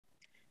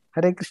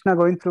Hare Krishna,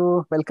 going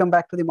through. Welcome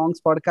back to the Monks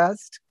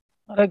podcast.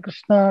 Hare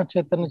Krishna,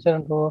 Chaitanya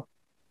Charan.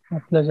 My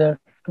pleasure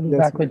to be Yes,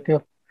 back with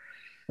you.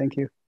 thank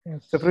you.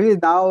 Yes. So,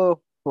 Pravi, now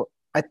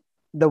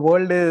the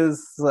world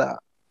is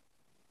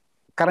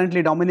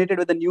currently dominated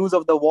with the news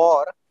of the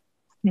war.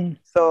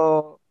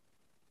 So,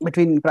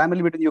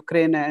 primarily between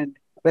Ukraine and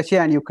Russia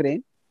and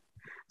Ukraine.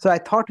 So, I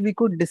thought we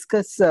could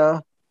discuss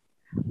the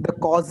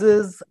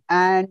causes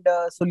and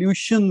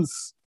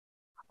solutions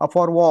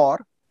for war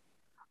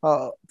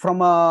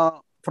from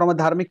a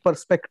dharmic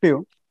perspective.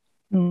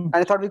 And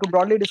I thought we could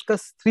broadly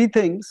discuss three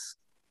things.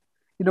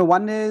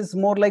 One is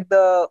more like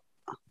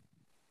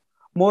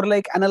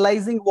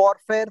analyzing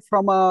warfare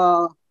from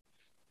a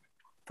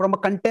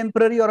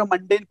contemporary or a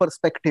mundane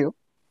perspective.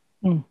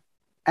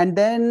 And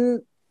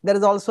then there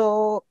is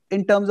also,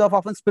 in terms of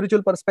often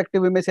spiritual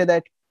perspective, we may say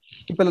that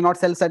people are not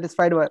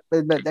self-satisfied,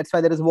 that's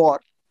why there is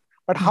war.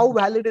 But how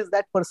valid is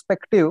that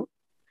perspective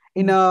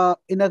in a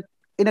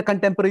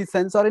contemporary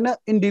sense, or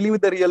in dealing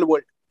with the real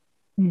world?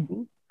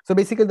 So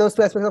basically those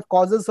two aspects of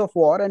causes of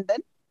war, and then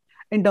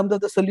in terms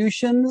of the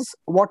solutions,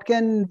 what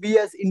can we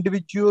as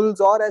individuals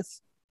or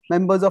as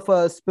members of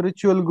a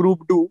spiritual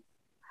group do,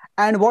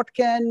 and what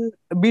can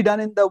be done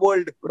in the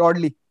world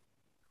broadly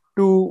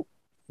to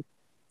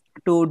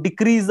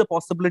decrease the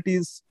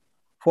possibilities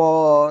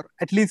for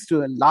at least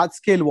large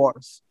scale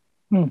wars.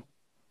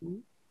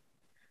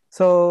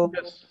 So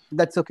Yes.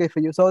 that's okay for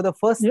you. So the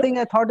first thing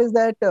I thought is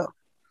that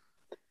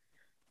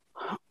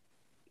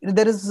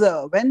there is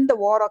when the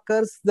war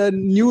occurs, the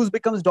news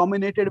becomes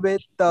dominated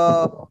with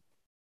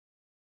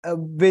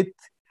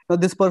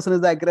this person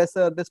is the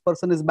aggressor, this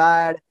person is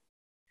bad,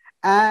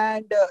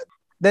 and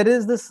there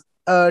is this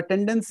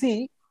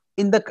tendency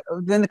when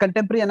the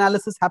contemporary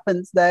analysis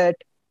happens that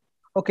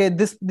okay,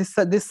 this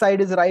side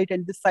is right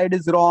and this side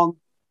is wrong,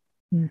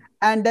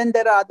 and then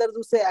there are others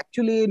who say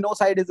actually no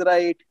side is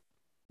right.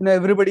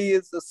 Everybody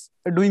is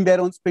doing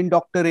their own spin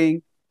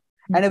doctoring,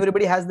 and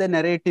everybody has their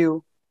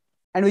narrative,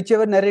 and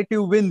whichever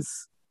narrative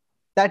wins,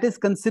 that is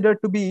considered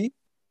to be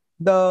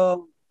the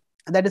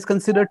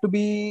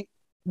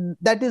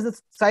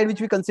side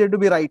which we consider to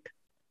be right.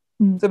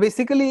 So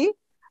basically,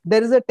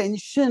 there is a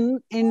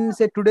tension in,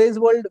 say, today's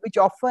world, which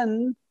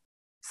often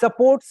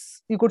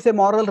supports, you could say,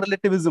 moral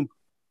relativism.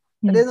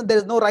 There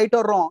is no right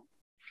or wrong.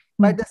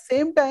 But at the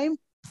same time,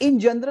 in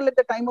general, at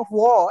the time of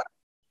war,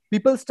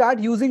 people start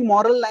using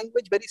moral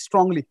language very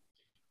strongly.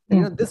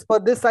 This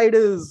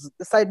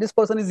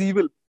person is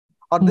evil,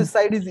 or this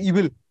side is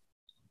evil,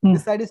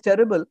 this side is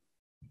terrible.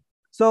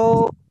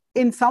 So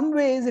in some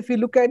ways, if you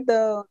look at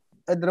the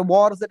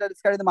wars that are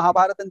described in the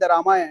Mahabharata and the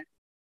Ramayana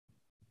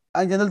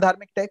and general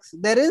dharmic texts,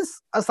 there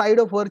is a side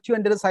of virtue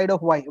and there is a side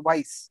of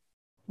vice.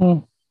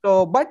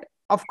 So, but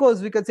of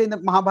course, we could say in the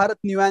Mahabharata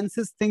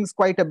nuances things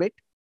quite a bit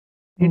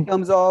in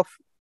terms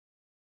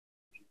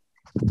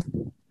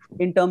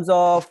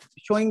of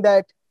showing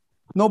that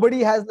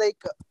nobody has like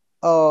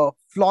a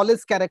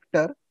flawless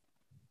character,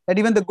 that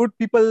even the good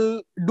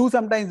people do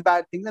sometimes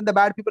bad things, and the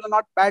bad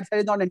side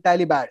is not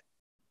entirely bad.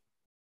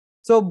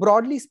 So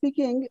broadly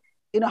speaking,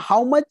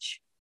 how much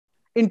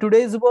in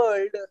today's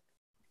world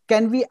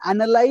can we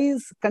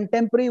analyze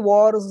contemporary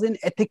wars in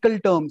ethical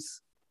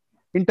terms,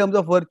 in terms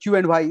of virtue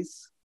and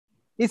vice?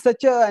 Is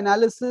such an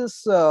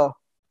analysis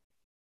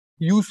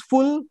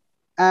useful?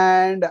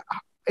 And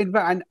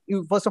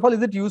first of all,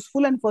 is it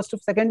useful? And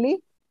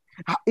secondly,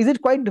 is it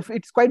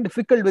it's quite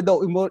difficult with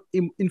the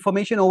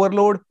information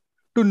overload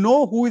to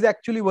know who is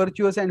actually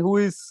virtuous and who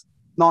is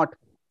not?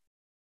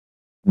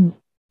 Any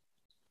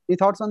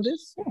thoughts on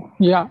this?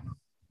 Yeah.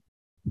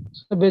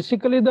 So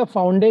basically the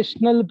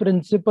foundational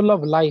principle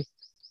of life,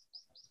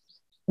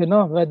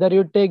 whether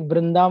you take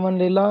Vrindavan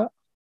Leela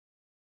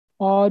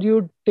or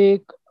you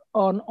take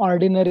an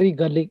ordinary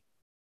gully,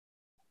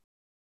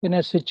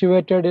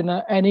 situated in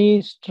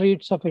any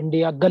streets of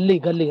India, gully,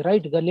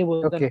 right? Gully.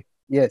 Okay.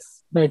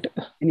 Yes. Right.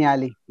 Any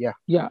alley. Yeah.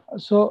 Yeah.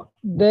 So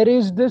there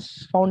is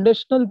this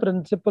foundational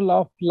principle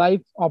of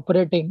life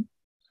operating,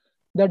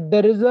 that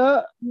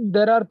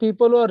there are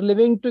people who are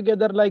living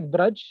together like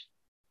Braj,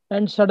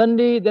 and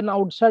suddenly then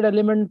outside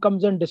element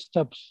comes and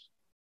disturbs.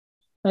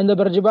 And the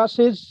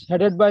Brajavasis,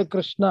 headed by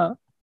Krishna,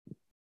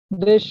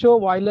 they show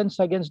violence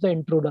against the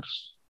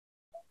intruders.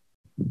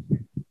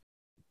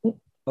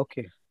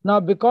 Okay. Now,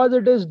 because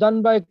it is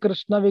done by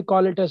Krishna, we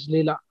call it as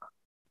Leela.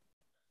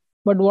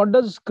 But what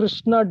does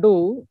Krishna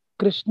do?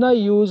 Krishna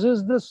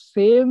uses the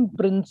same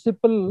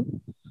principle,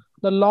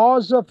 the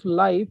laws of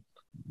life,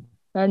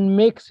 and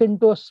makes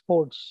into a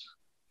sports.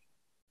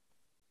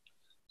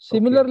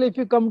 Similarly, if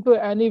you come to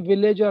any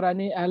village or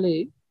any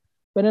alley,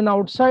 when an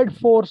outside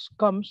force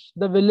comes,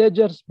 the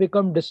villagers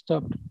become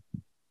disturbed.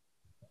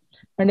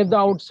 And if the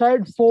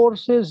outside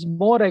force is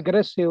more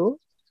aggressive,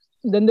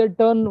 then they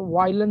turn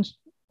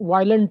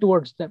violent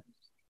towards them.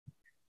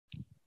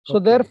 So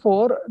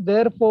therefore,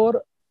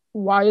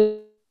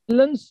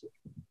 violence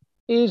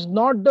is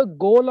not the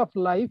goal of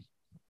life,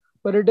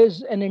 but it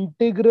is an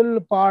integral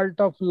part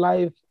of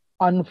life,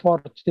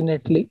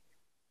 unfortunately.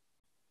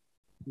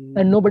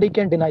 And nobody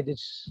can deny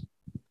this.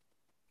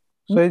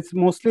 So it's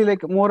mostly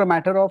like more a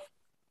matter of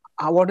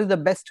what is the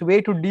best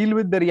way to deal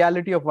with the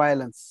reality of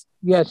violence.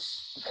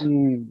 Yes.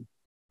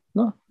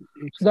 No?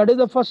 So that is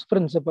the first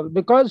principle.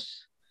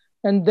 Because,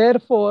 and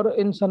therefore,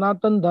 in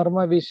Sanatan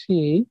Dharma, we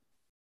see,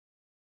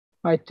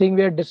 I think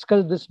we had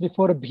discussed this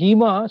before,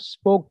 Bhima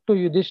spoke to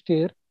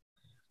Yudhishthir.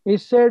 He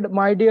said,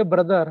 my dear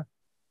brother,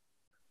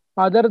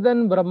 other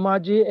than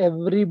Brahmaji,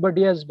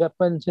 everybody has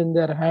weapons in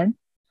their hand.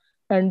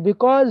 And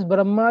because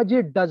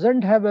Brahmaji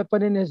doesn't have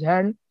weapon in his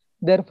hand,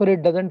 therefore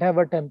it doesn't have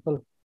a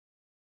temple.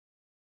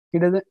 He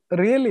doesn't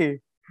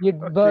really?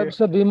 Okay.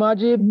 So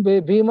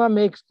Bhima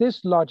makes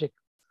this logic.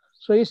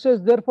 So he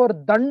says, therefore,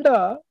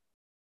 Danda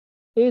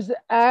is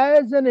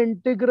as an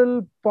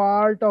integral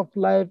part of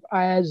life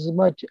as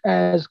much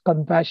as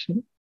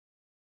compassion.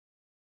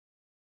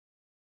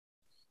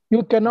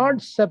 You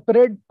cannot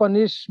separate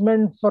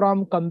punishment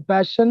from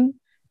compassion,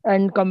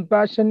 and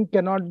compassion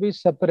cannot be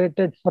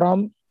separated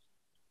from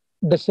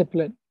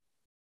discipline.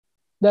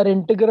 They're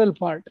integral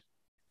part.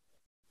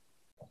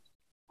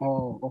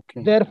 Oh,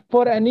 okay.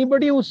 Therefore,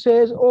 anybody who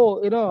says,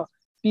 oh,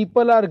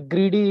 people are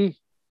greedy,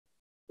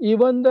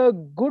 even the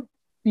good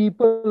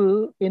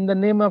people in the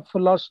name of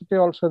philosophy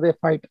also they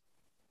fight.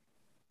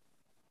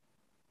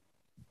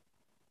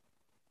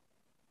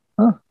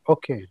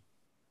 Okay.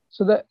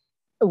 So the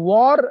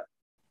war,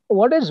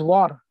 what is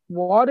war?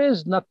 War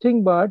is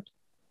nothing but,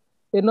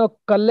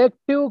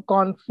 collective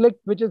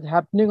conflict which is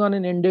happening on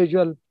an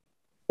individual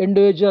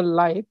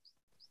life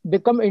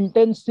become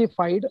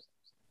intensified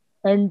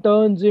and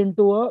turns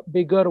into a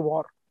bigger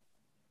war.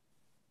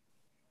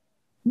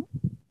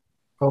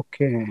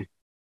 Okay.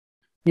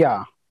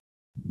 Yeah.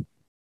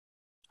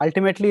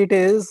 Ultimately, it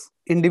is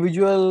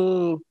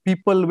individual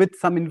people with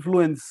some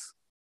influence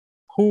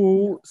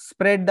who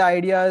spread the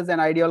ideas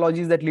and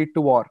ideologies that lead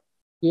to war.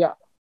 Yeah.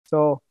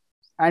 So,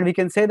 and we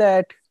can say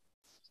that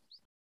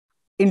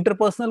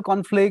interpersonal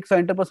conflicts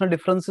or interpersonal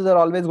differences are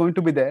always going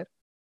to be there.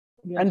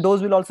 Yes. And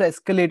those will also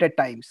escalate at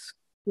times.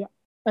 Yeah.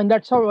 And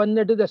that's how when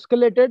it is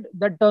escalated,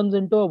 that turns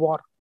into a war.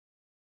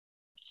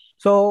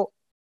 So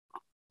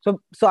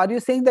are you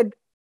saying that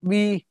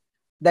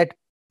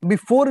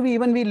before we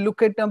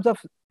look at terms of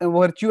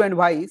virtue and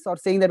vice, or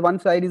saying that one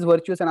side is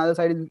virtuous and other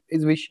side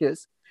is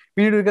vicious,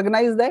 we need to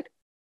recognize that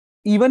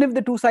even if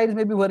the two sides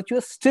may be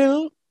virtuous,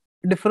 still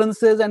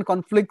differences and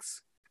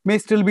conflicts may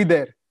still be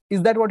there.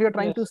 Is that what you're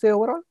trying to say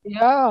overall?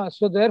 Yeah.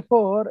 So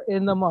therefore,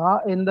 in this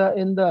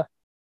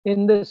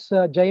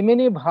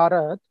Jaimini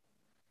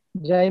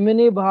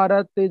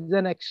Bharat is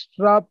an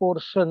extra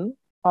portion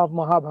of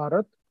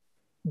Mahabharat.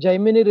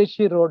 Jaimini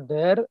Rishi wrote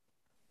there.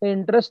 The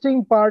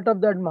interesting part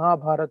of that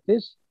Mahabharata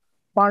is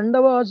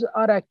Pandavas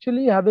are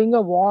actually having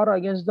a war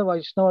against the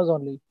Vaishnavas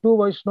only. Two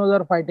Vaishnavas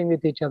are fighting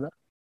with each other.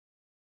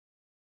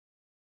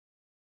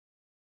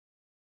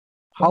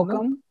 How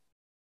come?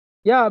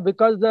 Yeah,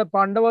 because the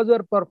Pandavas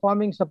are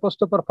supposed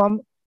to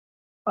perform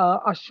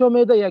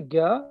Ashwamedha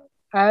Yagya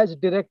as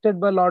directed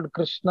by Lord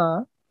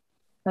Krishna.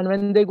 And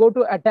when they go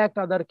to attack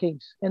other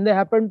kings, and they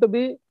happen to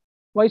be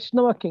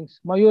Vaishnava kings,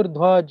 Mayur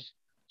Dhwaj,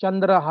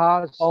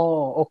 Chandrahas.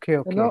 Oh, okay.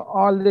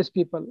 All these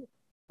people.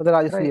 So the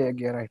Rajasuya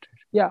Yagya, right.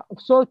 Yeah.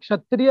 So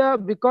Kshatriya,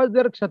 because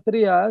they're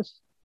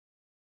Kshatriyas,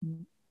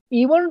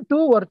 even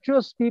two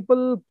virtuous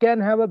people can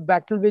have a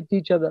battle with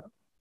each other.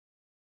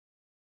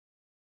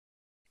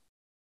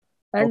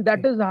 And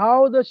that is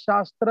how the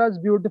Shastras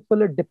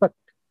beautifully depict.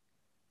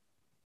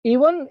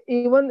 Even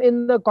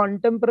in the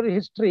contemporary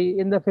history,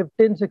 in the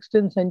 15th,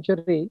 16th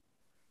century,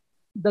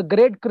 the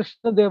great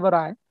Krishna Deva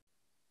Raya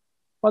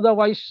was a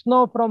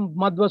Vaishnava from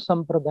Madhva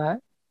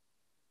Sampradaya.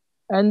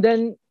 And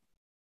then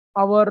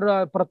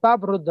our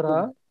Pratap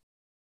Rudra,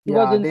 he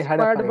was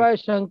inspired by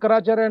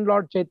Shankaracharya and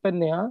Lord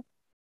Chaitanya,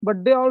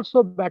 but they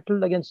also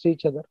battled against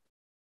each other.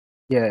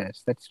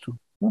 Yes, that's true.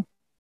 Yeah.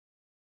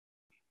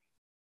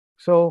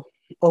 So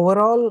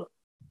overall,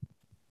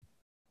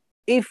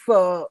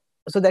 so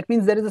that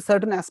means there is a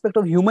certain aspect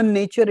of human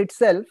nature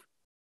itself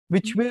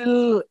which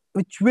will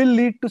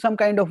lead to some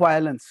kind of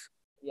violence.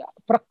 Yeah,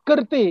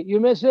 Prakriti, you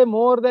may say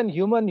more than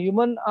human.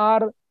 Human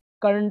are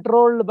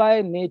controlled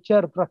by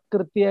nature,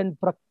 Prakriti, and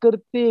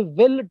Prakriti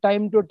will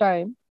time to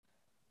time,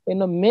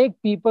 make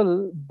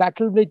people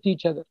battle with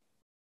each other.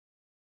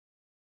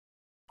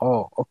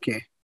 Oh,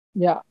 okay.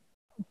 Yeah.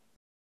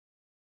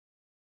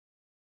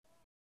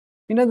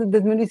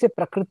 When we say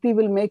Prakriti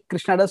will make,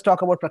 Krishna does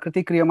talk about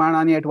Prakriti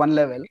Kriyamanani at one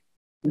level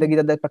in the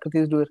Gita, that Prakriti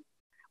is doer.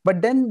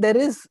 But then there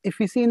is, if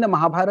we see in the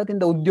Mahabharata, in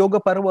the Udyoga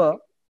Parva,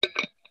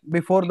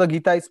 before the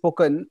Gita is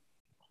spoken,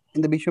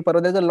 in the Bhishma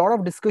Parva, there's a lot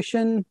of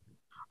discussion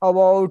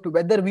about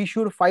whether we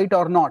should fight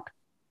or not.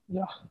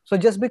 Yeah. So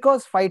just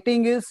because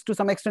fighting is to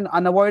some extent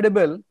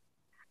unavoidable,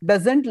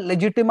 doesn't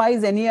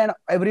legitimize any and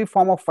every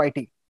form of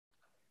fighting.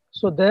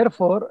 So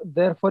therefore,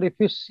 if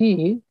you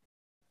see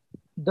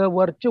the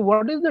virtue,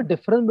 what is the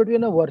difference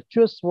between a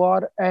virtuous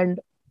war and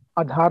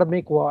a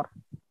dharmic war?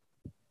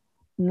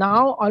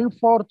 Now,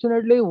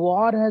 unfortunately,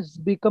 war has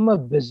become a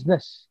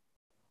business.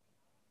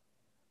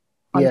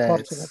 Yes.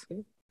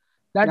 Unfortunately.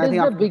 That is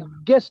the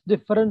biggest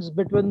difference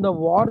between the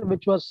war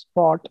which was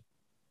fought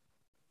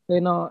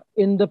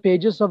in the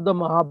pages of the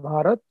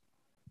Mahabharata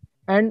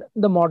and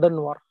the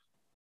modern war.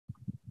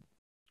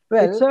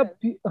 Well, It's a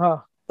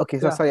okay,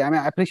 so yeah. sorry. I mean,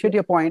 I appreciate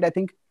your point. I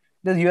think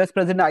the US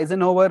President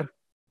Eisenhower,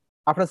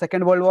 after the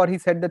Second World War, he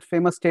said that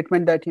famous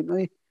statement that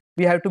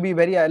we have to be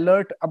very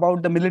alert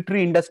about the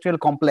military-industrial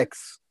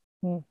complex.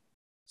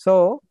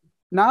 So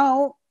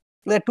now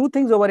there are two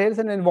things over here.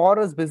 And in war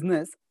is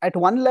business. At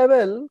one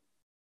level,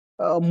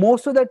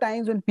 most of the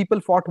times when people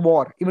fought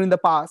war, even in the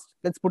past,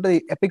 let's put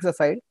the epics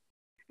aside,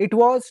 it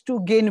was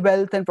to gain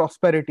wealth and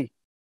prosperity.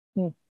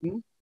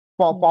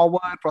 For power,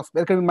 prosperity.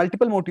 There can be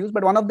multiple motives,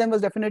 but one of them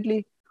was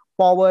definitely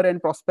power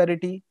and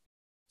prosperity.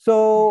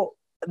 So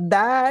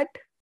that,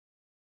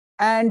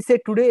 and say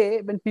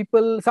today, when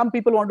some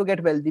people want to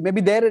get wealthy,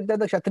 maybe they're the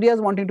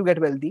Kshatriyas wanting to get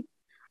wealthy.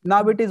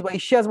 Now it is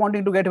Vaishyas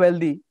wanting to get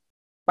wealthy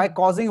by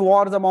causing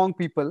wars among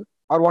people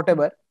or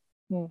whatever.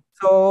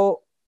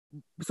 So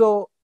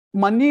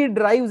money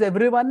drives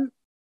everyone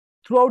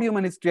throughout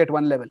human history at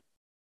one level.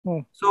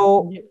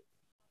 So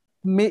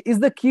is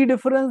the key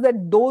difference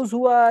that those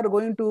who are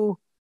going to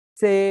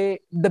say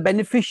the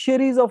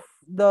beneficiaries of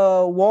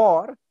the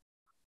war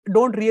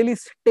don't really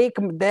stake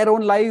their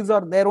own lives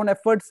or their own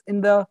efforts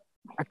in the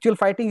actual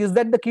fighting? Is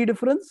that the key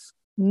difference?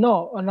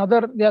 No,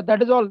 that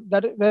is all.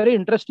 That is very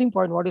interesting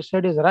point. What you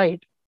said is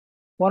right.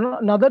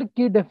 Another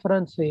key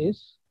difference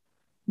is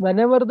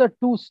whenever the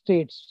two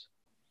states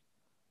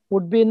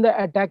would be in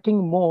the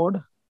attacking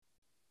mode,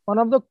 one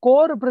of the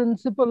core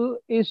principle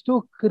is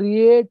to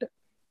create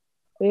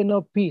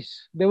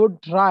peace. They would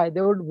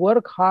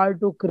work hard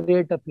to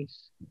create a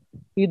peace.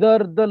 Either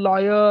the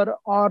lawyer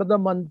or the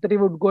mantri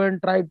would go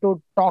and try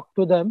to talk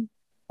to them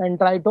and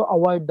try to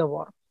avoid the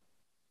war.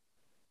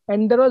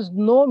 And there was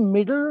no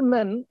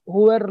middlemen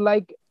who were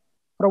like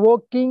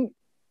provoking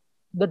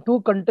the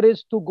two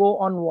countries to go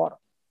on war.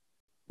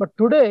 But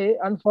today,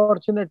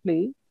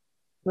 unfortunately,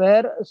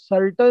 where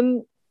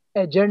certain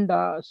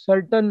agenda,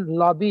 certain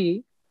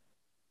lobby,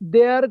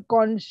 they are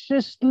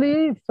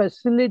consciously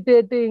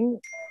facilitating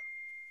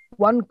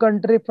one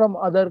country from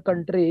other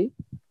country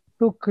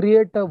to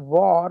create a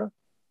war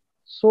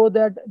so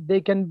that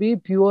they can be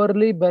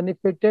purely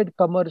benefited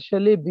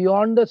commercially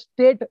beyond the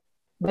state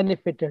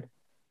benefited.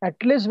 At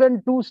least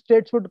when two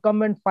states would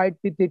come and fight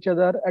with each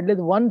other, at least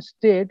one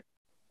state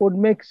would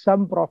make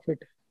some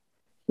profit.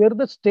 Here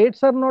the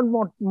states are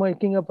not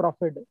making a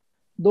profit.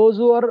 Those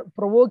who are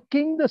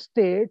provoking the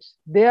states,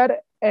 they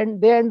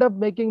end up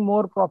making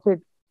more profit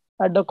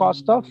at the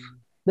cost of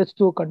these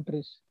two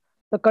countries.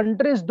 The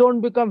countries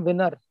don't become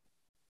winner.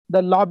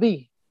 The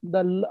lobby,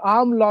 the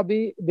armed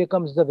lobby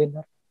becomes the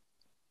winner.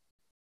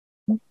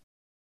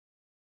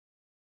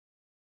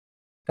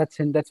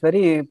 That's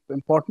very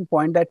important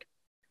point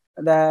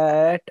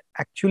that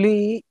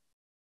actually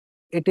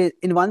it is,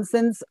 in one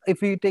sense,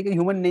 if we take a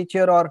human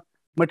nature or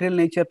material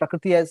nature,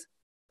 Prakriti, as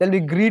there'll be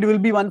greed will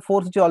be one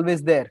force which is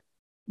always there.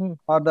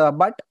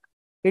 But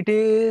it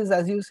is,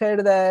 as you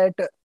said, that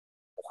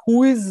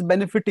who is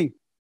benefiting?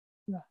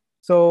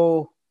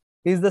 So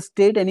is the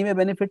state anyway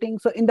benefiting?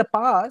 So in the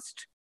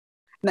past,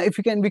 now if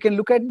we can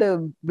look at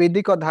the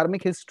Vedic or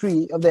Dharmic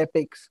history of the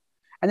epics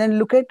and then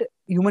look at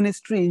human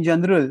history in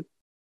general.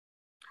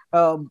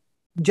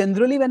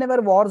 Generally,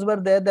 whenever wars were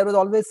there was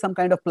always some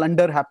kind of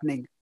plunder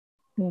happening.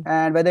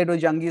 And whether it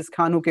was Genghis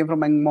Khan who came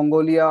from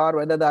Mongolia or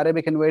whether the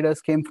Arabic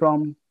invaders came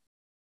from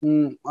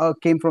the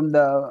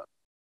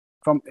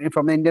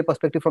Indian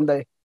perspective from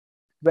the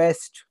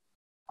west,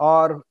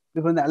 or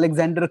when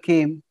Alexander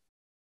came.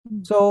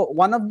 So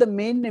one of the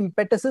main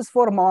impetuses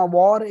for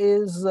war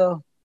is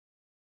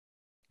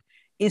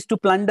to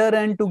plunder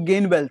and to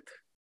gain wealth,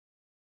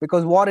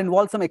 because war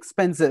involves some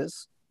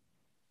expenses,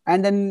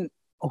 and then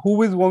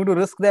who is going to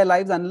risk their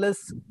lives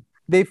unless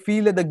they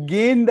feel that the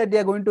gain that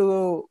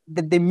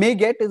they may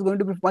get is going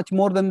to be much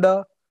more than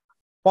the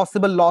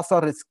possible loss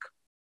or risk.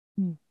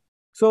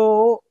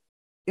 So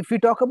if we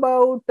talk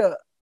about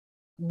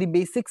the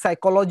basic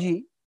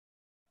psychology,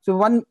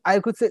 so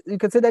you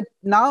could say that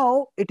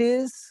now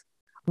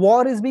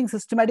war is being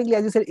systematically,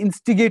 as you said,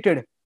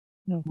 instigated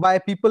by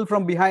people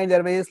from behind. There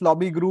are various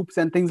lobby groups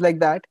and things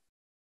like that.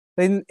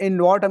 In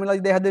war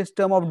terminology, they have this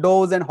term of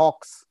doves and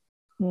hawks.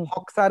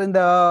 Hawks are in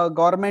the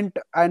government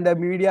and the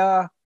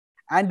media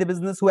and the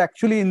business who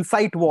actually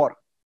incite war.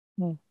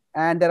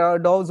 And there are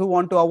doves who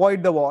want to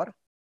avoid the war.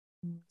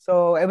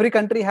 So every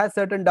country has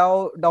certain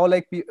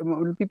dove-like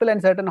people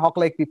and certain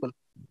hawk-like people.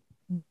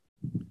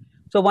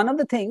 So one of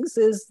the things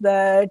is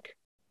that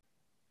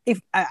if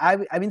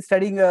I've been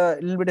studying a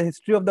little bit of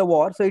history of the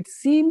war, so it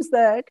seems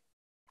that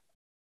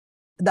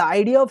the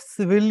idea of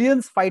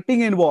civilians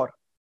fighting in war,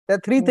 there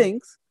are three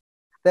things.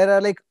 There are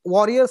like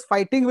warriors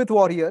fighting with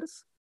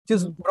warriors, which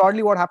is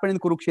broadly what happened in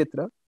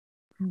Kurukshetra.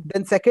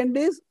 Then second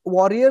is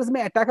warriors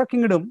may attack a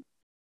kingdom,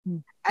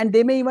 and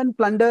they may even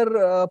plunder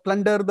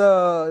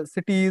the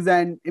cities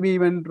and maybe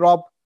even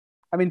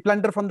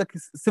plunder from the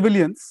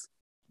civilians.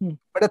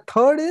 But the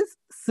third is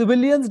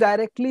civilians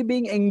directly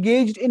being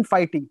engaged in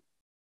fighting,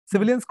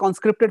 civilians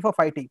conscripted for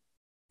fighting.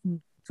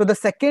 So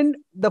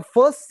the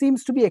first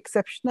seems to be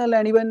exceptional,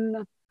 and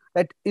even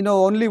that,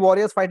 only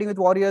warriors fighting with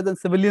warriors and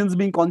civilians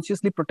being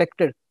consciously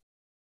protected.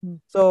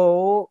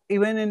 So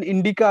even in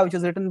Indica, which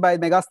is written by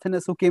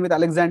Megasthenes, who came with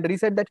Alexander, he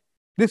said that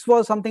this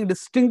was something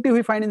distinctive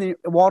we find in the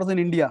wars in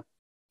India,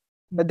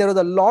 that there was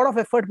a lot of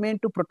effort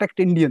made to protect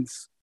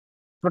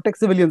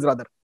civilians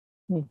rather.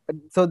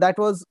 So that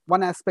was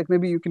one aspect.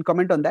 Maybe you can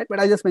comment on that, but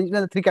I just mentioned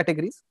the three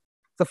categories.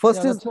 So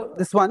first is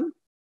this one,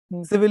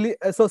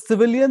 so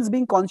civilians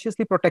being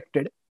consciously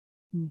protected.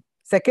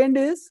 Second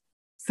is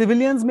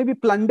civilians may be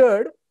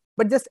plundered,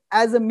 but just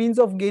as a means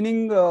of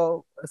gaining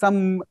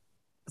some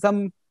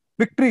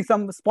victory,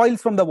 some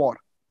spoils from the war.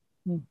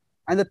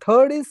 And the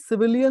third is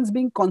civilians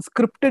being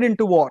conscripted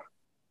into war,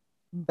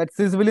 that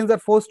civilians are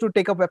forced to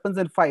take up weapons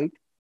and fight.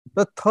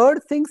 The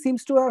third thing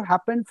seems to have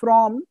happened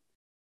from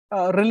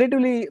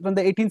relatively from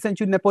the 18th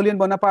century, Napoleon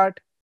Bonaparte.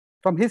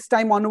 From his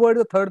time onward,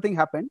 the third thing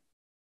happened.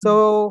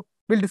 So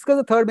we'll discuss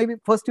the third. Maybe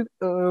first you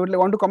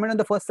want to comment on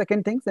the first,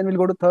 second things, then we'll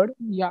go to third.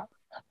 Yeah.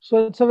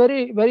 So it's a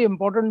very, very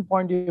important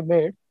point you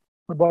made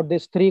about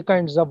these three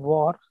kinds of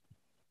war.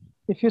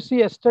 If you see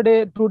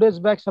yesterday, 2 days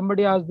back,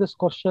 somebody asked this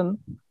question: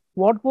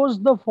 what was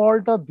the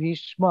fault of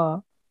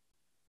Bhishma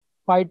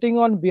fighting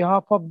on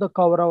behalf of the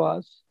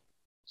Kauravas,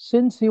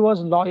 since he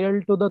was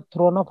loyal to the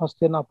throne of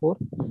Hastinapur,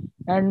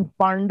 and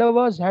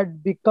Pandavas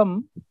had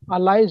become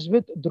allies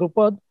with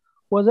Drupad,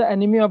 who was an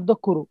enemy of the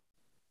Kuru?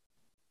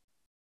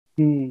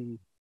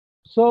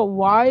 So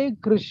why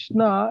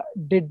Krishna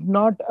did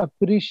not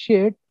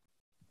appreciate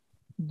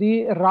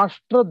the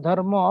Rashtra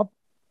Dharma of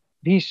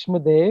Bhishma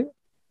Dev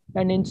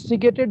and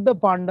instigated the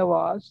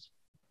Pandavas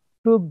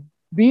to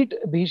beat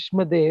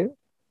Bhishma Dev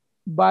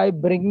by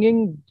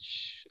bringing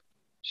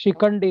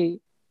Shikandi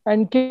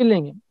and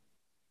killing him?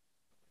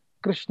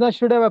 Krishna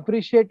should have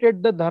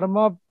appreciated the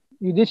Dharma of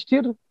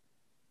Yudhishthir,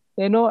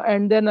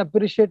 and then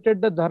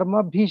appreciated the Dharma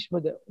of Bhishma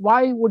Dev.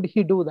 Why would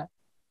he do that?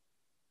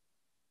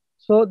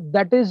 So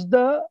that is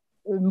the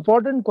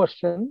important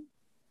question,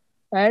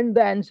 and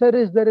the answer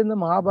is there in the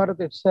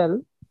Mahabharata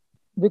itself,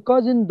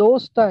 because in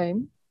those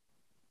times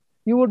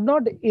you would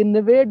not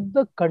invade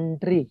the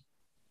country,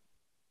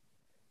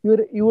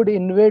 you would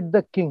invade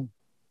the king.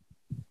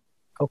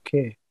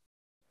 Okay.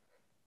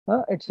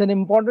 It's an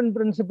important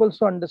principle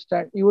to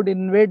understand. You would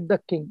invade the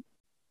king,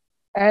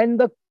 and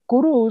the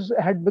Kurus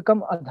had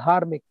become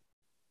adharmic.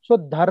 So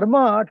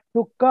Dharma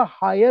took a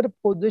higher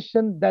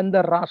position than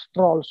the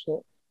Rashtra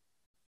also.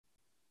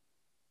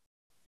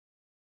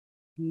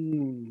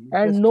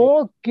 And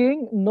no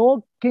king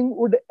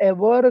would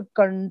ever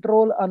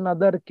control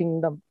another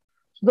kingdom.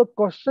 So the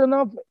question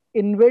of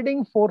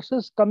invading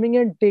forces coming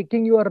and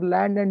taking your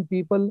land and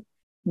people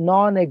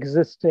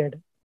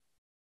non-existed.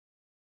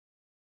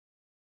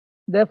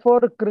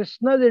 Therefore,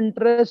 Krishna's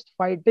interest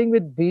fighting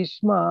with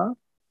Bhishma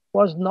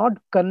was not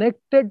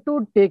connected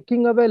to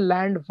taking away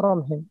land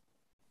from him.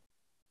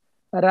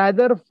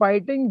 Rather,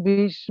 fighting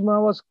Bhishma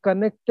was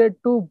connected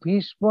to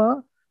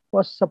Bhishma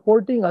was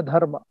supporting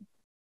adharma.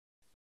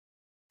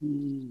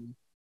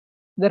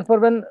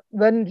 Therefore,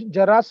 when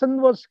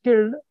Jarasandha was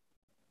killed,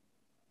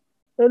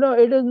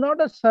 it is not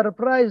a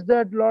surprise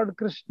that Lord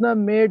Krishna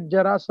made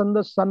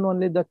Jarasandha's son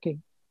only the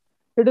king.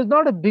 It is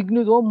not a big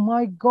news. Oh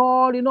my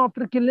God,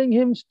 after killing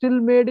him, still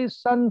made his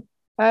son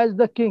as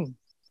the king.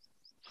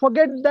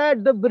 Forget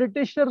that. The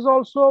Britishers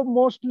also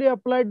mostly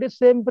applied the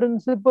same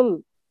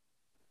principle.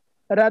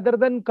 Rather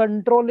than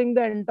controlling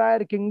the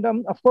entire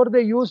kingdom, of course,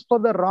 they used for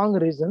the wrong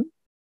reason.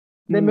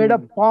 They made a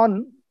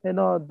pawn,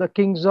 the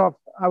kings of,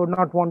 I would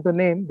not want to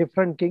name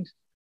different kings.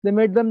 They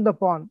made them the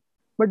pawn.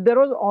 But there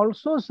was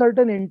also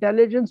certain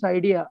intelligence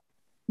idea,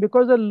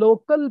 because the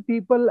local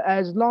people,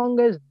 as long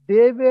as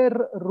they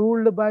were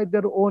ruled by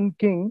their own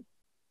king,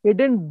 it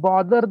didn't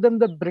bother them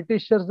the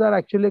Britishers are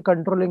actually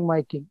controlling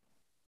my king.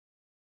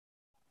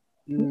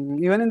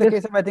 Even in the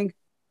case of, I think,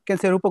 can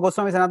say Rupa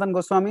Goswami, Sanatana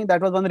Goswami,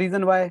 that was one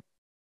reason why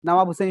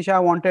Nawab Hussain Shah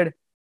wanted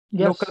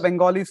local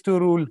Bengalis to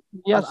rule,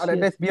 or at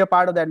least be a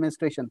part of the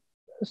administration.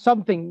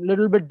 Something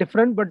little bit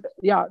different, but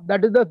yeah,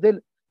 that is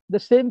the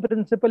same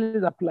principle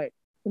is applied.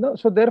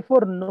 So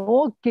therefore,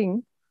 no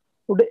king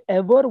would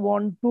ever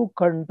want to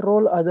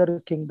control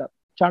other kingdom.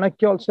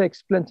 Chanakya also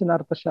explains in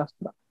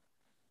Arthashastra.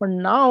 But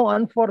now,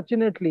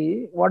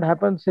 unfortunately, what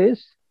happens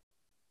is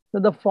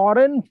that a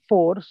foreign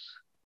force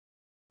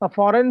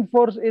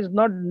is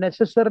not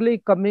necessarily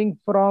coming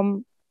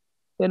from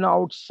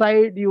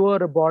outside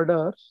your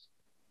borders.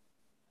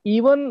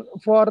 Even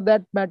for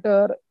that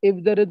matter,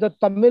 if there is a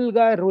Tamil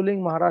guy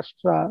ruling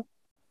Maharashtra,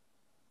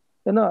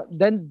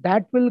 then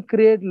that will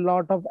create a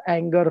lot of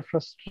anger,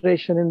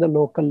 frustration in the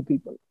local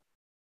people.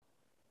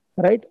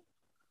 Right?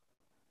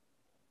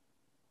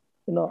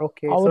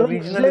 Okay, so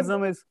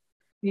regionalism is...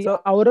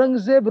 So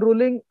Aurangzeb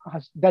ruling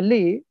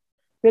Delhi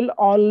will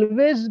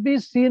always be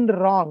seen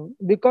wrong,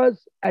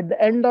 because at the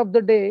end of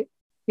the day,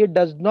 he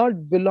does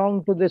not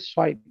belong to this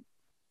soil.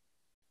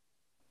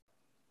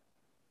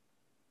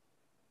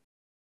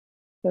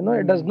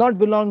 It does not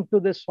belong to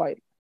this soil.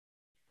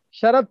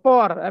 Sharad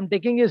Pawar, I'm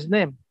taking his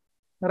name,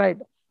 right?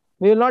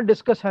 We will not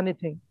discuss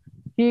anything.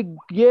 He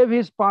gave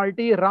his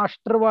party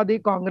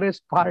Rashtravadi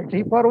Congress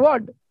Party for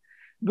what?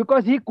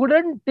 because he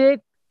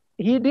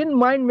didn't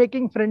mind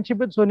making friendship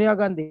with Sonia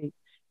Gandhi,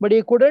 but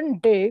he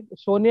couldn't take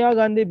Sonia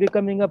Gandhi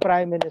becoming a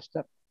prime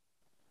minister.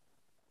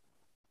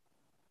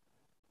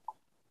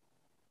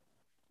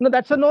 No,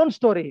 that's a known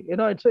story.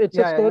 It's a story.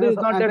 Yeah.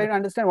 So I'm trying to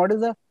understand what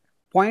is the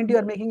point you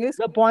are making is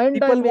the point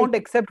people won't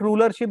accept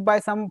rulership by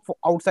some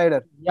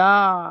outsider.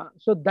 Yeah.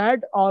 So that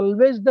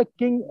always the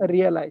king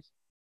realized.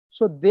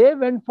 So they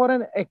went for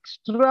an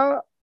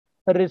extra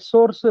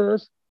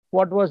resources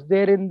what was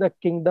there in the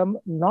kingdom,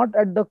 not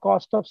at the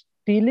cost of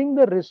stealing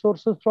the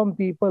resources from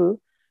people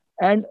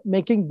and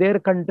making their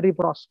country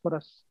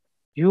prosperous.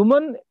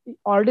 Human,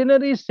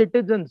 ordinary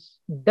citizens'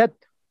 death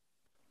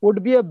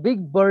would be a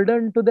big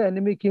burden to the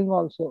enemy king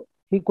also.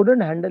 He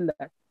couldn't handle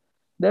that.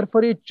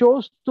 Therefore, he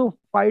chose to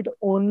fight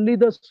only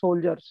the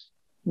soldiers,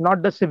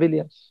 not the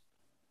civilians.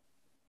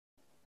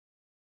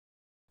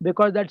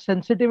 Because that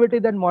sensitivity,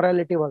 that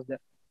morality was there.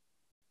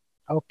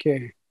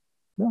 Okay.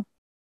 Yeah.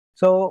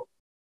 So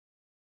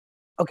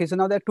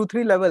now there are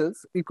 2-3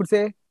 levels. You could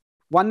say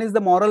one is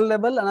the moral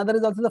level, another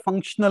is also the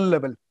functional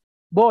level.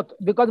 Both,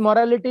 because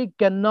morality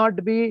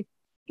cannot be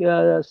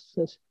against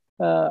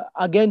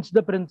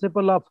the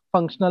principle of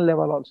functional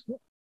level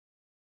also.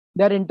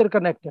 They are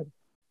interconnected.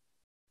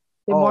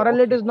 If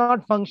morality is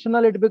not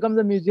functional, it becomes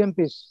a museum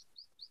piece.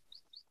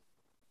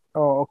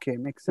 Oh, okay.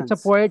 Makes sense.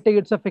 It's a poetic,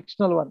 it's a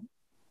fictional one.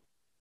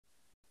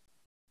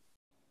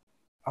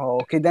 Oh,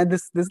 okay. Then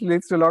this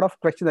leads to a lot of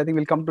questions I think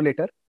we'll come to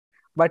later.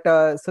 But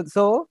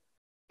so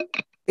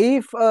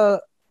if a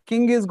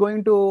king is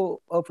going to,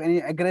 of any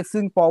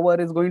aggressive power,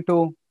 is going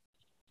to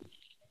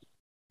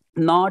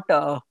not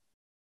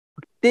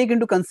take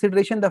into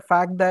consideration the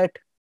fact that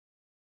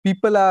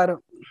people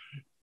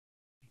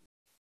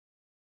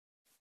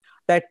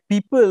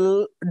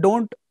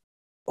don't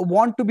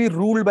want to be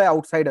ruled by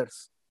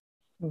outsiders,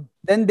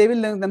 then they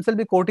will themselves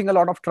be courting a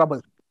lot of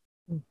trouble.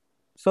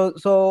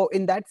 So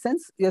in that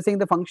sense, you're saying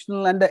the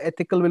functional and the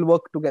ethical will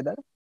work together.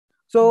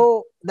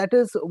 So that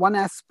is one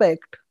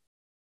aspect.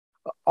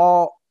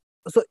 So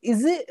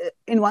is it,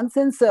 in one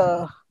sense,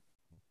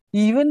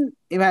 even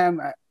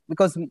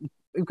because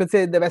you could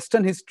say the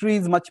Western history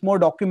is much more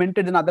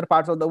documented in other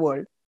parts of the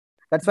world.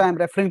 That's why I'm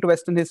referring to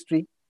Western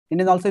history.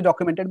 Indian also is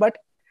documented, but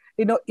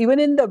even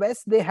in the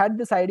West, they had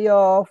this idea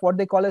of what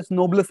they call as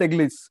noblesse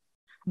eglise.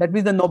 That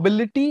means the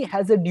nobility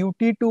has a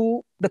duty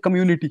to the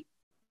community.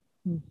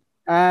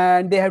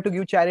 And they have to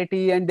give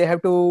charity and they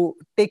have to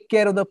take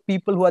care of the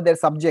people who are their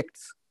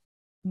subjects.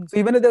 So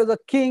even if there was a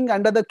king,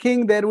 under the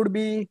king, there would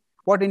be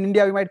what in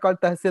India we might call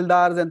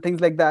tahsildars and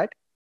things like that.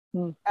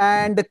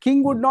 And the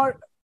king would not,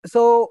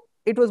 so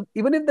it was,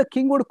 even if the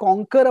king would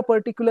conquer a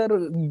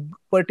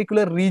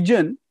particular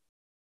region,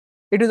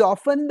 it is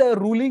often the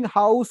ruling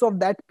house of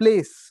that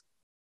place.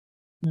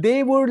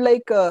 They would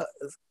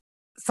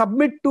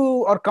submit to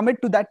or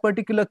commit to that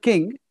particular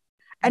king,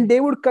 and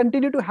they would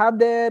continue to have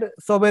their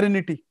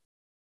sovereignty.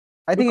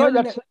 I think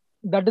because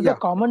that is a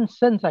common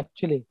sense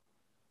actually.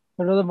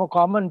 The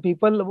common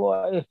people,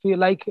 if you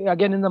like,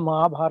 again in the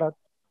Mahabharata,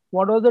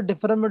 what was the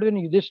difference between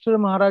Yudhishthira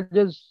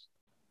Maharaj's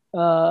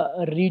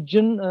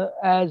region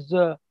as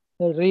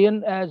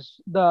reign as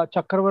the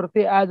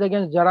Chakravarti as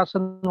against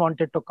Jarasandha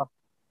wanted to come?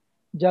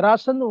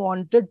 Jarasandha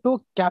wanted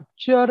to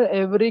capture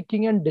every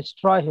king and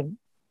destroy him.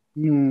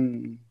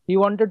 He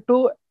wanted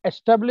to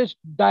establish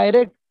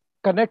direct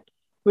connect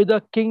with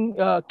the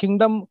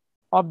kingdom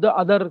of the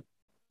other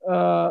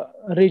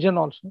region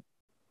also.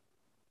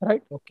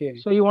 Right? Okay.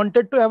 So he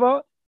wanted to have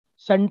a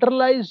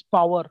centralized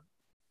power,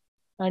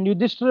 and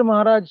Yudhishthira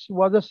Maharaj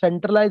was a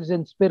centralized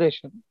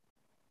inspiration.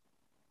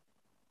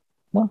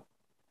 No?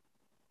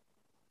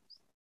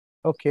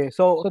 Okay.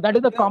 So that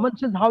is the common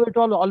sense how it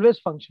will always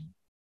function.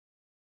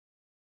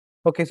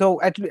 Okay.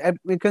 So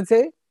we can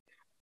say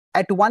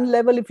at one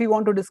level, if we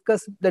want to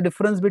discuss the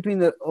difference between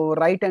the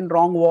right and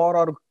wrong war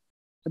or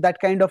that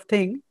kind of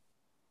thing,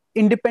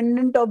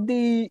 independent of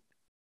the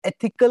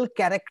ethical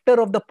character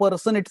of the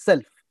person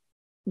itself,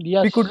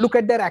 we could look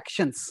at their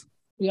actions.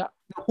 Yeah.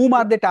 Whom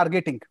are they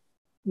targeting?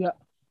 Yeah.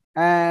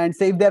 And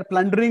say if they're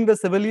plundering the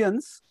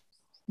civilians,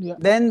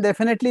 then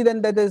definitely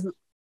then that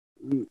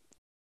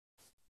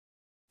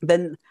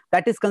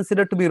is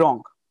considered to be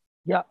wrong.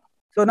 Yeah.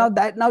 So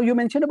now you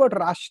mentioned about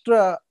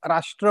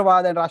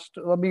Rashtravad and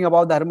Rashtra being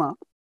about dharma.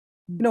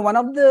 One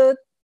of the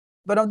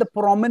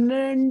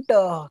prominent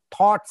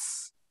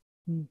thoughts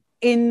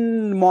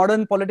in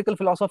modern political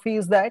philosophy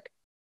is that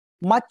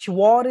much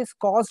war is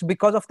caused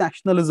because of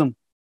nationalism.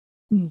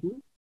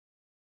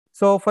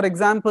 So, for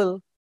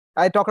example,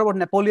 I talked about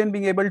Napoleon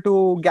being able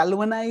to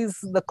galvanize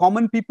the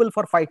common people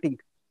for fighting.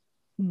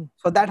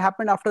 So that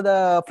happened after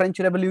the French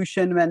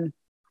Revolution, when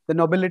the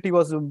nobility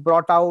was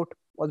brought down,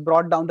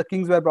 the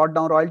kings were brought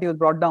down, royalty was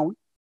brought down.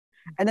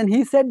 And then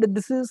he said that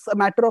this is a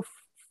matter of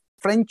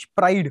French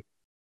pride.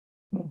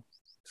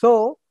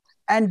 So,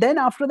 and then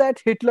after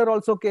that, Hitler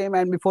also came,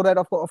 and before that,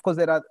 of course,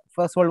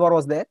 First World War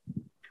was there.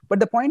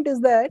 But the point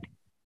is that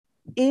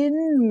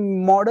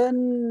in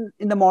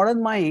the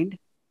modern mind,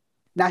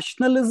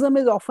 nationalism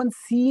is often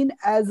seen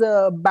as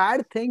a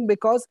bad thing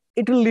because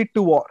it will lead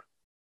to war.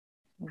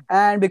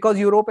 And because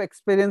Europe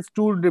experienced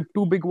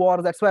two big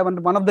wars, that's why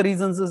one of the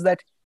reasons is that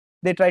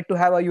they tried to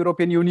have a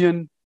European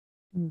Union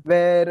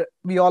where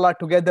we all are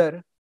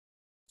together.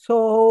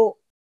 So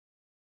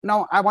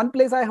now, at one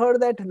place I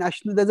heard that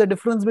there's a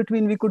difference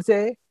between, we could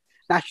say,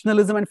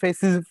 nationalism and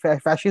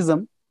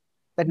fascism.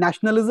 That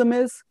nationalism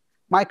is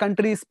my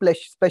country is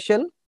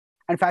special,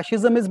 and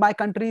fascism is my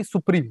country is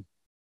supreme.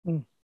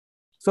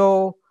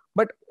 So,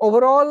 but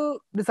overall,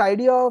 this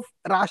idea of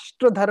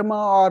Rashtra Dharma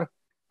or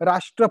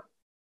Rashtra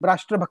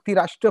Bhakti,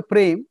 Rashtra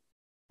Prem,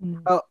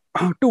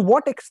 to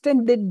what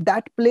extent did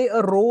that play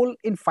a role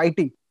in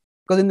fighting?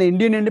 Because in the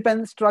Indian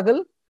independence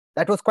struggle,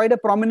 that was quite a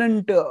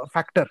prominent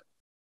factor.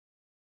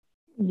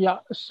 Yeah.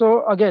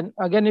 So again,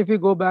 if you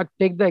go back,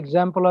 take the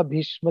example of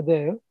Bhishma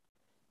Dev,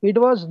 it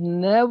was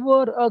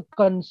never a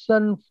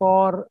concern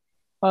for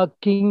a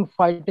king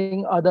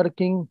fighting other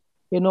king,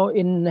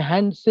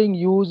 enhancing,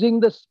 using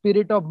the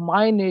spirit of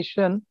my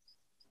nation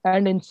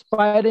and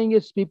inspiring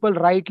his people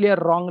rightly or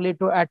wrongly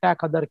to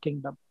attack other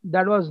kingdom.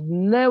 That was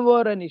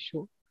never an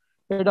issue.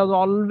 It was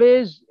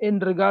always in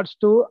regards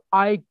to,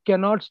 I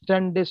cannot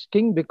stand this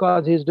king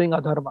because he is doing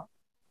adharma.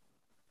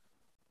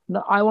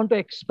 Now, I want to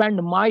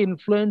expand my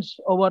influence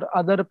over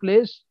other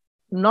place,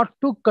 not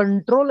to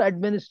control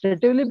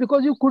administratively,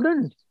 because you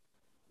couldn't.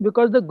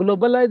 Because the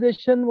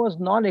globalization was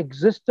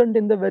non-existent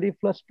in the very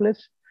first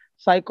place.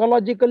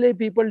 Psychologically,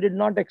 people did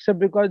not accept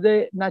because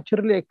they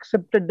naturally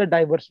accepted the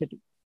diversity.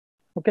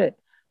 Okay,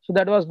 so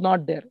that was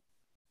not there.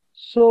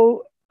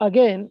 So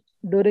again,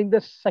 during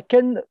the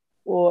second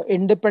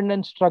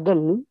independence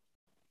struggle,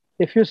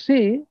 if you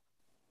see,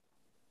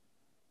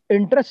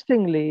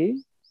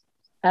 interestingly,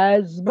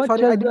 as much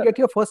Sorry, as I didn't get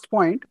your first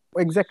point.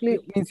 Exactly,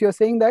 means you're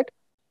saying that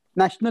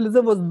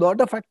nationalism was not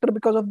a factor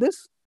because of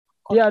this?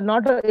 Yeah,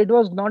 it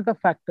was not a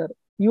factor.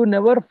 You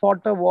never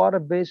fought a war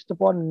based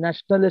upon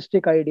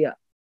nationalistic idea.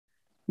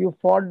 You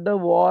fought the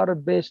war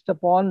based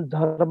upon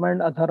dharma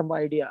and adharma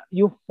idea.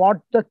 You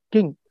fought the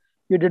king.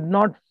 You did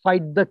not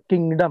fight the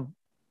kingdom.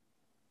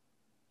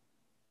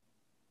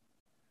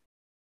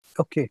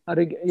 Okay.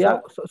 Yeah.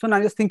 So now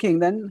I'm just thinking,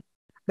 then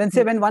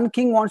say when one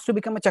king wants to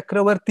become a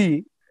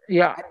Chakravarti,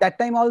 yeah, at that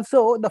time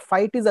also the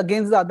fight is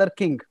against the other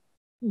king.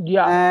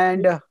 Yeah.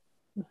 And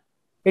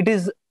it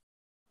is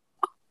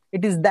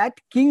that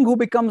king who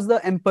becomes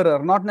the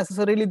emperor, not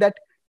necessarily that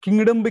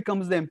kingdom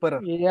becomes the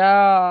emperor.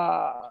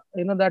 Yeah.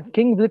 That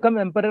king become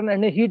emperor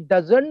and he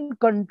doesn't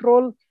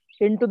control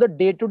into the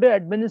day-to-day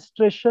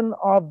administration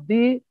of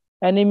the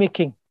enemy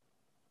king.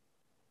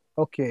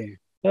 Okay.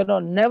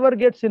 Never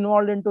gets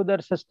involved into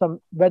their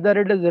system, whether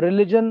it is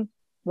religion,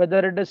 whether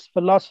it is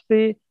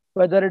philosophy,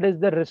 whether it is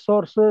the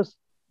resources,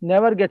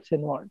 never gets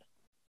involved.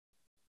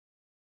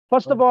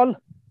 First of all,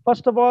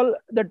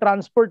 the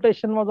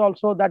transportation was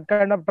also that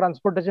kind of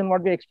transportation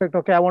what we expect.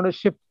 Okay, I want to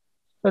ship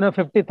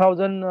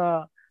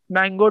 50,000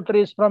 mango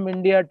trees from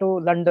India to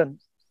London.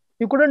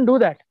 You couldn't do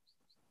that,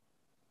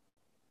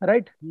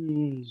 right?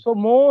 So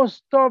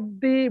most of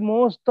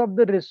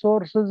the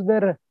resources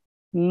were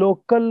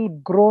local,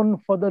 grown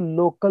for the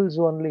locals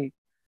only.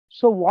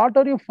 So what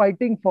are you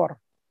fighting for?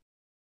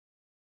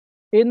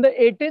 In the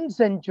 18th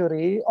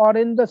century or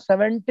in the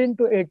 17th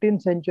to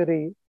 18th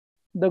century,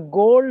 the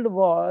gold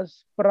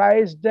was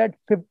priced at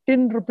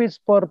 15 rupees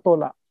per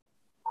tola.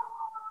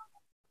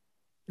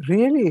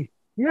 Really?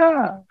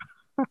 Yeah.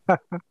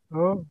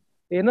 Oh.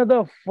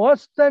 The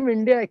first time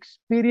India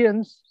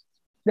experienced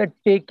that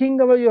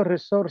taking away your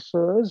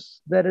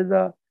resources,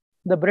 the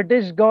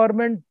British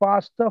government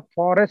passed a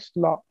forest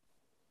law.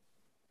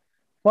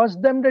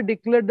 First them they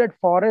declared that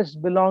forests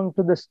belong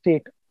to the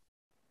state.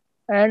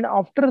 And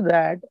after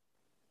that,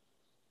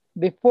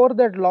 before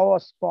that law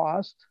was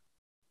passed,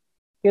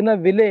 in a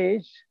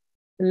village,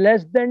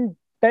 less than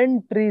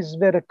 10 trees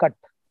were cut.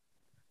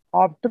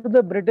 After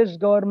the British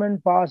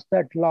government passed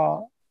that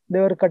law, they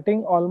were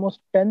cutting almost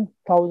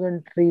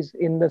 10,000 trees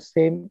in the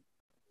same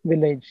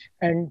village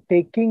and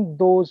taking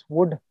those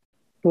wood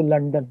to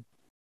London,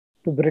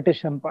 to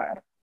British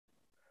Empire.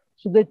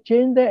 So they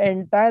changed the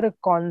entire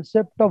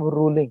concept of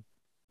ruling.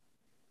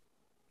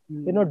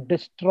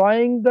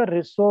 Destroying the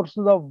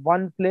resources of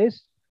one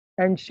place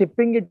and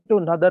shipping it to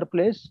another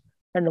place.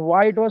 And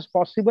why it was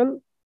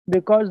possible?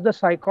 Because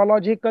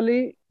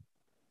psychologically,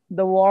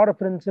 the war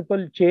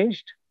principle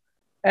changed.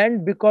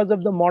 And because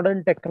of the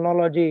modern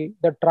technology,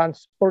 the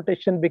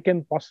transportation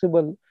became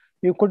possible.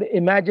 You could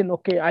imagine,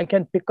 okay, I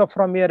can pick up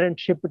from here and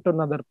ship it to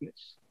another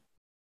place.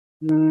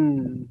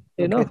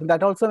 Okay, so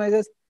that also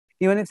measures,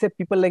 even if say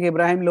people like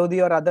Ibrahim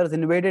Lodi or others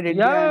invaded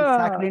India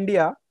and sacked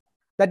India,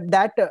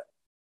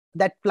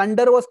 that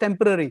plunder was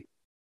temporary.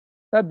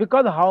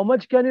 Because how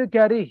much can you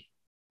carry?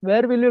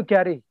 Where will you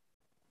carry?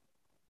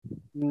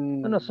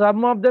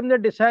 Some of them they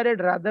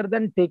decided rather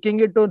than taking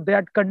it to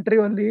that country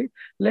only,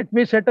 let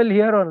me settle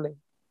here only.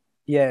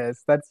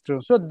 Yes, that's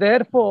true. So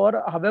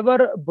therefore,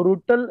 however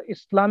brutal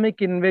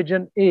Islamic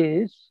invasion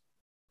is,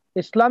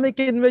 Islamic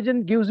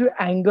invasion gives you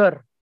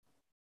anger.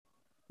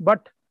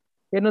 But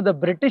the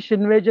British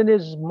invasion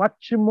is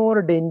much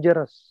more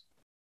dangerous.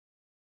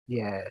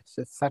 Yes,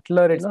 it's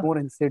subtler, You it's know? more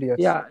insidious.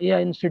 Yeah,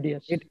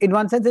 insidious. In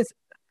one sense,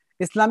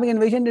 Islamic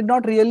invasion did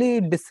not really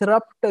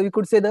disrupt, you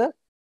could say, the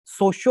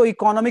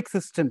socio-economic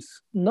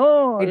systems.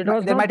 No, it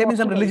was There not might have been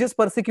some possible. religious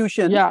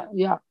persecution.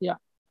 Yeah.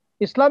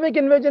 Islamic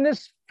invasion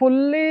is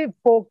fully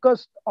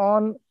focused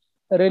on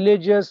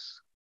religious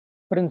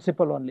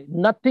principle only.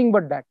 Nothing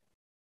but that.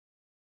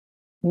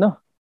 No,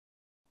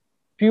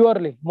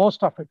 purely,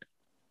 most of it.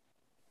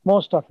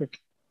 Most of it.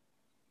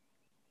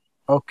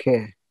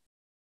 Okay.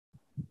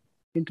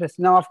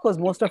 Interesting. Now, of course,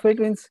 most of it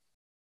means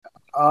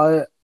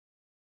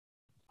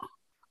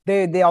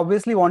they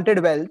obviously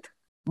wanted wealth,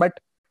 but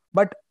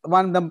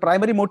the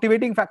primary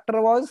motivating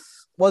factor was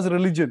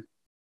religion.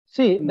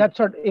 See, that's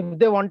what, if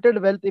they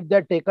wanted wealth, if they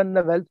had taken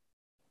the wealth,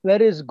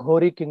 where is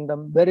Ghori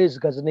kingdom? Where is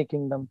Ghazni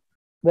kingdom?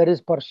 Where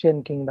is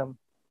Persian kingdom?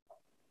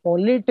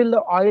 Only till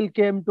the oil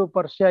came to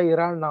Persia,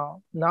 Iran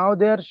now. Now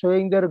they are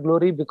showing their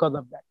glory because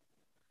of that.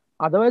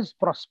 Otherwise,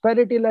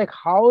 prosperity, like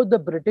how the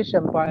British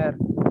Empire,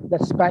 the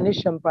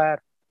Spanish Empire,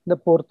 the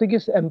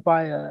Portuguese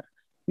Empire,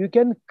 you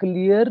can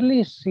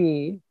clearly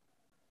see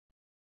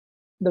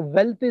the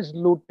wealth is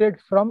looted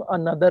from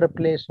another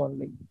place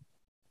only.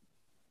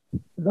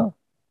 You know,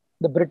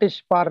 the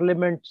British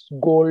Parliament's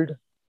gold,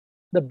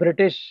 the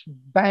British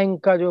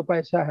bank ka jo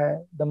paisa hai,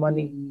 the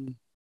money,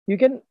 you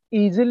can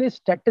easily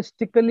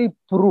statistically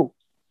prove.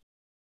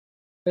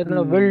 You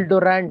know, Will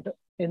Durant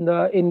in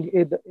the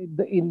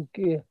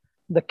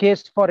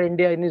case for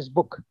India in his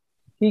book,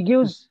 he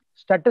gives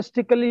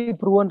statistically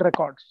proven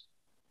records.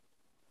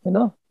 You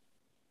know,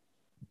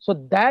 so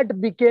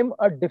that became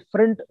a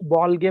different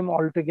ball game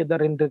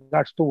altogether in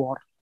regards to war.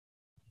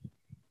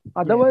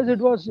 Otherwise,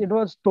 Yes. it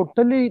was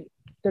totally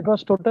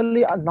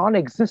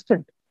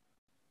non-existent.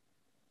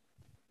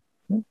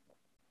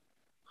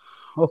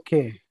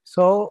 Okay.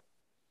 So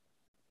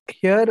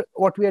here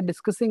what we are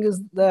discussing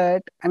is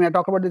that, I mean, I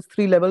talk about these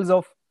three levels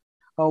of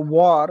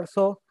war.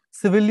 So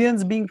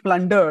civilians being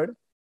plundered,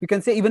 you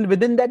can say even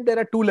within that there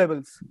are two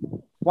levels.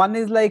 One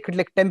is like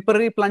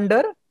temporary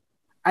plunder,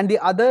 and the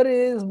other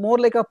is more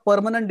like a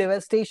permanent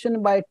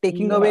devastation by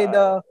taking away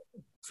the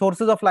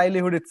sources of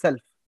livelihood itself.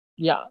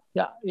 Yeah.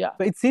 So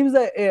it seems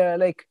that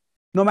like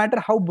no matter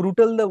how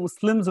brutal the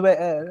Muslims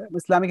were,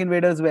 Islamic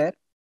invaders were,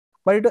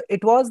 but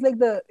it was like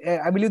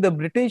I believe the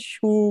British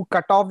who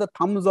cut off the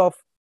thumbs of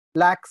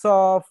lakhs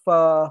of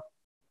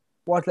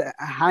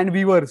hand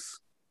weavers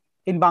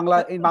in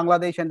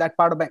Bangladesh and that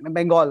part of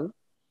Bengal,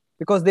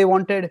 because they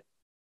wanted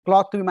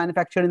cloth to be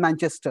manufactured in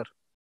Manchester.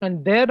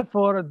 And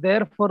therefore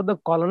the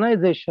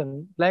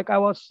colonization, like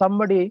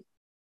somebody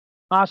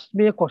asked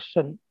me a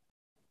question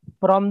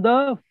from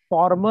the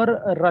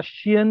former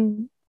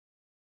Russian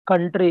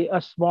country,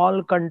 a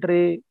small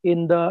country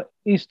in the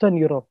Eastern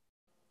Europe.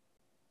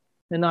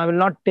 And I will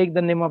not take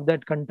the name of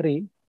that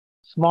country,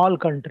 small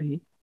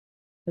country.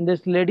 And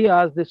this lady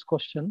asked this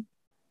question,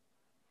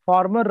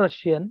 former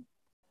Russian.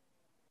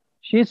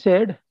 She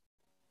said,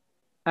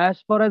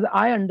 as far as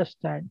I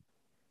understand,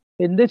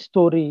 in this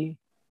story,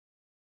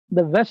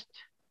 the West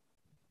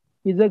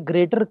is a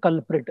greater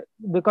culprit,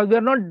 because we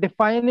are not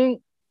defining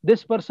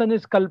this person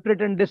is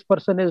culprit and this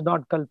person is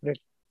not culprit.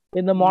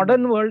 In the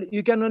modern world,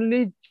 you can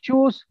only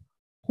choose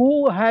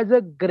who has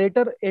a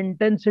greater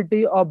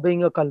intensity of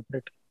being a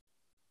culprit.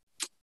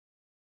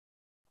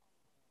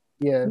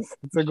 Yes,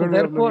 it's a So good way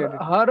of looking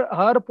therefore, at it.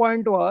 her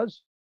point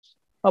was,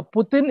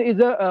 Putin is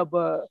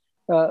the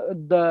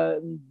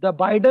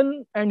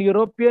Biden and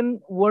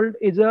European world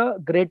is a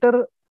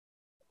greater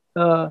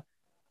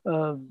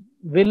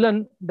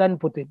villain than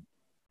Putin.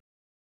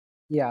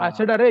 Yeah. I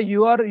said, "Arey,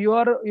 you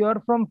are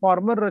from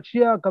former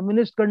Russia,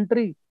 communist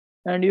country,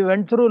 and you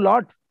went through a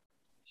lot."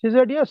 She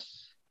said,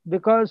 "Yes,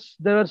 because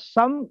there are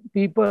some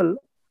people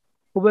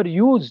who were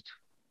used,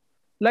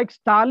 like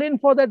Stalin,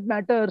 for that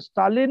matter.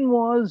 Stalin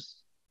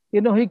was,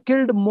 he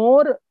killed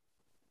more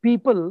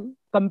people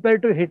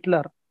compared to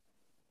Hitler,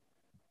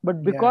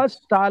 but because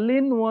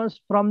Stalin was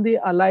from the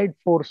Allied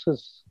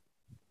forces,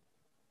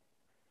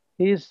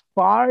 he is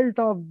part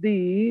of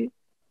the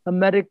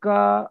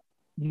America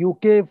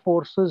UK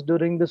forces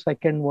during the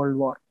Second World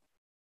War.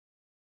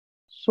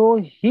 So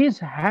his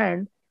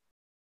hand,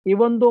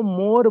 even though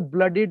more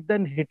bloodied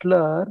than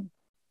Hitler,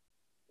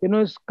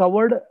 is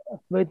covered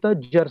with a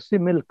Jersey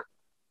milk.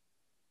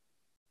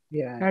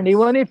 And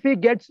even if he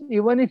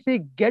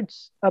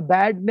gets a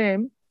bad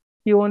name,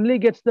 he only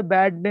gets the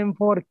bad name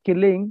for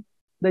killing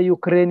the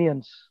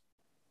Ukrainians.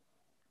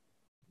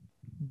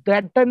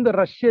 That time the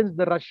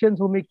Russians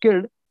whom he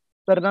killed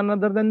were none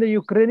other than the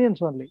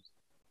Ukrainians only.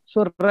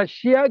 So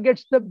Russia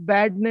gets the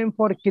bad name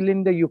for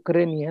killing the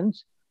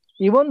Ukrainians,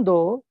 even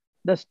though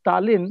the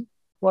Stalin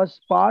was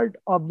part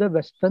of the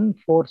Western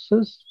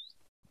forces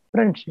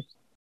friendship.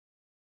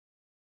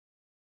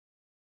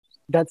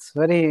 That's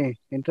very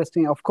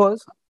interesting. Of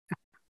course,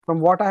 from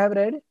what I have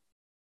read,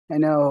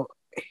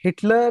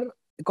 Hitler,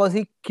 because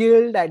he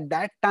killed at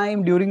that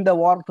time during the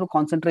war through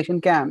concentration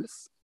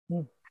camps,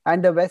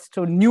 and the West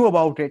knew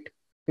about it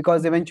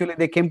because eventually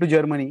they came to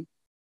Germany.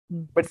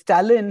 But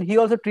Stalin, he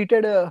also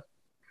treated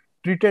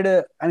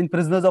treated,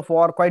 prisoners of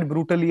war quite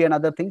brutally and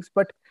other things.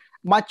 But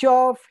much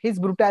of his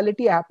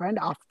brutality happened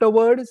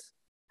afterwards,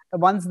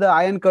 once the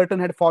Iron Curtain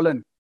had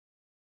fallen.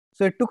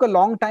 So it took a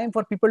long time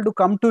for people to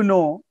come to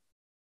know.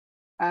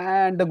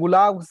 And the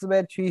gulags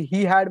which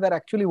he had were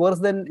actually worse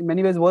than, in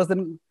many ways, worse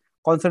than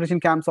concentration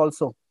camps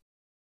also.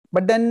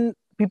 But then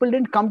people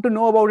didn't come to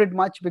know about it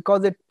much,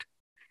 because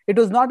it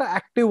was not an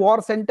active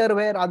war center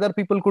where other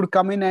people could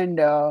come in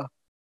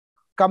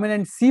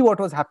and see what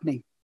was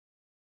happening.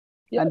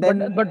 Yeah, and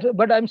then,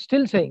 but I'm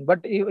still saying,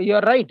 but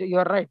you're right.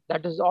 You're right.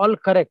 That is all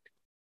correct.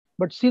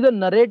 But see, the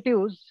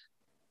narratives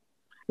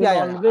will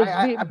always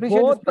be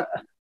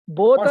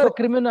both are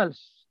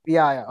criminals.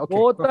 Okay.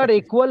 Both perfectly. are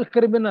equal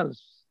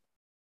criminals.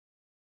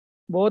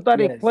 Both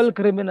are equal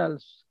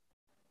criminals.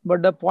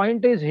 But the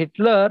point is,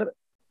 Hitler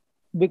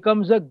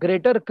becomes a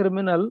greater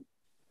criminal,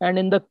 and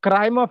in the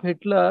crime of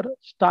Hitler,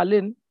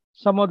 Stalin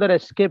some other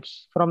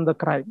escapes from the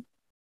crime.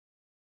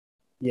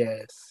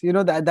 Yes,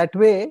 that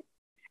way,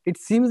 it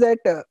seems that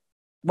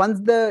once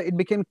it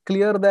became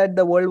clear that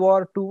the World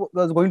War II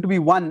was going to be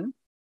won,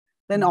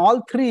 then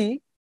all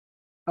three,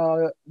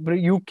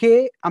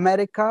 UK,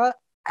 America,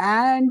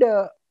 and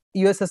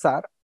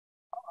USSR,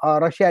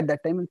 Russia at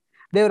that time,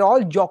 they were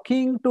all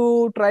jockeying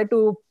to try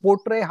to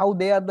portray how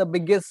they are the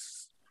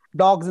biggest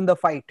dogs in the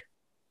fight.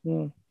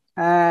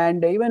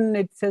 And even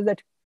it says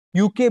that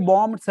UK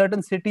bombed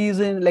certain cities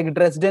in like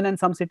Dresden and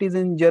some cities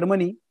in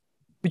Germany,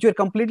 which were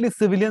completely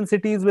civilian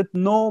cities with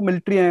no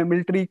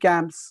military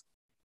camps.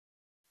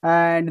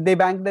 And they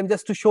banked them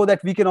just to show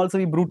that we can also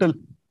be brutal.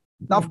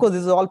 Now, of course,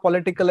 this is all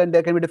political and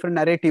there can be different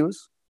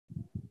narratives.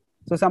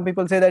 So some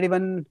people say that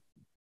even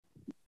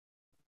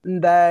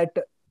that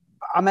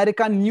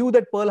America knew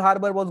that Pearl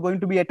Harbor was going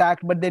to be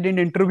attacked, but they didn't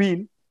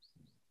intervene,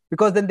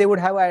 because then they would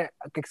have an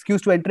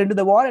excuse to enter into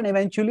the war. And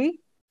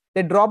eventually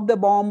they dropped the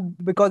bomb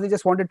because they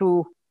just wanted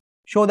to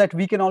show that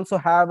we can also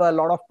have a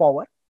lot of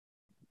power.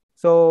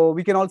 So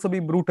we can also be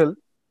brutal.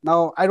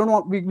 Now,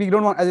 we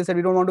don't want, as I said,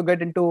 we don't want to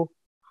get into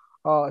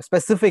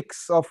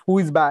specifics of who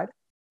is bad.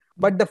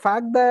 But the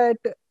fact that,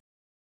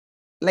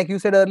 like you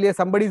said earlier,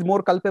 somebody is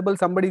more culpable,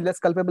 somebody is less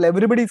culpable,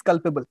 everybody is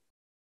culpable.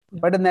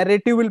 But the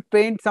narrative will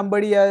paint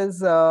somebody as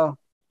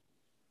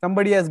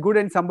good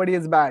and somebody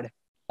as bad.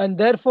 And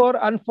therefore,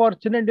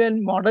 unfortunately,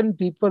 when modern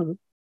people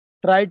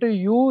try to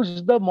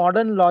use the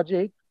modern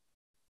logic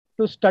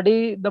to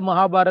study the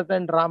Mahabharata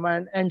and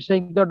Ramayana and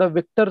saying that the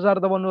victors are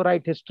the one who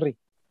write history,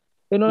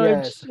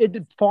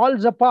 it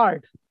falls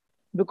apart,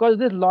 because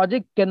this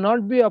logic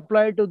cannot be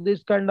applied to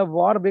this kind of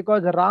war,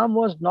 because Ram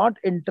was not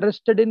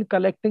interested in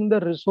collecting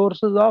the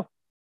resources of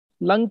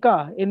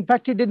Lanka. In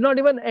fact, he did not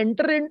even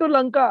enter into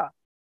Lanka.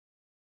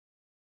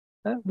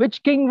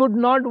 Which king would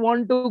not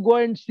want to go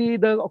and see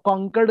the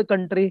conquered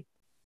country?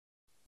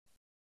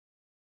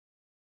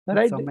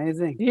 Right? That's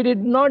amazing. He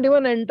did not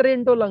even enter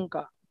into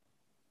Lanka.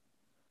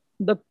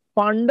 The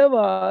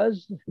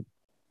Pandavas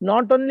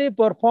not only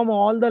perform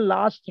all the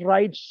last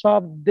rites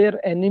of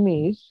their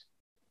enemies,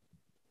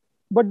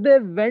 but they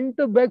went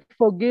to beg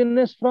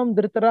forgiveness from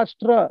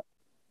Dhritarashtra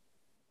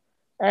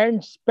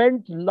and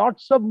spent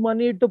lots of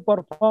money to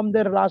perform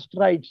their last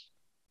rites.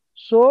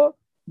 So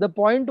the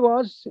point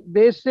was,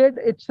 they said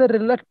it's a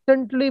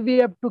reluctantly we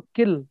have to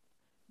kill,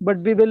 but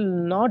we will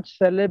not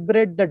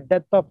celebrate the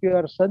death of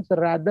your sons.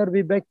 Rather,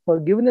 we beg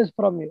forgiveness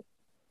from you.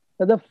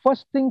 So the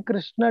first thing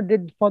Krishna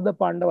did for the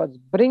Pandavas,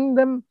 bring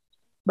them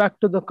back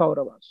to the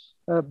Kauravas,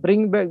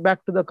 bring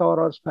back to the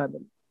Kauravas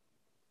family.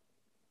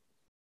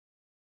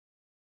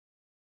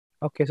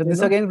 Okay, so this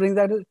again brings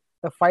that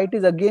the fight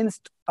is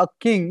against a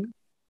king.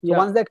 So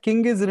once that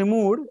king is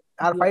removed,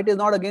 our fight is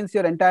not against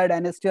your entire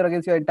dynasty or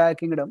against your entire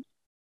kingdom.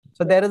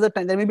 So there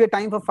may be a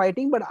time for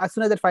fighting, but as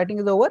soon as that fighting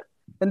is over,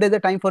 then there's a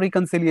time for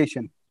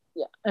reconciliation.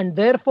 Yeah, and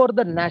therefore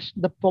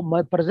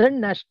the present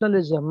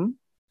nationalism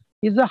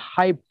is a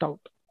hyped out.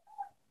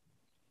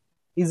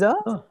 Is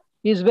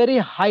very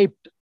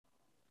hyped.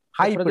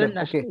 Hyped.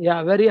 Okay.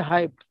 Yeah, very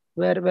hyped.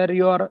 Where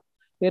you are,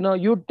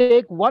 you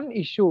take one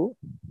issue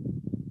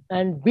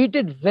and beat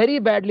it very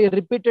badly,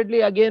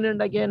 repeatedly, again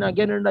and again.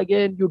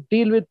 You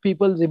deal with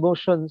people's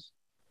emotions.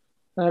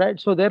 All right.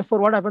 So therefore,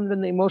 what happens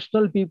when the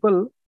emotional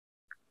people,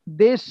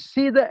 they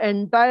see the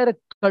entire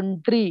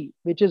country,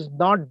 which is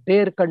not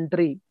their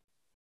country,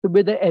 to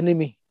be the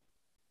enemy.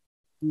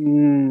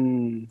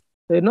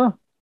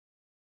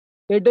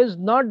 It is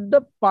not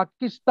the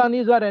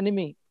Pakistanis are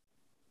enemy.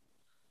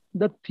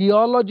 The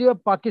theology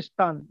of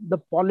Pakistan, the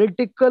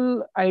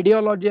political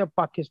ideology of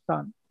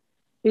Pakistan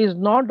is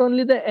not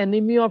only the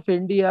enemy of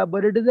India,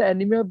 but it is the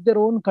enemy of their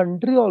own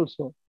country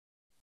also.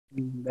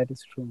 That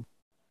is true.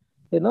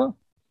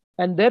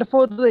 And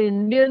therefore the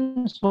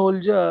Indian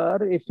soldier,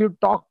 if you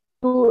talk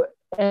to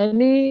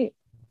any,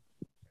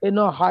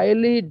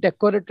 highly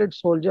decorated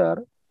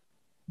soldier,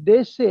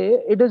 they say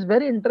it is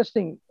very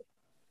interesting.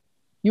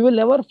 You will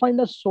never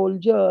find a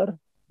soldier,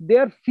 they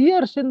are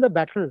fierce in the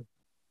battle,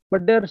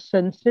 but they are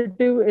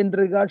sensitive in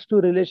regards to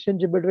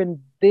relationship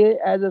between they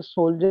as a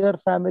soldier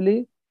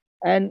family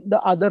and the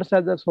others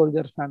as a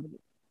soldier family.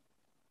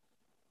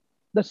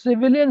 The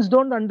civilians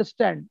don't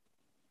understand.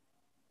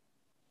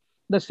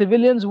 The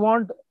civilians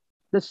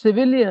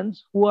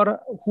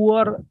who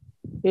are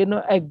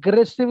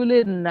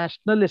aggressively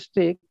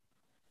nationalistic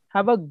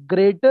have a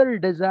greater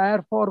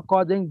desire for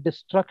causing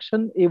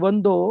destruction,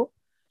 even though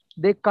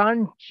they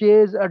can't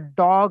chase a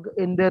dog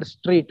in their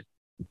street.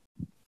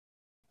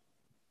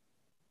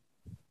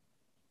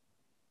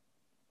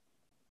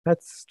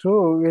 That's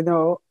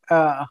true.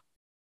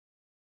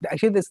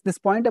 Actually, this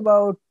point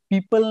about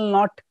people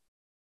not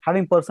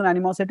having personal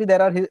animosity,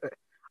 there are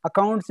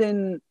accounts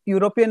in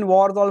European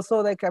wars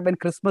also, like when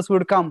Christmas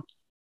would come,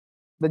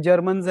 the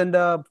Germans and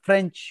the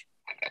French,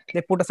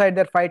 they put aside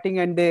their fighting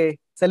and they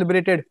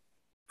celebrated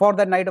for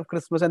that night of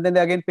Christmas, and then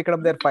they again picked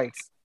up their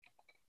fights.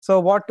 So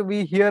what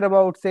we hear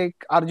about, say,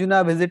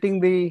 Arjuna visiting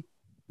the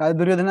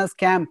Duryodhana's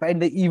camp in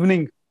the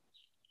evening,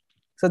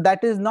 so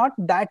that is not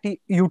that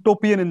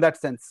utopian in that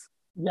sense.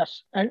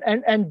 Yes,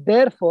 and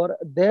therefore,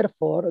 as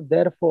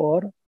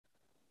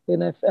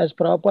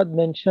Prabhupada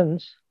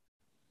mentions,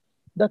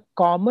 the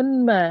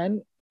common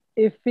man,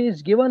 if he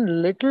is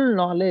given little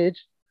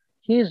knowledge,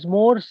 he is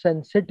more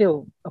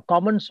sensitive. A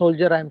common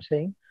soldier, I'm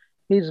saying,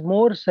 he is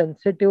more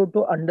sensitive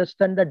to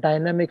understand the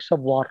dynamics of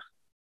war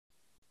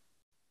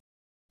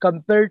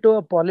compared to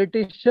a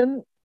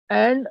politician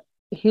and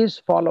his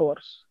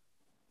followers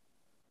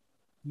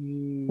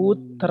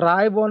who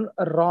thrive on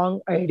a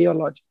wrong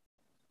ideology.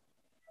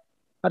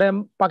 अरे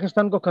हम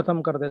पाकिस्तान को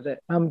खत्म कर देते,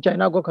 हम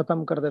China को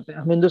खत्म कर देते,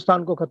 हम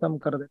हिंदुस्तान को खत्म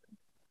कर देते,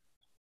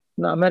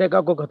 ना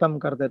अमेरिका को खत्म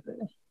कर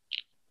देते.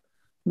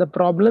 The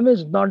problem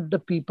is not the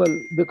people,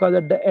 because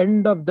at the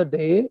end of the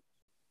day,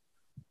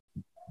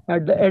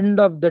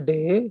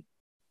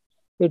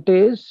 it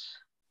is,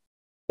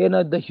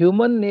 the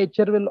human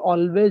nature will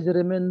always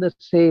remain the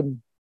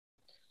same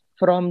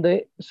from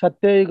the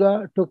Satya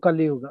Yuga to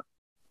Kali Yuga.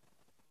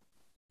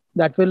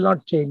 That will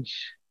not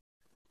change.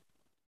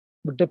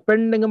 But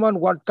depending upon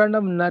what kind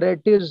of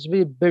narratives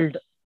we build,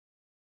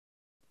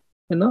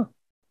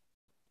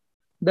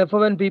 Therefore,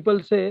 when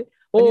people say,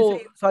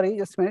 sorry,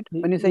 just a minute.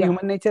 When you say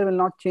human nature will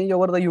not change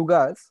over the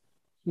yugas,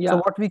 so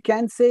what we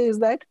can say is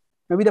that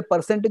maybe the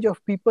percentage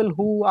of people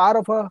who are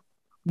of a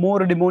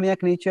more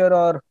demoniac nature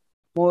or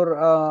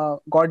more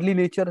godly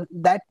nature,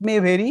 that may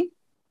vary,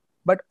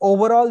 but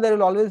overall there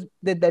will always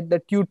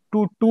that two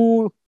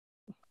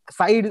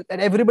sides,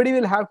 and everybody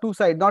will have two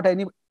sides.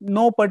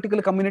 No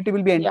particular community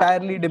will be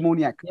entirely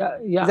demoniac.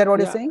 Is that what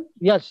you're saying?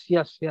 Yes.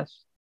 Okay.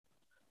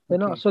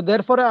 So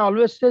therefore I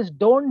always says,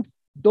 don't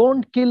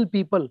kill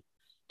people,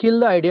 kill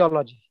the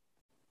ideology.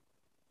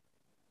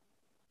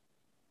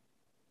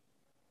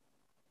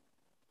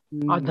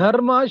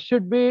 Adharma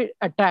should be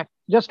attacked.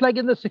 Just like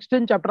in the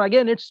 16th chapter,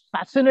 again, it's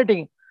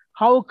fascinating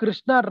how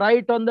Krishna,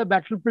 right on the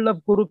battlefield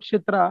of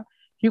Kurukshetra,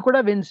 he could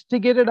have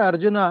instigated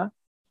Arjuna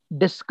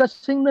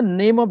discussing the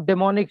name of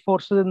demonic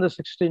forces in the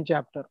 16th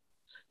chapter.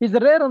 He's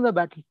there on the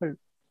battlefield,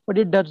 but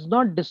he does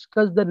not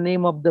discuss the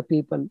name of the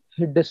people.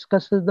 He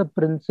discusses the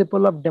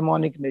principle of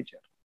demonic nature.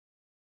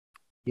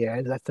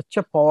 Yeah, that's such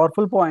a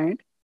powerful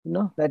point.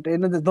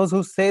 That those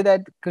who say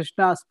that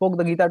Krishna spoke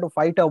the Gita to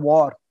fight a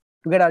war,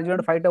 to get Arjuna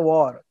to fight a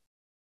war,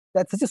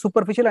 that's such a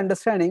superficial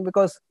understanding,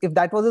 because if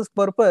that was his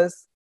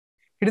purpose,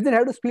 he doesn't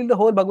have to spill the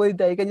whole Bhagavad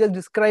Gita. He can just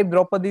describe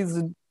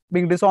Draupadi's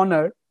being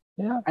dishonored,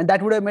 and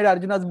that would have made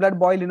Arjuna's blood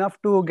boil enough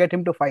to get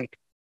him to fight.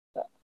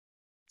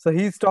 So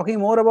he's talking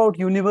more about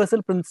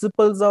universal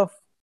principles of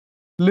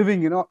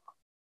living,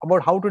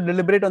 about how to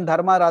deliberate on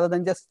dharma rather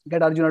than just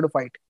get Arjuna to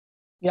fight.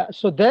 Yeah,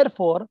 so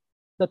therefore,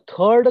 the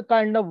third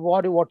kind of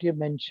war, what you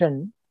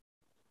mentioned,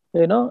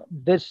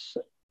 this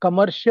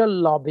commercial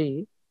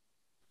lobby,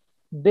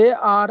 they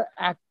are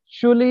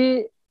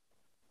actually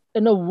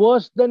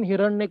worse than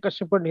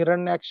Hiranyakashipu and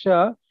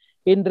Hiranyaksha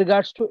in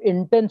regards to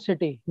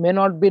intensity, may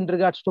not be in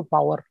regards to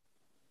power.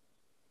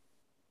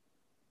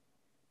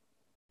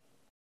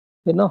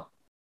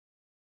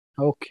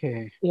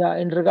 Okay. Yeah,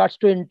 in regards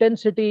to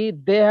intensity,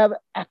 they have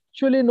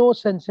actually no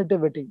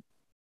sensitivity,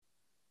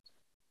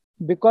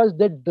 because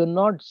they do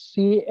not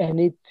see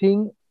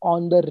anything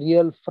on the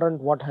real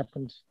front what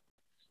happens.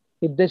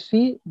 If they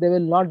see, they will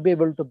not be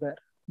able to bear.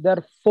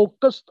 They're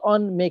focused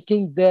on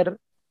making their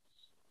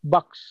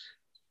bucks,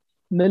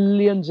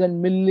 millions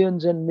and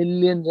millions and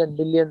millions and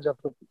millions of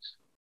rupees.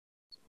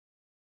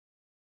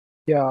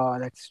 Yeah,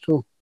 that's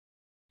true.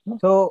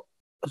 So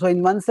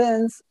in one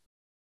sense,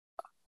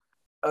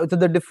 so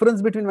the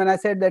difference between when I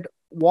said that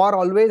war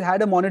always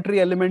had a monetary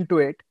element to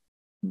it,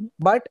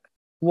 but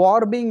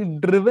war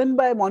being driven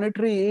by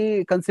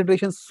monetary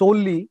considerations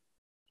solely,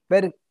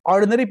 where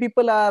ordinary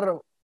people are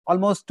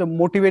almost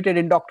motivated,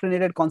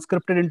 indoctrinated,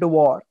 conscripted into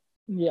war.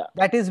 Yeah.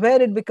 That is where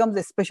it becomes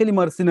especially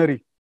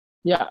mercenary.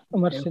 Yeah,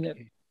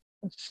 mercenary.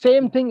 Okay.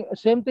 Same thing,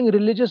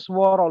 religious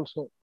war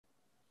also.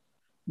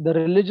 The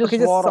religious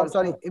war also.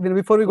 Sorry, even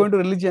before we go into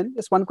religion,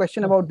 just one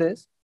question about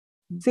this.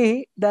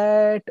 See,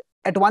 that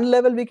at one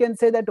level we can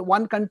say that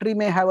one country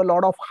may have a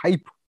lot of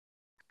hype,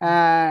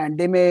 and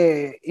they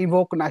may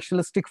evoke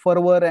nationalistic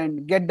fervor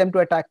and get them to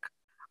attack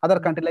other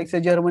countries, like say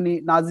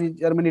Germany, Nazi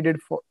Germany did.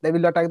 They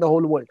will attack the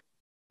whole world.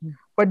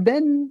 But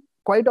then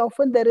quite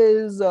often there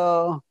is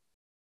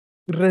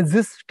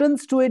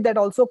resistance to it that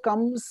also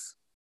comes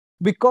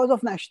because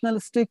of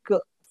nationalistic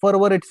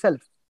fervor itself.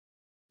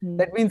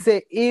 That means,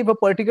 say, if a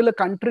particular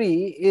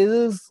country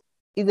is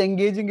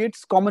engaging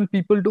its common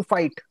people to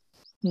fight,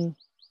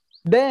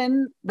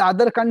 then the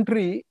other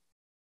country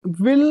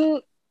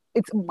will,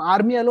 its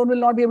army alone will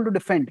not be able to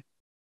defend.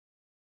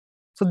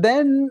 So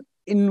then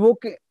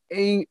involving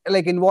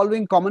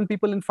common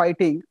people in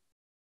fighting,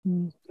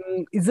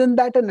 isn't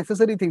that a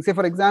necessary thing? Say,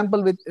 for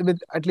example, with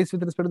at least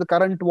with respect to the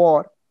current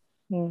war,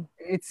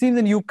 it seems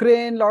in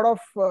Ukraine, lot of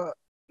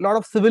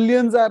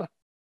civilians are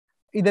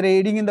either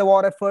aiding in the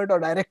war effort or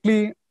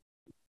directly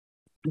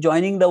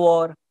joining the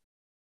war.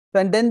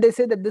 And then they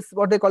say that this,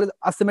 what they call is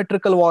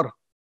asymmetrical war.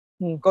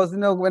 Because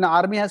when an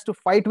army has to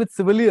fight with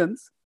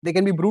civilians, they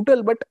can be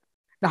brutal, but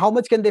how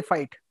much can they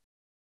fight?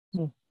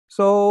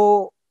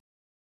 So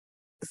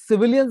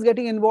civilians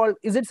getting involved,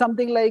 is it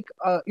something like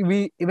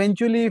we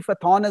eventually, if a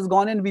thorn has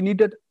gone in, we need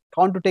a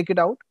thorn to take it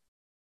out?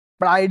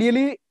 But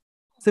ideally,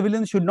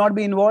 civilians should not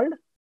be involved?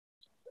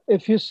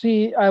 If you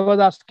see, I was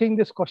asking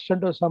this question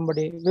to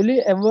somebody, will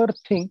you ever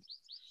think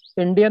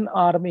Indian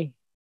army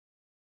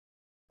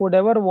would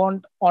ever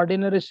want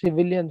ordinary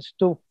civilians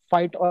to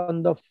fight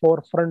on the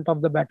forefront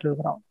of the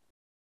battleground?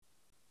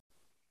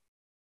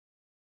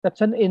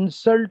 That's an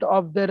insult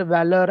of their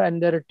valor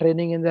and their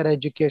training and their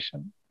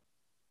education.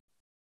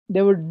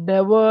 They would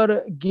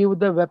never give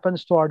the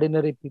weapons to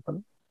ordinary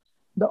people.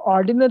 The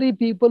ordinary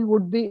people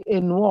would be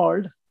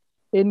involved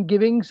in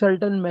giving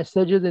certain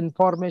messages,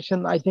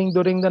 information. I think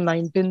during the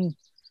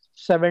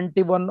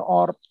 1971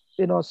 or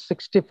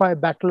 65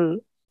 battle,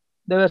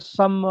 there were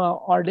some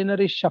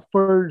ordinary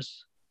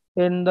shepherds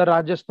in the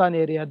Rajasthan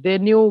area. They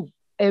knew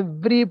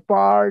every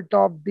part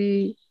of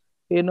the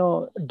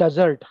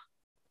desert,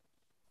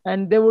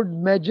 and they would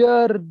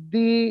measure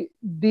the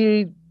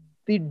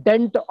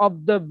dent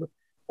of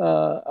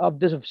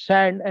this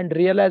sand and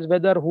realize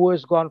whether who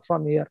has gone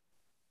from here.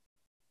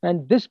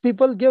 And these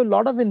people gave a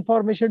lot of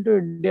information to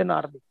Indian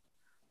army.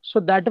 So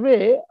that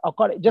way,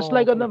 just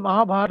like on the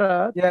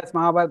Mahabharata. Yes,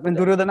 Mahabharata, when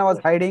Duryodhana was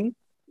hiding.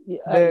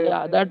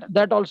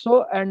 That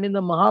also. And in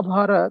the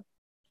Mahabharata,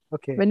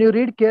 when you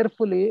read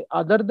carefully,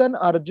 other than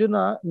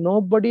Arjuna,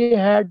 nobody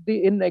had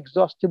the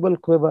inexhaustible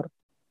quiver.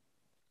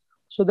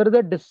 So there is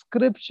a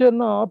description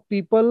of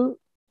people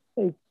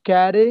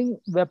carrying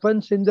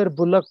weapons in their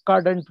bullock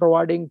cart and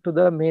providing to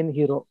the main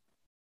hero.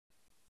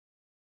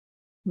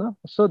 No?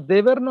 So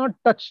they were not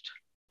touched.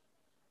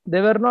 They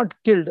were not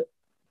killed.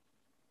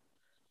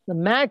 The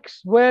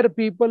max where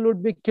people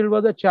would be killed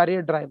was the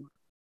chariot driver.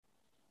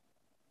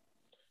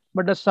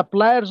 But the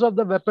suppliers of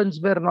the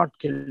weapons were not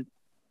killed.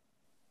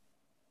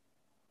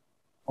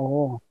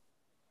 Oh.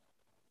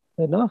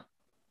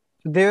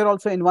 They were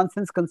also in one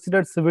sense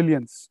considered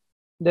civilians.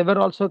 They were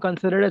also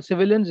considered as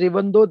civilians,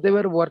 even though they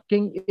were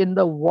working in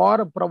the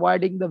war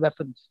providing the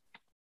weapons.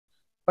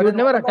 But you would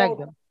never attack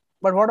them.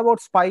 But what about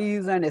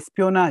spies and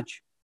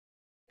espionage?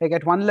 Like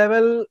at one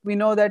level, we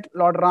know that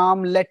Lord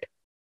Ram let,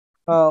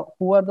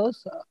 who are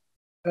those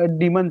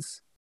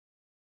demons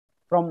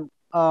from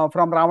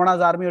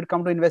Ravana's army who had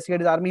come to investigate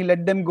his army, he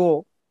let them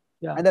go.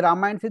 And the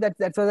Ramayana says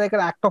that was like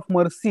an act of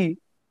mercy.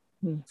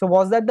 So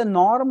was that the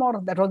norm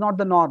or that was not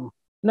the norm?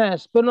 No,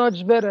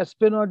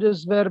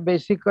 espionages were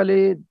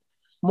basically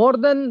more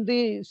than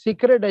the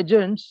secret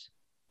agents,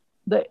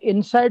 the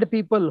inside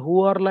people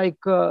who are like,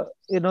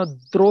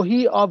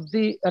 drohi of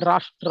the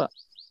Rashtra.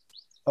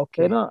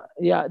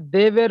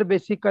 They were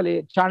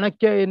basically,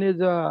 Chanakya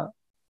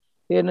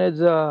in his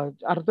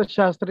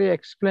Arthashastri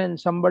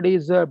explains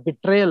somebody's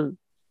betrayal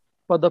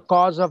for the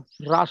cause of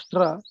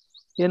Rashtra.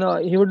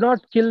 He would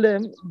not kill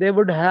them. They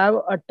would have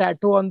a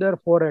tattoo on their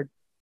forehead,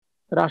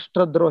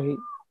 Rashtra Drohi.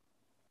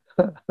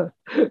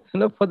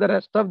 For the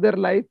rest of their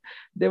life,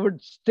 they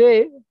would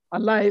stay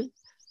alive,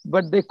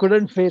 but they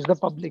couldn't face the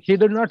public. He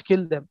did not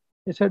kill them.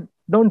 He said,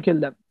 don't kill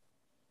them.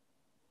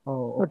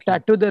 So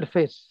tattoo their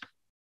face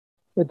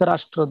with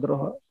Rashtra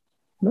Droha.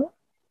 No?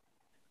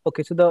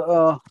 Okay,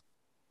 so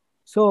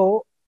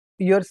so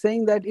you're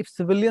saying that if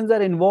civilians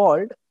are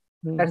involved,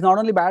 that's not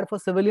only bad for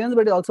civilians,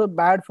 but it's also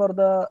bad for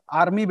the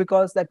army,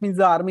 because that means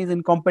the army is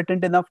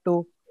incompetent enough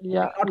to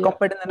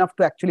competent enough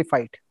to actually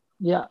fight.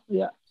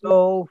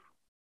 So,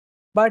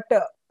 but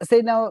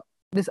say now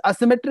this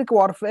asymmetric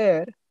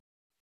warfare,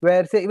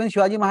 where say even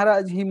Shivaji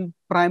Maharaj, he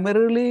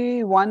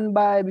primarily won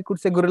by, we could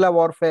say, guerrilla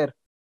warfare,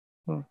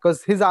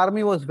 because his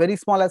army was very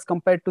small as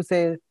compared to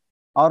say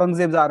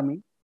Aurangzeb's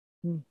army.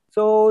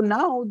 So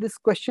now this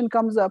question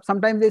comes up.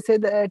 Sometimes they say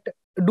that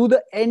do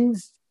the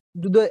ends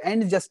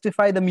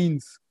justify the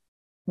means?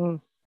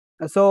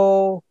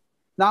 So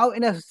now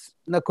in a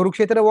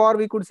Kurukshetra war,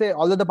 we could say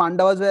although the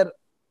Pandavas were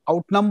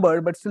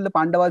outnumbered, but still the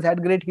Pandavas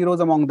had great heroes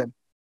among them.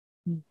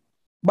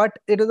 But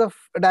it was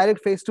a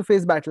direct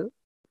face-to-face battle.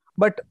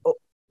 But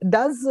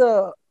does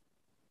a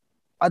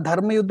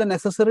Dharma Yuddha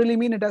necessarily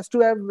mean it has to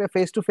have a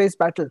face-to-face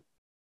battle?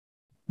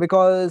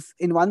 Because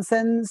in one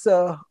sense,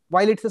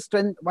 while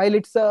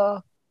it's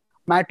a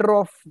matter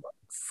of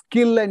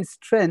skill and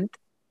strength,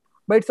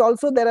 but it's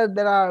also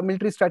there are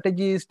military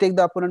strategies, take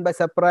the opponent by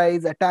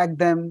surprise, attack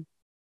them.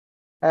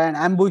 and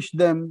ambush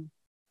them.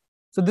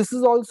 So this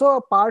is also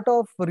a part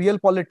of real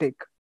politic.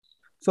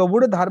 So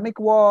would a dharmic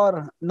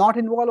war not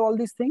involve all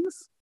these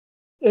things?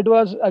 It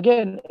was,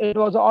 again, it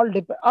was all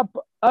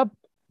up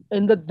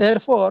in the,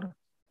 therefore,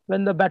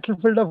 when the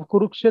battlefield of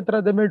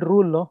Kurukshetra, they made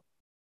rule, no?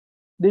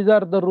 These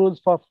are the rules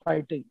for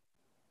fighting.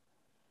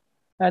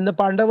 And the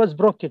Pandavas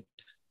broke it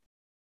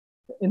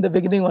in the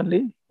beginning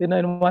only,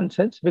 in one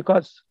sense,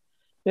 because,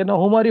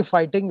 whom are you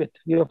fighting with?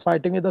 You are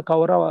fighting with the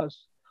Kauravas,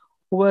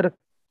 who were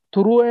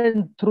through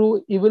and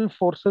through evil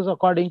forces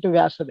according to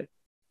Vyasadeva.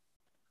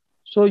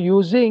 So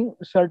using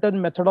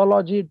certain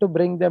methodology to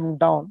bring them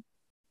down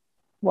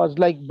was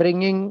like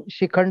bringing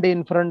Shikhandi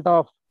in front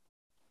of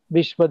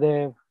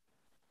Vishwadev,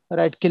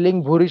 right?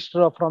 Killing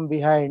Bhurishtra from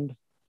behind,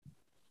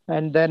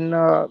 and then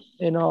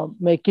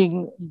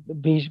making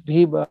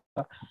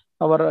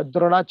our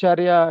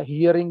Dronacharya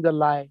hearing the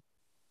lie,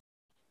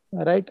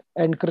 right?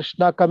 And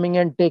Krishna coming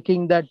and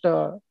taking that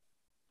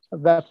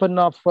weapon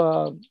of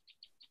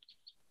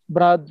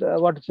what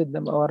is it?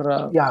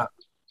 Yeah.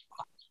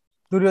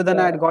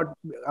 Duryodhana had got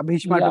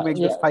Bhishma to make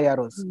those 5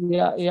 arrows.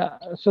 Yeah.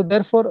 So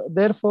therefore,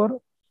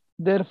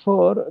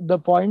 the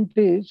point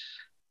is,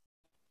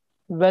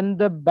 when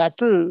the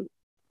battle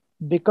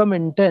become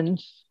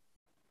intense,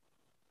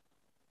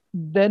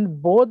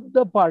 then both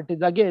the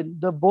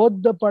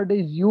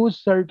parties use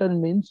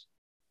certain means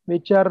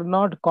which are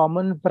not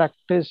common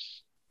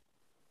practice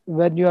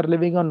when you are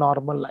living a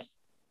normal life.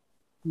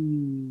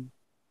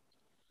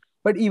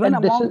 But even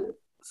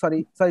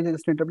sorry,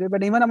 just to interrupt you,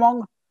 but even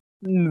among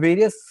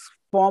various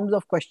forms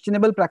of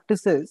questionable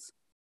practices,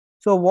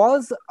 so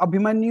was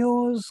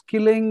Abhimanyu's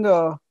killing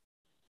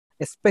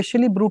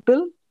especially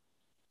brutal?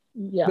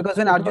 Yeah. Because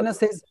when Arjuna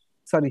says,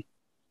 sorry.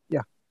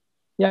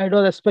 Yeah, it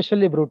was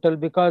especially brutal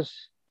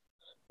because,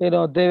 they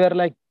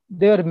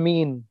were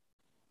mean.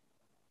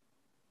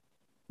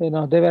 They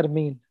were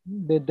mean.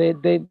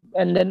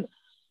 And then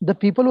the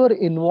people who were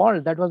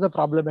involved, that was the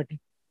problematic.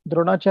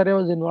 Dronacharya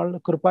was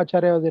involved,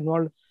 Krupacharya was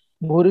involved,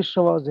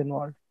 Bhurishra was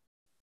involved.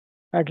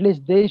 At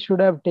least they should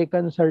have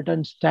taken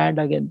certain stand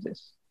against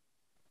this.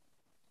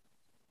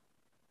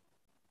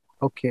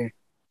 Okay.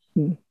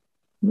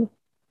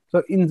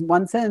 So in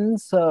one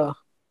sense,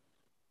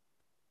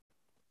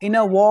 in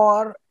a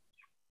war,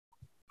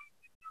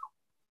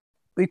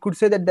 we could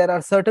say that there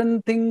are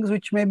certain things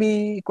which may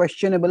be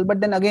questionable, but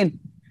then again,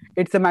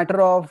 it's a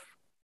matter of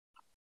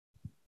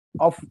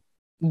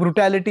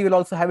brutality will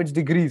also have its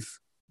degrees.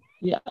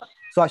 Yeah.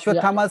 So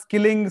Ashwatthama's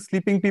killing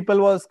sleeping people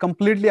was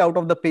completely out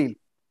of the pale.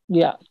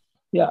 Yeah.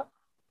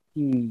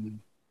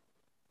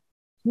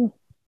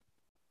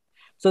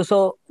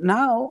 So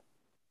now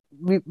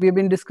we've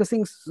been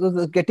discussing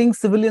getting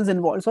civilians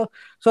involved. So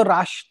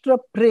Rashtra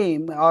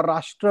Prem or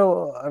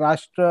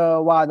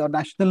Rashtravad or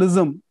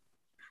nationalism.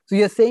 So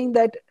you're saying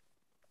that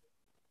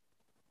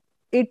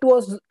it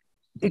was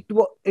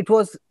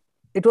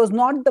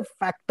not the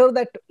factor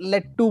that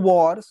led to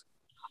wars,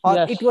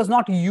 or it was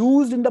not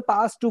used in the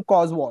past to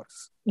cause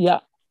wars. Yeah,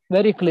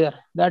 very clear.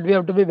 That we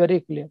have to be very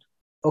clear.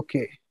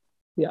 Okay.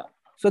 Yeah.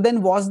 So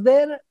then was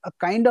there a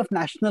kind of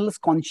nationalist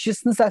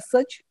consciousness as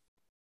such,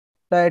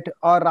 that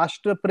or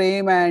Rashtra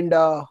Prem, and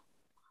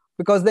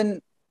because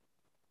then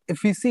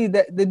if we see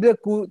that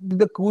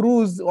the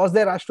Kurus, was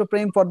there Rashtra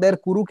Prem for their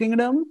Kuru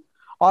kingdom,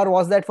 or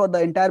was that for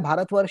the entire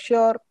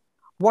Bharatvarsha?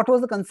 What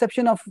was the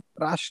conception of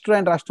Rashtra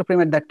and Rashtra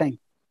Prem at that time?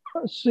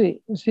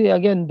 See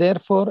again,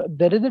 therefore,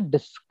 there is a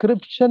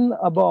description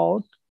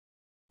about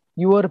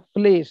your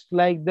place.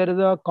 Like there is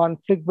a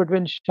conflict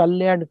between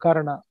Shalya and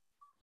Karna.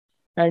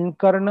 And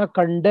Karna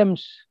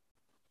condemns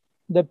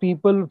the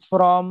people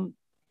from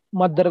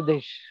Madhya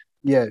Pradesh.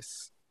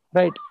 Yes.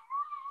 Right.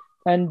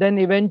 And then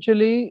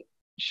eventually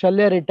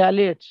Shalya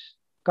retaliates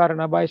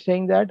Karna by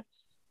saying that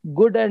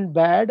good and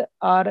bad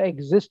are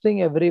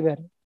existing everywhere.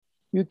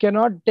 You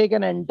cannot take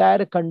an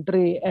entire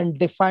country and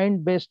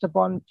define based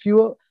upon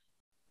few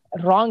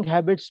wrong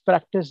habits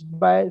practiced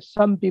by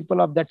some people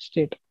of that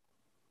state.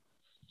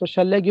 So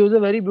Shalya gives a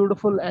very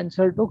beautiful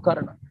answer to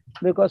Karna,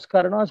 because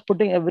Karna is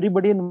putting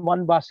everybody in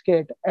one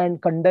basket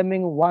and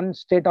condemning one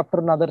state after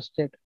another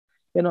state.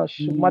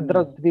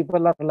 Madras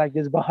people are like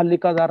this,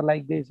 Bahalikas are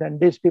like this, and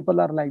these people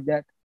are like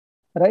that,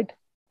 right?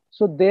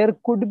 So there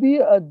could be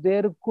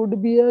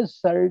a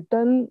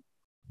certain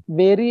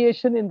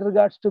variation in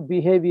regards to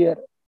behavior.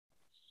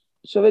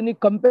 So when you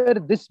compare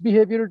this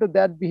behavior to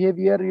that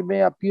behavior, you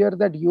may appear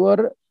that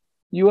your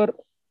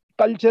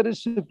culture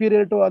is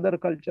superior to other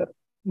culture,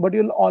 but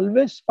you'll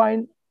always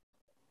find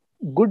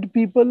good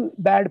people,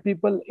 bad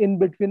people in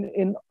between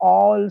in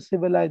all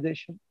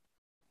civilization.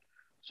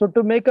 So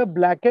to make a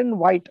black and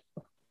white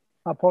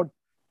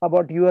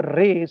about your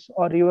race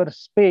or your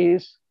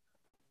space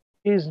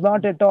is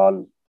not at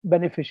all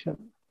beneficial,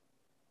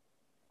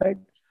 right?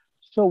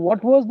 So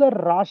what was the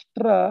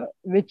Rashtra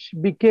which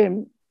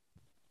became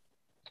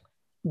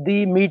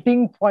the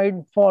meeting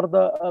point for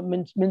the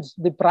means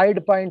the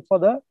pride point for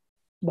the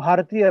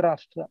Bharatiya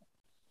Rashtra?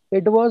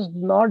 It was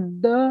not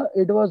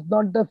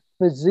the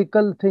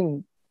physical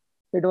thing.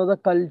 It was a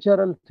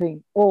cultural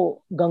thing.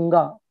 Oh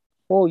Ganga,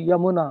 oh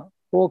Yamuna,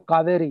 O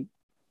Kaveri,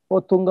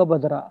 O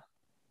Tungabhadra.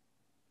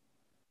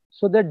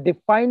 So they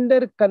defined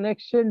their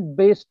connection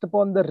based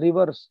upon the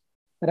rivers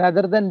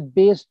rather than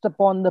based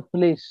upon the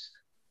place.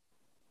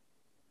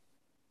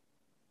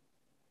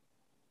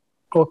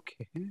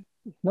 Okay.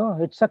 No,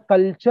 it's a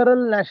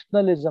cultural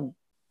nationalism.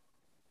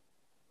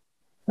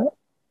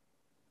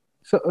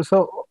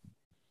 So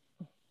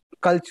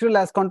cultural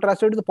as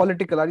contrasted to the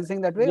political. Are you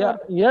saying that way? Yeah. Or?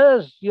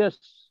 Yes. Yes.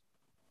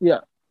 Yeah.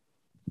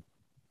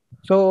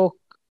 So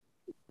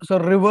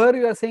river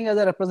you are saying as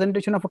a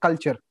representation of a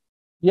culture.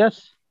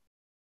 Yes.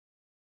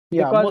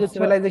 Yeah, Because most it's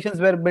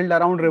civilizations were built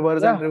around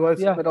rivers, and rivers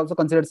were also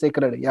considered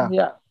sacred. Yeah.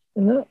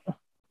 Yeah.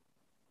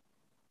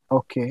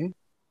 Okay.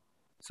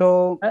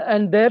 So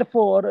And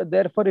therefore,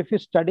 if you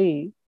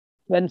study,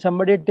 when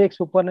somebody takes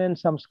Upanayana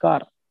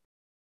Samskar,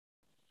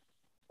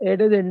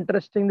 it is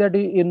interesting that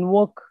you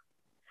invoke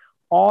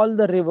all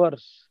the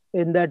rivers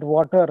in that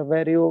water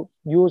where you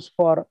use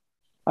for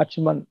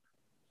Achman.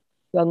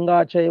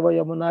 Ganga Chaiva,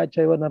 Yamuna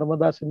Chaiva,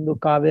 Narmada Sindhu,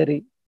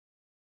 Kaveri.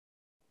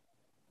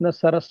 Na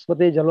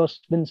Saraswati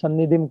Jalosmin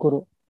Sannidhim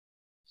Kuru.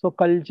 So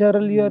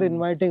culturally, you are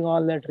inviting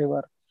all that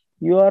river.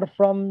 You are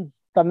from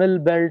Tamil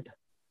belt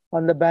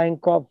on the bank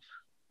of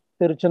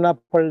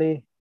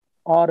Tiruchanappalli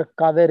or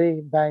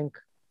Kaveri bank,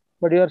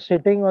 but you are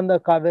sitting on the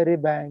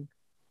Kaveri bank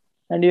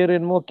and you are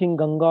invoking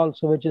Ganga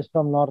also, which is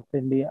from North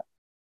India.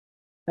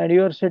 And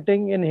you are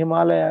sitting in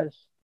Himalayas,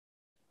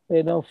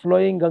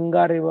 flowing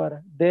Ganga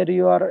river. There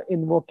you are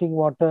invoking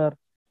water,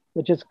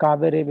 which is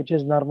Kaveri, which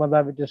is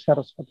Narmada, which is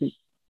Saraswati.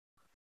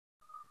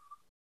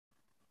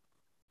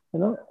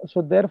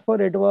 So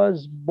therefore it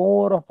was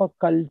more of a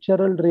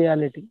cultural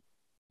reality.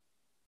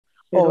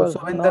 so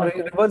when the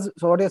rivers,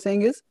 so what you're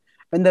saying is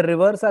when the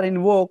rivers are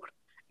invoked,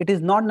 it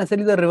is not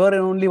necessarily the river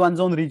in only one's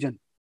own region.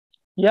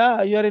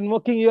 Yeah, you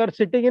are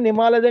sitting in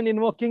Himalayas and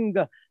invoking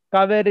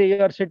Kaveri.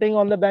 You are sitting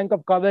on the bank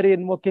of Kaveri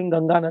invoking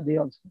Ganga Nadi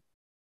also.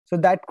 So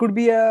that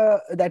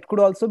could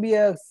also be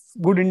a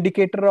good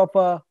indicator of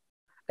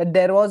that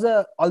there was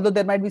although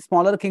there might be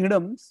smaller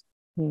kingdoms,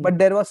 but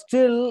there was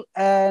still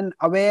an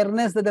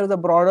awareness that there was a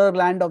broader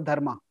land of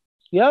dharma.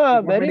 Yeah,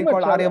 like very much.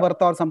 Called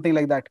Aryavarta or something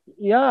like that.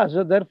 Yeah,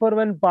 so therefore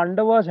when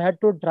Pandavas had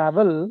to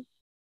travel,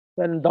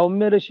 when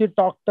Daumya Rishi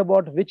talked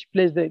about which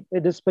place it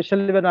is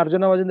especially when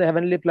Arjuna was in the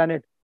heavenly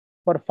planet,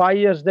 for 5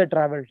 years they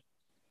traveled.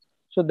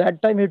 So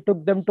that time he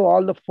took them to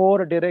all the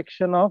 4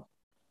 direction of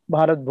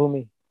Bharat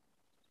Bhumi.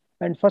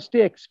 And first he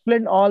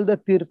explained all the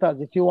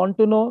tirthas. If you want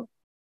to know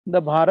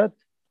the Bharat,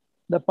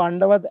 the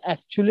Pandavas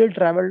actually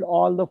traveled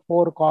all the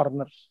 4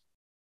 corners.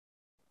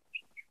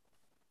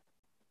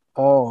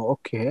 Oh,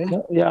 okay.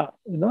 Yeah,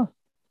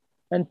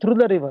 and through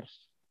the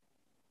rivers.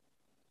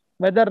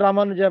 Whether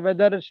Ramanuja,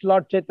 whether it's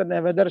Lord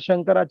Chaitanya, whether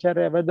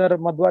Shankaracharya, whether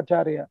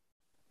Madhvacharya,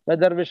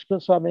 whether Vishnu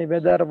Swami,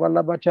 whether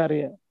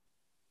Vallabhacharya,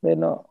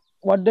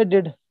 what they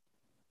did?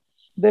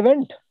 They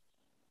went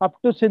up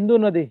to Sindhu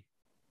Nadi.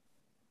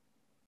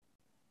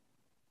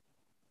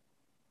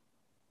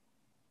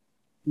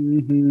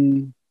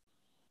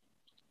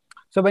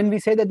 So when we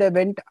say that they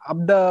went up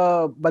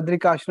the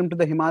Badrika ashram to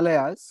the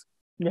Himalayas,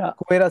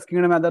 Kuvera's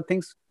kingdom and other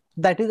things,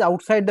 that is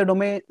outside the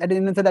domain, that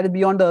is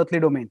beyond the earthly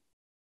domain.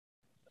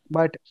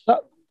 But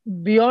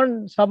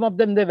beyond some of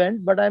them they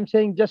went, but I'm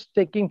saying just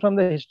taking from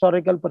the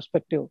historical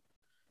perspective,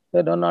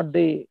 not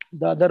the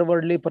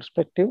otherworldly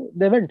perspective,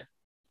 they went.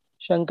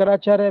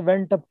 Shankaracharya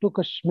went up to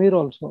Kashmir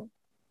also.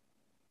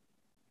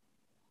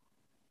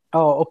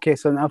 Oh, okay.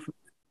 So now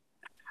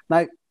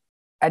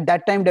at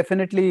that time,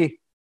 definitely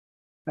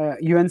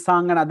Yuan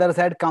Sang and others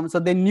had come, so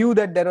they knew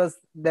that there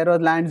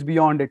was lands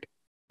beyond it.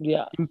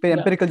 Yeah.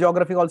 Empirical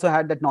geography also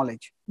had that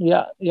knowledge.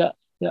 Yeah.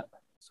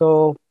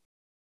 So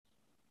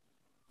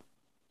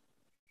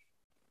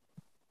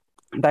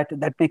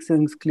that makes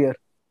things clear.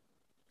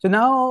 So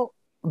now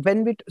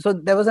so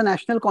there was a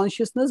national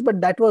consciousness,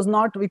 but that was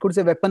not, we could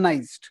say,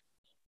 weaponized.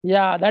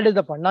 Yeah, that is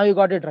the point. Now you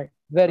got it right.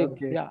 Very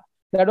good. Yeah.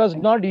 That was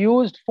not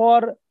used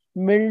for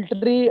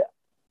military,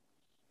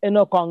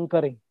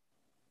 conquering.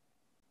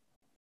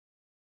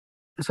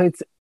 So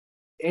it's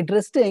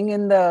interesting,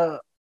 in the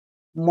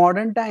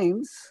modern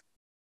times,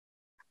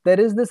 there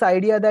is this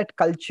idea that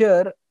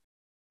culture,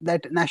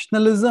 that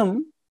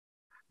nationalism,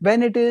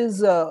 when it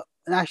is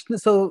national,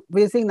 so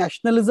we're saying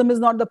nationalism is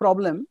not the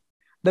problem,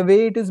 the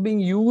way it is being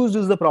used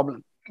is the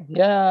problem.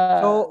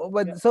 Yeah.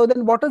 So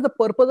then what is the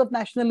purpose of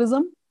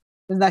nationalism?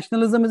 Is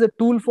nationalism is a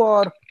tool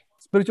for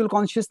spiritual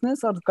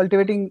consciousness or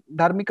cultivating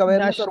dharmic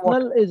awareness, or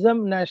what?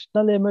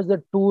 Nationalism is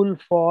a tool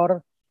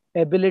for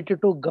ability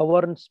to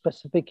govern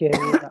specific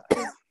area.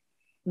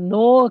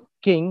 No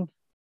king,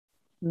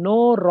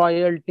 no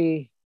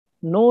royalty,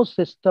 no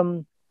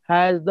system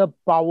has the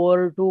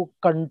power to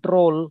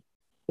control,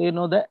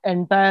 the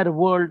entire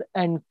world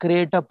and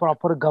create a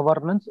proper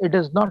governance. It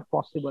is not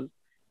possible.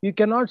 You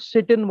cannot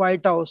sit in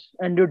White House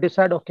and you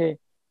decide, okay,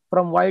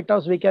 from White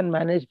House we can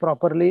manage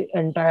properly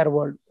entire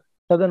world.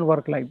 Doesn't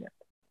work like that.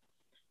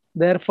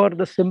 Therefore,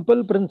 the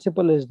simple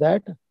principle is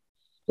that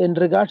in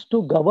regards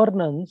to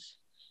governance,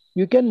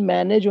 you can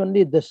manage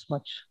only this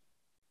much.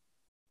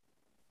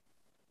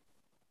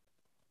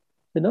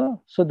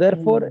 So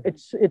therefore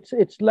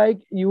it's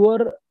like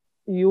your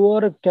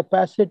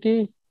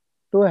capacity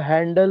to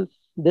handle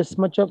this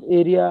much of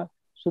area,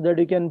 so that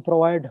you can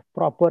provide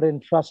proper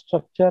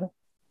infrastructure,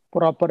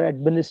 proper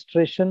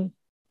administration,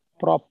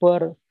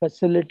 proper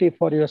facility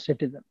for your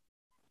citizen.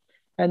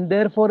 And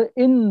therefore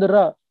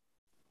Indra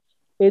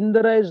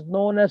is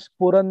known as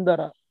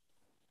Purandara.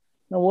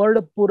 The word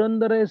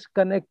Purandara is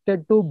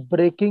connected to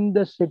breaking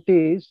the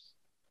cities,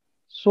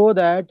 so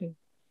that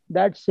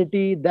that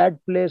city,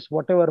 that place,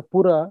 whatever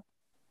Pura,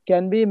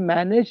 can be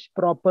managed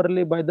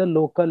properly by the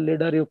local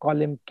leader. You call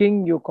him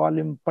king, you call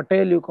him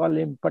Patel,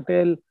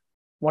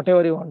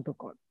 whatever you want to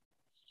call.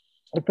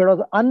 If it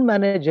was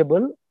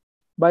unmanageable,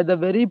 by the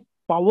very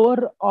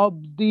power of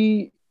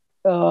the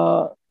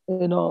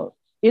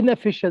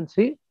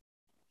inefficiency,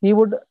 he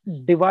would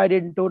divide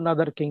into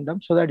another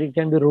kingdom so that it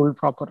can be ruled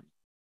properly.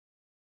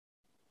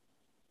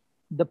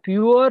 The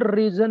pure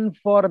reason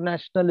for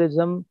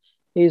nationalism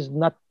is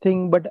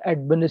nothing but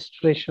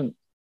administration.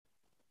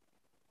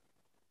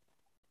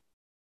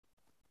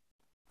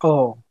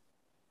 Oh,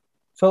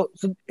 so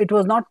it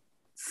was not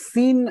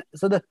seen.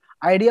 So the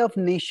idea of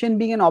nation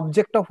being an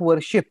object of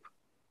worship,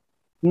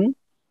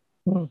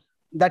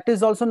 that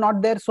is also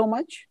not there so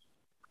much.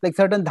 Like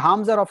certain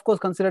dhams are of course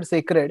considered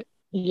sacred.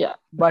 Yeah.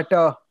 But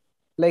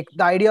like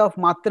the idea of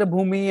Matra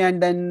Bhumi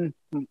and then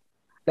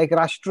like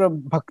Rashtra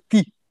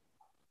Bhakti,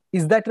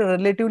 is that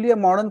relatively a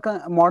modern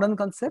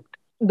concept?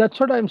 That's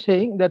what I'm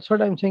saying.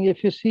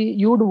 If you see,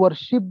 you would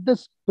worship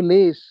this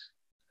place,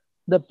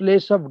 the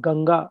place of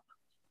Ganga,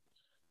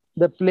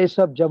 the place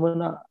of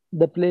Jamuna,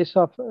 the place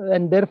of,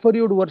 and therefore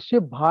you would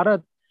worship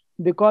Bharat,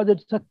 because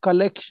it's a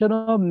collection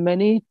of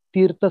many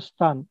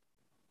Tirthasthan.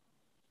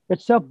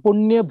 It's a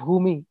Punya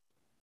Bhumi.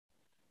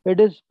 It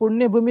is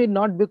Punya Bhumi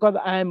not because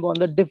I am born.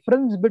 The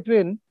difference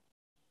between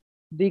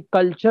the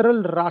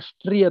cultural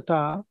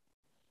Rashtriyata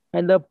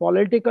and the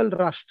political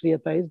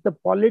Rashtriyata is the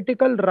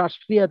political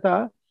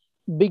Rashtriyata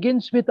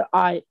begins with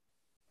I,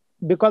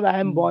 because I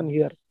am born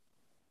here.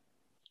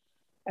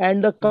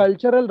 And the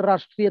cultural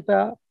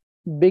Rashtriyata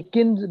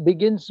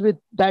begins with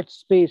that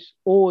space.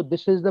 Oh,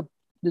 this is the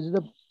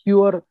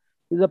pure,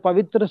 this is the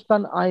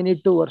Pavitra I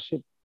need to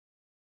worship.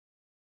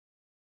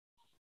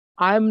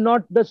 I am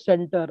not the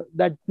center.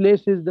 That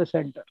place is the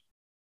center.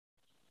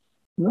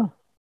 No.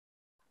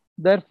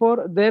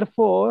 Therefore,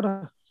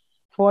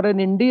 for an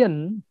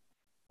Indian,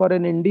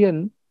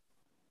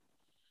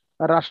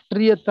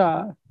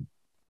 Rashtriyata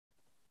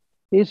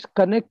is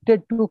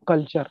connected to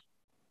culture.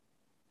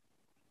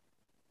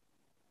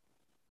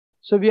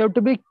 So we have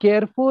to be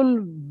careful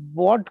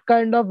what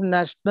kind of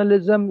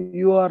nationalism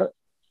you are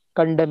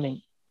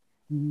condemning.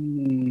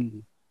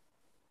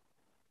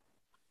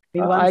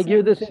 I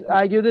give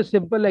this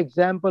simple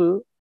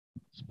example,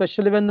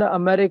 especially when the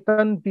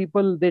American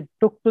people, they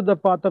took to the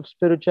path of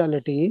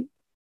spirituality,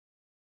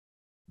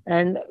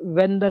 and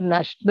when the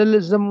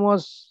nationalism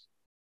was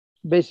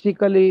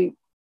basically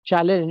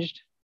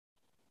challenged,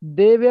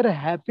 they were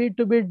happy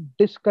to be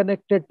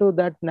disconnected to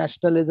that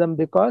nationalism,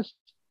 because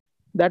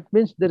that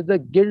means there is a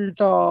guilt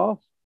of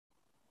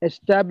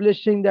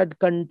establishing that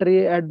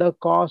country at the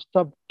cost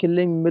of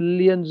killing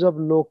millions of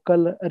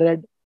local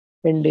red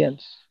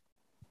Indians.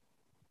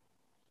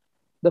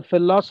 The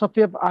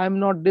philosophy of I am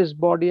not this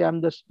body, I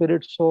am the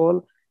spirit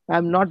soul, I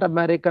am not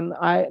American,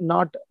 I am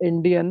not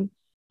Indian,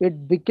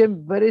 it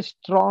became very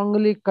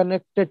strongly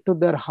connected to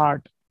their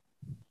heart.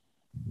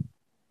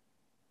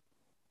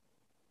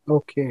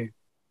 Okay.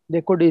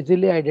 They could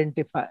easily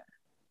identify.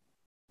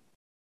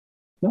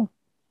 No?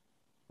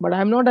 But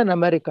I am not an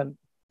American.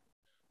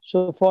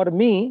 So for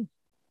me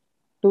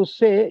to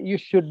say you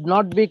should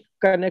not be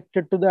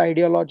connected to the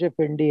ideology of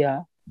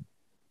India,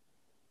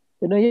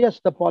 yes,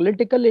 the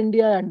political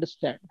India I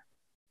understand,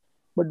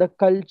 but the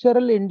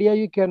cultural India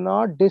you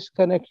cannot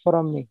disconnect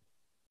from me,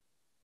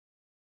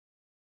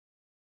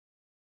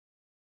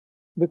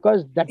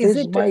 because that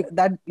is my.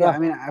 I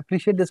mean, I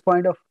appreciate this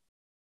point of.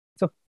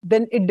 So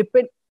then it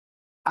depends.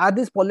 Are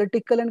these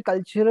political and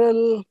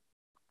cultural?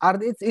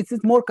 Is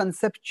it more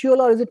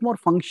conceptual or is it more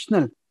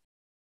functional?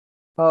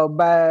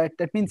 But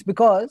that means,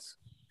 because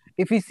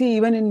if we see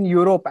even in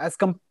Europe as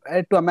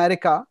compared to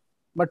America,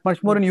 but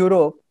much more in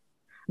Europe,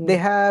 they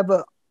have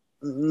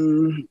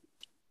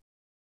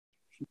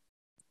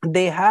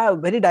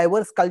very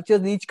diverse cultures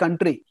in each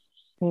country.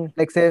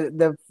 Like say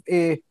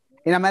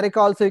in America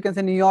also, you can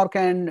say New York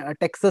and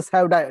Texas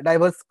have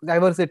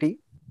diversity,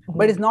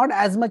 but it's not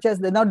as much as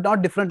they're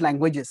not different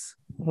languages.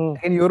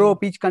 In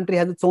Europe, each country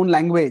has its own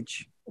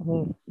language,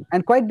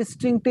 and quite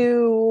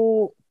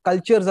distinctive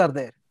cultures are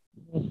there.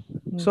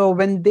 So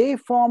when they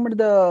formed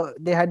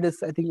they had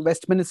this, I think,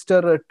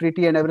 Westminster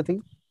Treaty and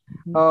everything.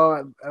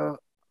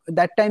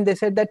 That time they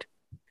said that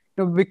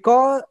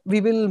because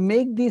we will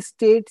make these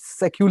states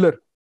secular.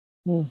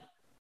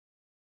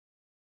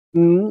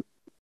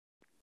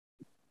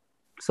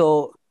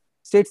 So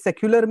state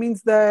secular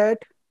means that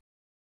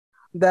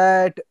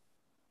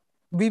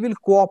we will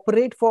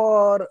cooperate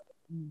for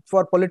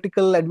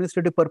political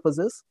administrative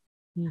purposes,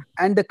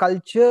 and the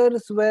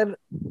cultures were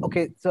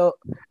okay. So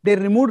they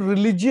removed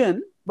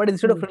religion, But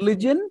instead of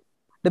religion,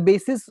 the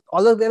basis,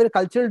 although there were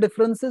cultural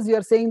differences, you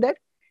are saying that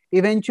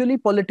eventually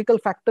political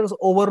factors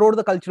overrode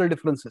the cultural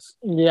differences.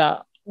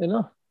 Yeah,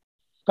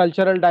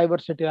 cultural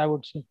diversity, I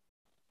would say.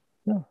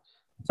 Yeah.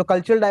 So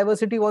cultural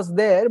diversity was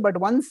there, but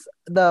once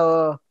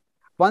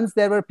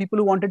there were people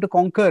who wanted to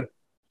conquer,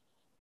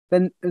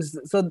 then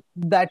so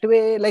that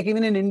way, like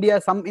even in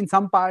India, in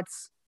some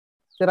parts,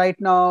 so right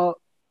now,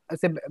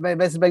 say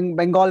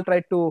Bengal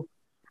tried to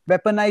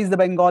weaponize the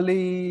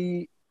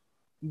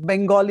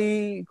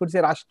Bengali, could say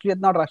Rashtriyat,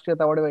 not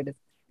Rashtriyata, whatever it is,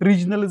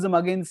 regionalism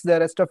against the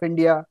rest of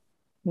India.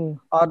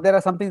 Or there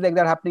are some things like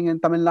that happening in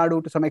Tamil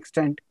Nadu to some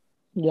extent.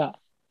 Yeah.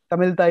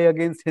 Tamil Thai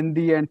against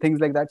Hindi and things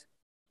like that.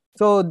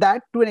 So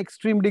that to an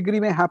extreme degree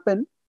may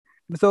happen.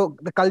 So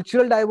the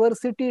cultural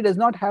diversity does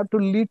not have to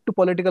lead to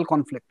political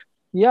conflict.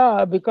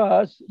 Yeah,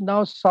 because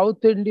now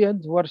South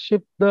Indians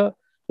worship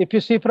if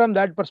you see from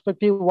that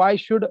perspective, why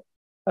should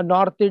a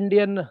North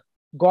Indian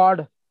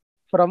god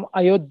from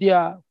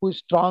Ayodhya, who is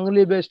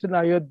strongly based in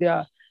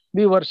Ayodhya,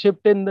 be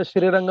worshipped in the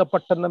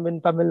Srirangapattanam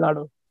in Tamil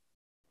Nadu?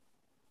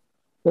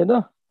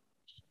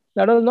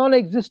 That was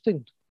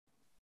non-existing.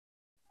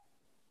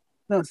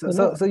 No,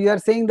 so you are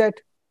saying that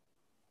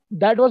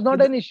was not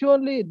an issue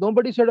only.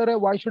 Nobody said,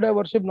 why should I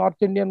worship North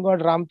Indian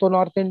god? Ram to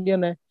North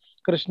Indian hai.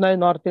 Krishna is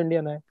North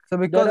Indian hai. So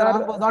because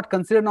Ram was not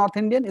considered North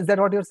Indian, is that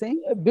what you're saying?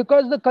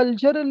 Because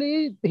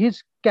culturally,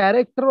 his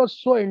character was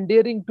so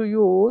endearing to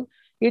you,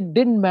 it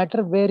didn't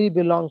matter where he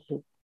belonged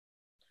to.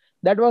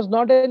 That was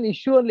not an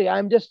issue only.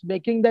 I'm just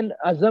making the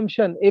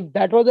assumption. If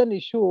that was an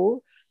issue,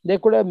 they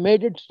could have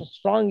made it a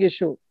strong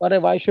issue. Or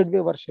why should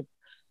we worship?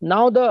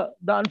 Now,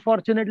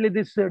 unfortunately,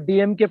 this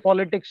DMK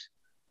politics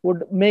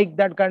would make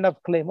that kind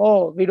of claim.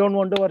 Oh, we don't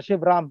want to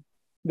worship Ram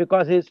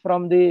because he's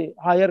from the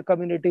higher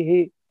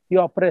community. He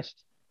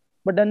oppressed.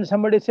 But then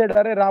somebody said,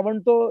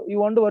 Ravan, you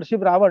want to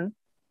worship Ravan?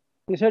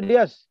 He said,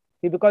 yes,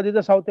 because he's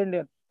a South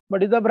Indian.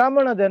 But he's a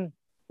Brahmana then.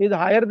 He's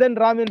higher than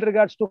Ram in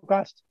regards to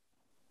caste.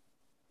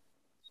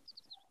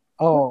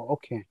 Oh,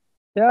 okay.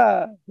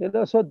 Yeah,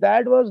 so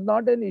that was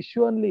not an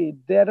issue only.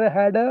 They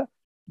had a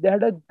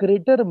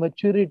greater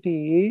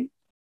maturity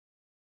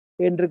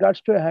in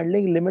regards to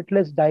handling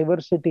limitless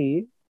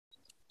diversity,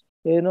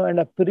 and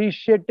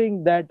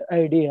appreciating that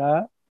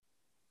idea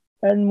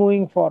and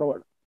moving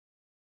forward.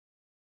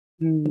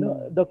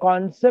 The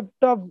concept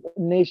of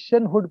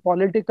nationhood,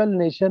 political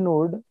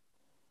nationhood,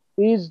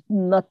 is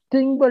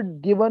nothing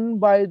but given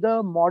by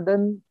the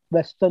modern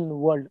Western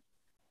world.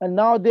 And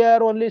now they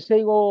are only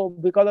saying, oh,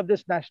 because of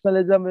this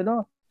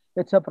nationalism,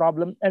 it's a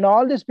problem. And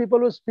all these people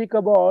who speak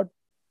about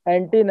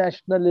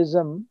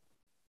anti-nationalism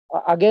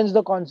against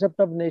the concept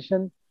of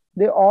nation,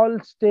 they all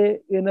stay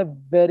in a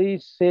very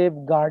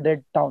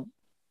safeguarded town.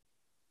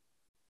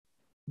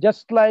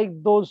 Just like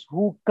those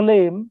who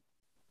claim,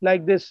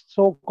 like this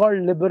so-called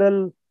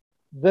liberal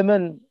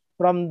women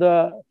from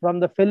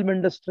the film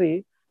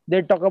industry,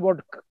 they talk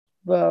about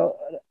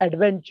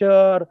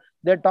adventure,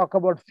 they talk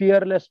about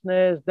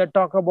fearlessness, they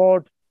talk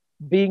about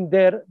being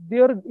there.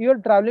 You're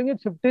traveling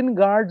with 15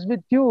 guards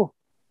with you.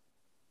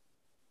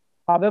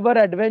 However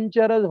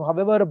adventurous,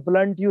 however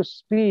blunt you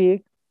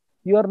speak,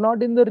 you are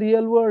not in the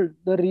real world.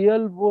 The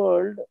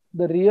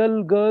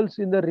real girls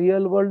in the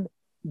real world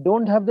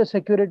don't have the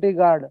security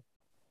guard.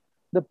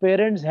 The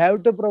parents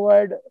have to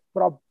provide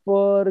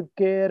proper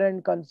care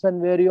and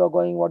concern where you are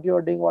going, what you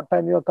are doing, what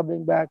time you are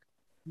coming back.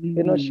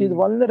 She's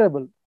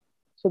vulnerable.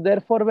 So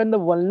therefore, when the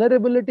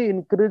vulnerability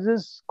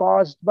increases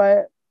caused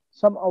by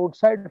some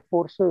outside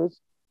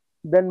forces,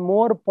 then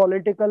more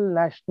political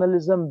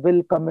nationalism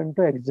will come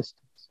into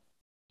existence.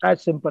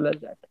 As simple as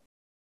that.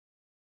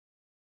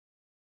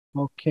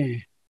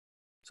 Okay.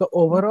 So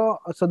overall,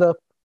 so the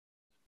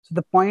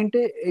point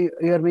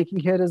you are making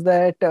here is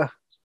that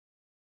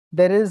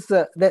there is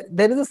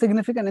a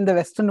significant, in the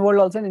Western world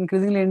also, and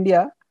increasingly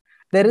India,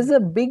 there is a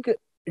big,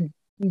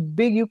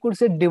 you could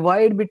say,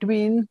 divide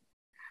between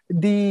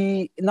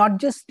not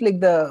just like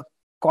the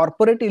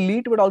corporate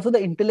elite, but also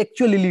the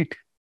intellectual elite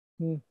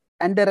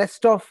and the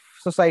rest of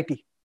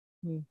society.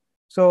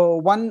 So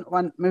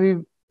one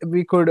maybe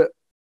we could,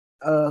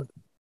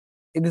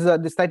 it is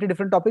a slightly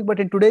different topic, but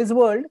in today's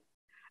world,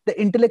 the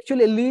intellectual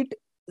elite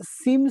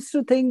seems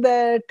to think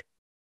that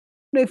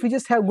if we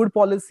just have good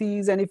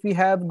policies and if we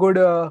have good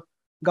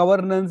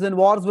governance, then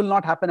wars will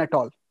not happen at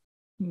all.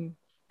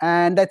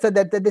 And that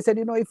they said,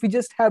 if we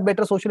just have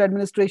better social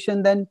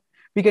administration, then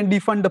we can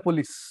defund the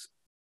police.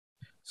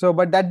 So,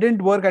 but that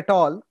didn't work at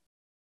all.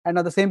 And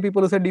now the same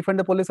people who said defund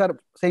the police are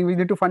saying we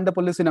need to fund the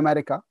police in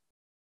America.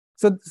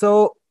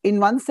 So in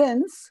one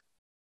sense,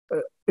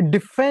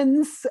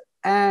 defense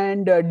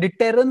and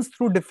deterrence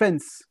through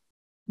defense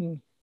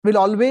will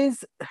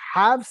always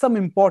have some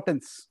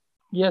importance.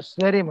 Yes,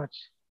 very much.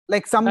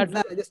 Like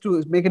just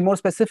to make it more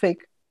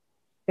specific,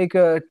 like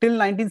till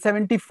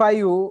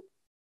 1975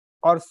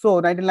 or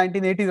so,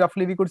 1980s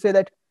roughly, we could say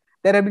that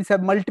there have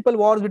been multiple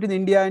wars between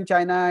India and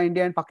China,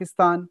 India and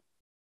Pakistan.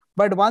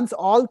 But once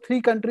all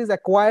three countries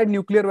acquired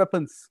nuclear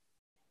weapons,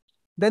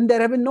 then there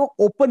have been no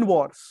open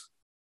wars.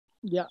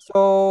 Yeah.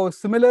 So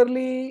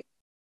similarly,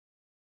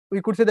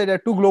 we could say that there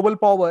are two global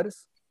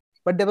powers,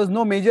 but there was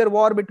no major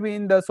war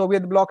between the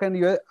Soviet bloc and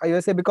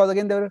USA, because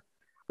again there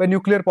were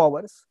nuclear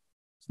powers.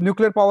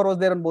 Nuclear power was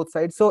there on both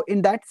sides. So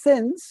in that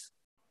sense,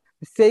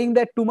 saying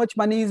that too much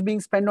money is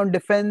being spent on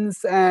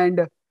defense and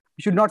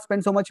we should not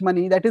spend so much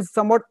money, that is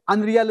somewhat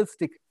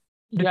unrealistic.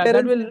 Yeah,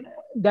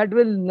 that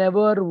will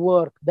never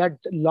work. That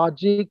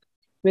logic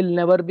will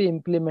never be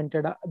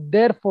implemented.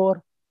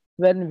 Therefore,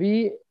 when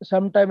we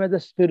sometime as a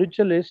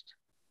spiritualist,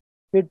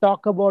 we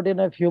talk about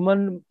if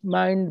human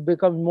mind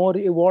becomes more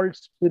evolved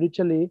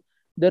spiritually,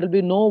 there will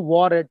be no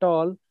war at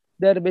all.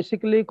 They're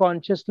basically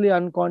consciously,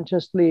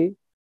 unconsciously,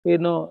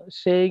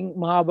 saying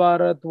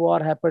Mahabharat war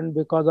happened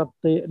because of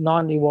the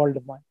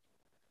non-evolved mind.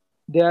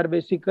 They are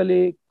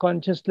basically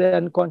consciously,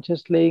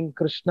 unconsciously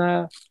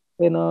Krishna,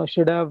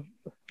 should have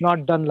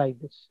not done like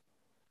this.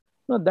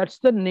 No, that's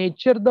the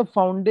nature, the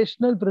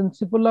foundational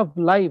principle of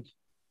life.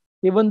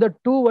 Even the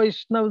two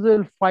Vaishnavas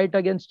will fight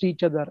against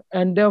each other,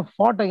 and they have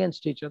fought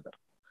against each other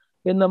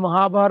in the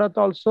Mahabharata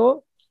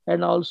also,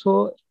 and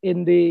also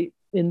in the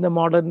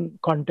modern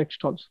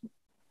context also.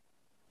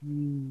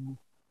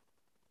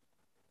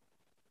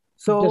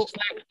 So just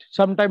like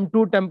sometimes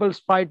two temples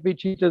fight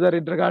with each other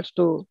in regards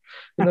to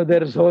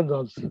their zones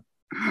also.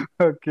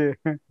 Okay.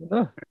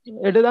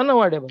 It is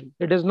unavoidable.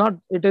 It is not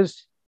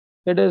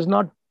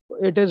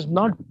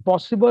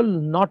possible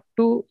not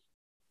to.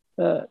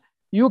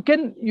 You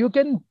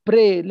can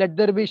pray, let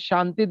there be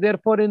Shanti.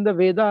 Therefore, in the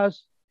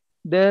Vedas,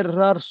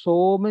 there are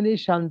so many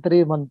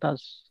Shantri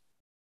mantras.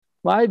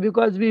 Why?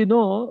 Because we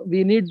know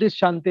we need these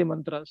Shanti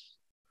mantras.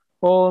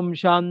 Om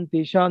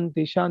Shanti,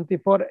 Shanti, Shanti.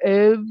 For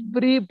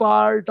every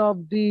part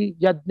of the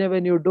yajna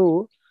when you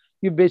do,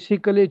 you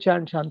basically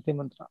chant Shanti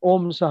mantra.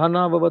 Om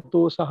Sahana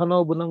Vavatu,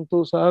 Sahano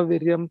Bunangtu,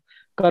 Sahaviryam,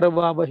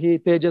 Karavavahi,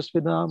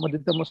 Tejasvina,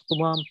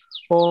 Maditamastumam,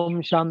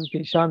 Om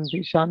Shanti,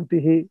 Shanti,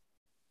 Shanti.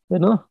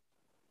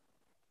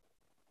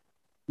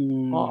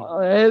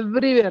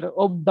 Everywhere.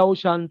 Om Dau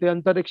Shanti,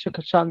 Antariksha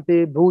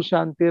Shanti, Bhu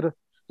Shantir,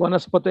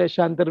 वनस्पति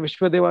शांति,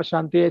 विश्वदेवा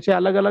शांति, ऐसे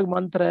अलग अलग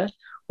मंत्र है.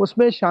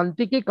 उसमें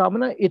शांति की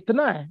कामना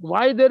इतना है.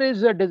 Why there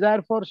is a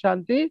desire for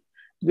shanti?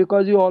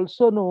 Because you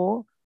also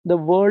know the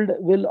world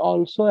will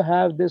also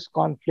have this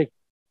conflict.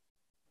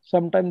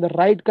 Sometimes the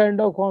right kind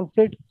of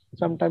conflict,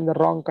 sometimes the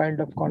wrong kind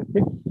of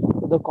conflict.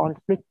 So the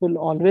conflict will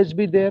always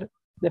be there.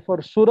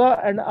 Therefore, Sura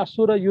and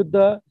Asura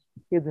Yuddha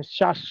is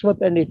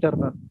Shashvat and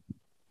eternal.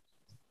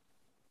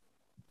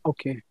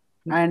 Okay.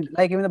 And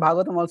like even the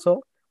Bhagavatam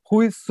also,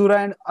 who is Sura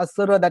and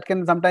Asura, that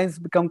can sometimes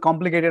become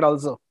complicated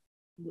also.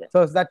 Yes.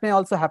 So that may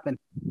also happen.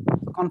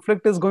 So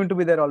conflict is going to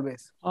be there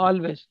always.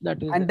 Always.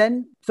 That is. And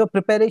then, so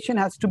preparation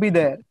has to be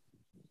there.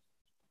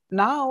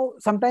 Now,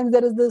 sometimes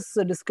there is this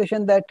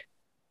discussion that,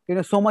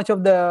 so much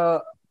of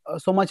the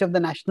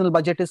national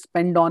budget is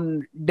spent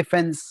on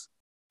defense.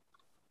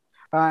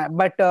 And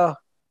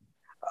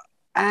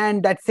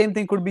that same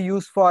thing could be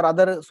used for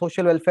other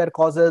social welfare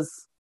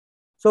causes.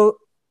 So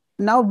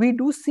now we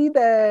do see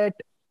that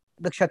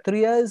the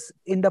Kshatriyas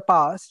in the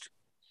past,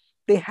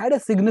 they had a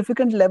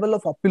significant level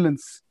of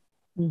opulence.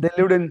 They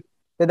lived in,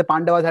 where the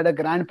Pandavas had a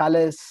grand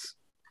palace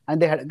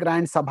and they had a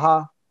grand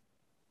sabha,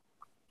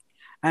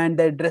 and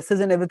their dresses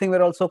and everything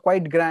were also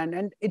quite grand.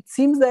 And it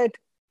seems that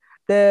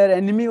their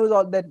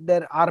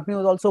army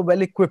was also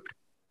well equipped.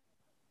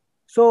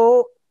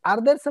 So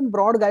are there some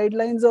broad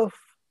guidelines or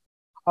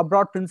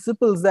broad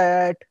principles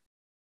that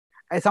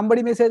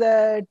somebody may say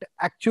that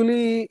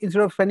actually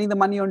instead of spending the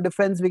money on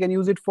defense, we can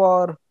use it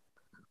for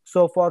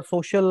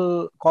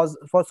social cause,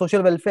 for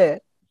social welfare?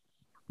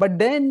 But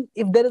then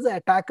if there is an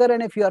attacker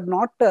and if you are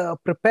not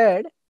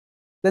prepared,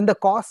 then the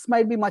costs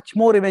might be much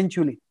more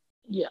eventually.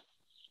 Yeah.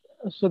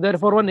 So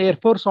therefore one Air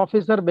Force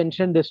officer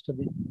mentioned this to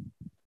me.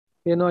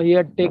 He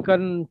had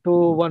taken to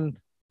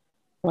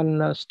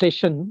one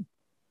station,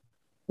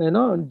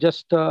 and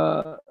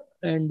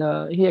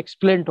he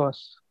explained to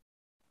us.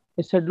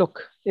 He said,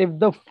 look, if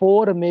the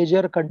four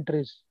major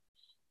countries,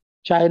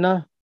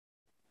 China,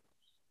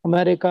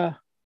 America,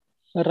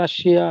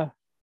 Russia,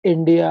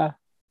 India,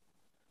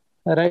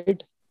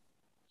 right?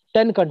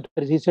 10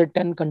 countries, he said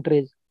 10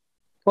 countries.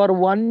 For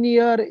 1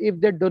 year, if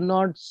they do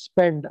not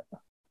spend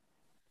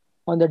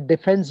on the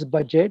defense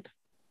budget,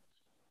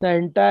 the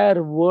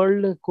entire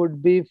world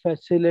could be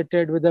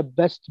facilitated with the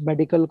best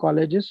medical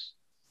colleges,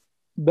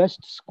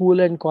 best school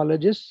and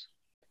colleges,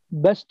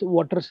 best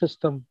water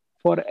system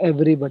for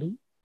everybody.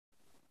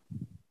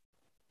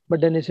 But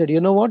then he said,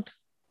 you know what?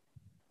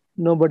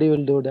 Nobody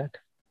will do that.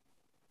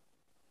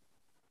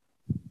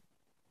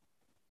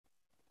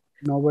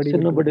 Nobody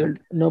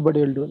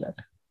will do that.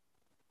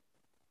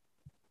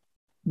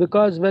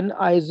 Because when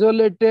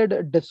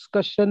isolated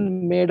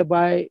discussion made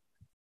by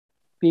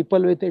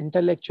people with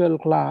intellectual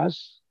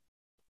class,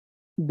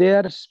 they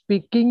are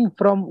speaking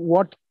from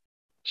what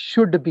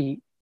should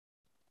be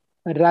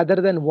rather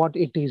than what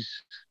it is.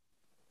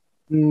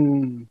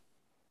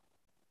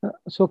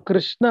 So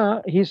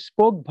Krishna, he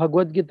spoke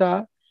Bhagavad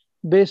Gita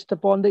based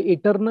upon the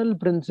eternal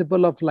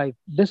principle of life.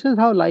 This is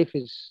how life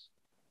is.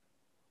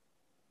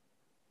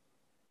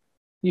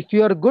 If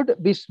you are good,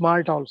 be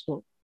smart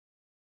also.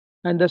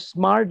 And the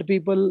smart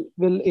people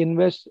will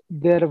invest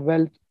their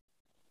wealth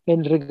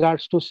in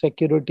regards to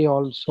security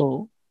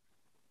also.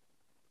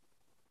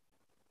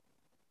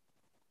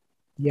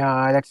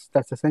 Yeah,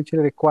 that's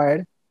essentially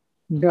required.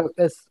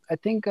 I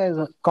think as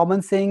a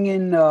common saying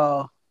in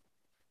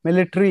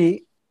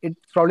military,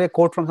 it's probably a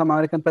quote from some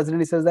American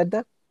president. He says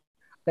that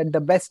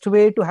the best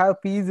way to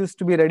have peace is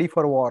to be ready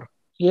for war.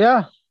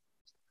 Yeah.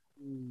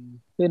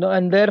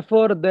 And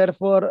therefore,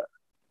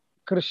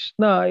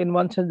 Krishna, in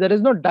one sense, there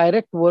is no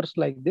direct verse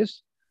like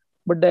this,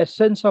 but the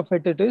essence of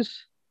it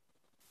is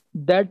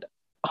that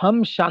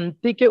हम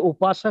शांति के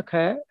उपासक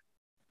हैं,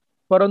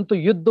 परंतु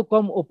युद्ध को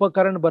हम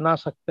उपकरण बना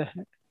सकते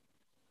हैं.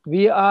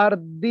 We are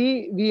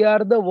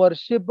the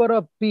worshipper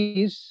of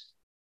peace,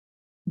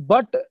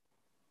 but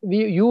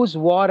we use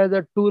war as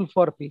a tool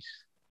for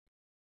peace.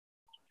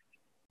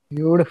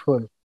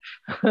 Beautiful.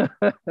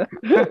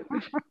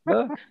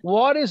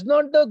 War is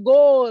not the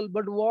goal,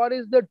 but war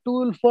is the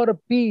tool for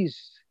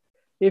peace.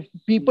 If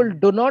people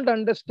do not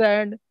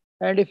understand,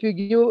 and if you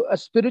give a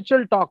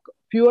spiritual talk,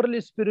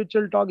 purely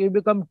spiritual talk, you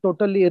become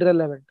totally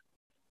irrelevant.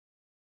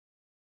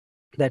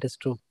 That is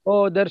true.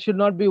 Oh, there should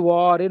not be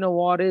war.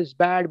 War is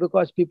bad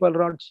because people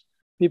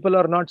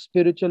are not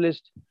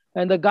spiritualist.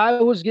 And the guy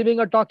who's giving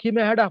a talk, he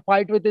may have had a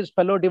fight with his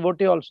fellow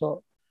devotee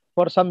also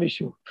for some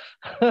issue.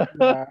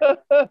 Yeah.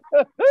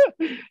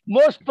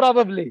 Most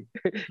probably,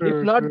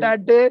 if not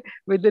that day,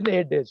 within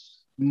 8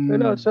 days.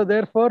 So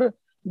therefore,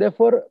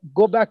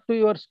 go back to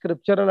your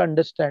scriptural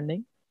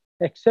understanding,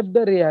 accept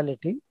the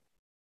reality.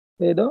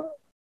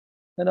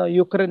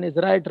 Ukraine is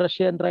right,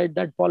 Russia is right,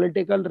 that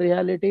political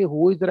reality,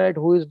 who is right,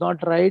 who is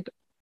not right.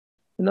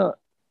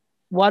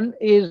 One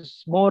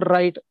is more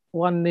right,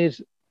 one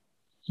is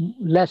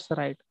less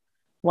right.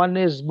 One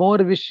is more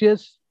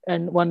vicious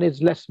and one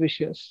is less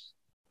vicious.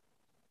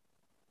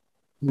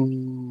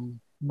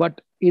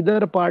 But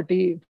either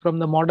party, from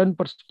the modern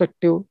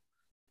perspective,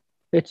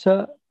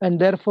 and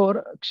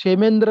therefore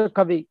Kshemendra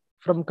Kavi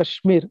from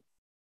Kashmir,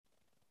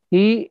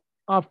 he,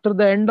 after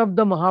the end of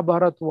the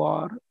Mahabharat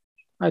war,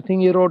 I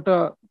think he wrote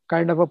a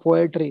kind of a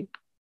poetry.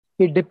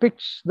 He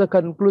depicts the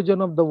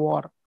conclusion of the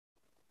war.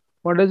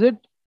 What is it?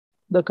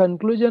 The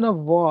conclusion of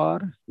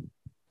war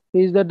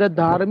is that the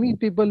dharmic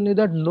people knew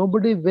that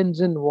nobody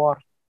wins in war.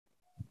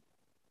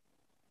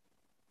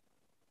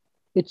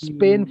 It's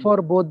pain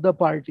for both the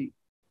party.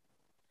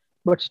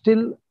 But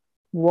still,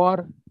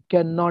 war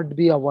cannot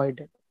be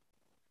avoided.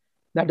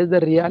 That is the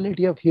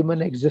reality of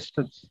human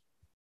existence.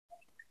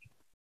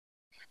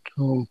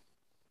 True.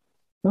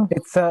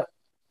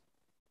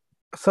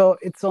 So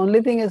its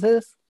only thing is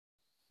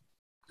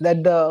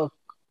that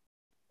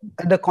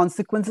the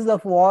consequences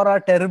of war are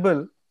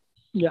terrible.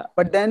 Yeah.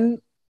 But then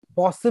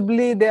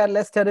possibly they are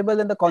less terrible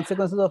than the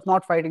consequences of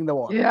not fighting the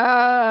war.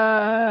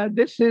 Yeah,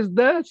 this is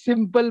the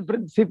simple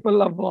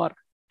principle of war.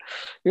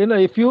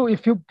 If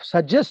you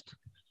suggest,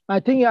 I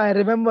think I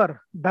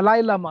remember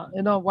Dalai Lama,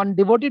 one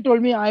devotee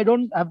told me, I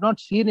have not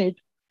seen it.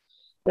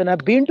 When I've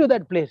been to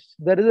that place,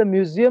 there is a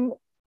museum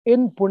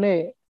in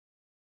Pune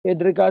in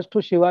regards to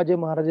Shivaji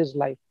Maharaj's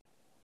life.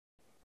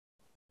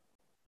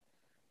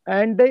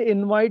 And they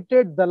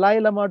invited Dalai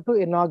Lama to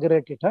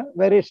inaugurate it.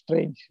 Very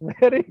strange.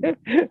 Very,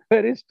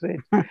 very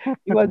strange.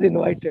 He was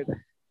invited.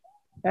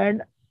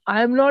 And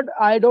I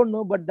don't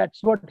know, but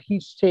that's what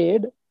he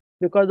said,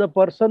 because the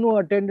person who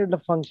attended the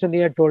function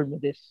here told me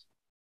this.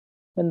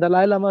 And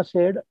Dalai Lama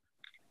said,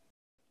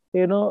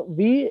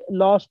 we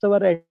lost our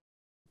head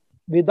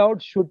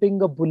without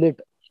shooting a bullet.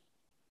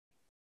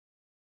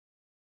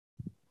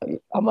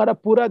 Hamara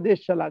pura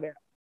desh chala gaya.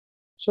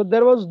 So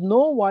there was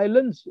no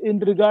violence in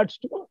regards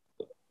to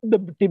the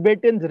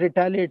Tibetans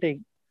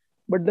retaliating,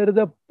 but there is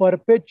a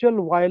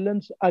perpetual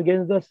violence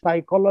against the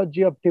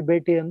psychology of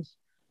Tibetans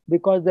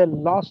because they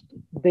lost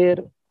their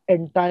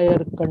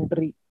entire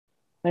country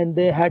and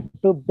they had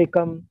to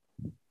become,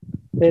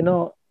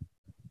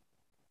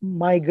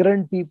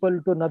 migrant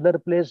people to another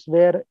place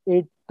where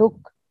it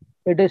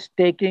is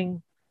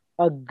taking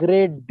a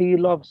great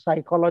deal of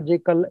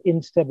psychological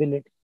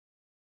instability.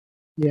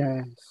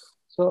 Yes.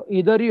 So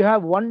either you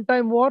have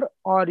one-time war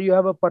or you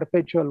have a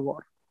perpetual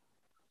war.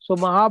 So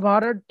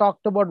Mahabharata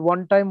talked about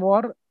one-time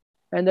war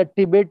and the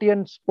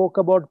Tibetans spoke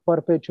about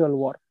perpetual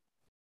war.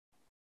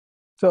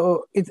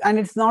 So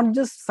it's not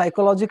just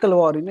psychological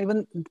war.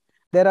 Even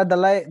there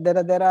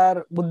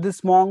are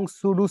Buddhist monks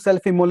who do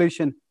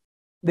self-immolation.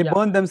 They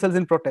burn themselves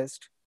in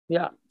protest.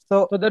 Yeah.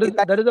 So there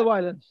is a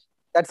violence.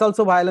 That's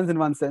also violence in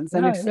one sense.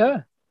 And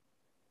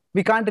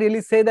we can't really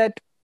say that,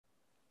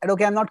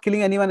 okay, I'm not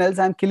killing anyone else,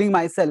 I'm killing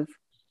myself.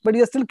 But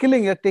you're still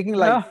killing, you're taking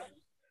life.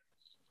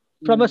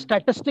 From a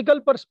statistical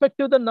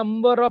perspective, the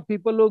number of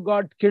people who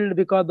got killed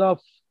because of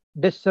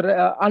this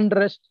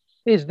unrest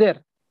is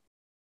there.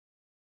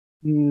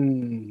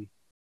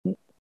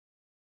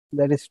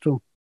 That is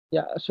true.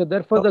 Yeah. So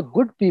therefore, the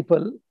good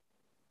people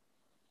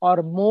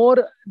or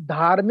more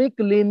dharmic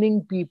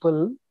leaning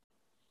people,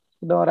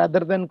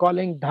 rather than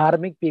calling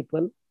dharmic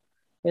people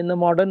in the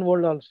modern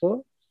world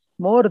also,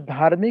 more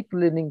dharmic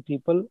leaning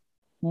people,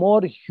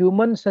 more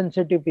human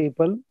sensitive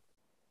people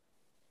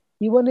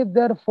even if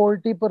they are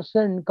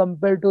 40%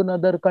 compared to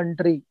another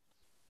country,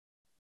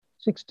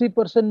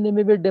 60% they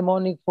may be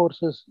demonic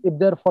forces. If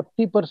they are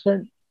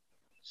 40%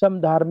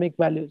 some dharmic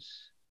values,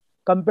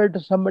 compared to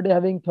somebody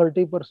having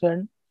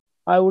 30%,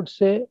 I would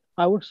say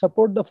I would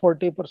support the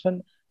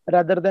 40%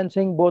 rather than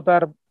saying both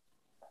are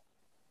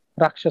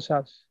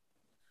Rakshasas.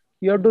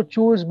 You have to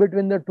choose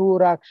between the two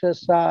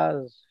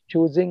Rakshasas,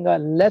 choosing a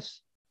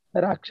less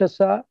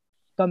Rakshasa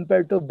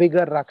compared to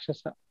bigger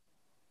Rakshasa.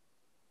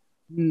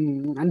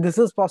 And this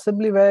is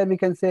possibly where we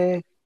can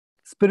say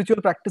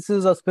spiritual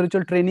practices or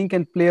spiritual training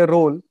can play a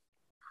role.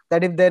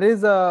 That if there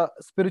is a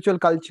spiritual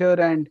culture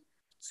and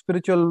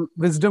spiritual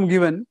wisdom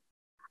given,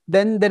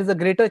 then there is a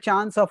greater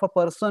chance of a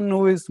person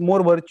who is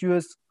more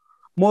virtuous,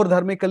 more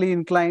dharmically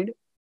inclined,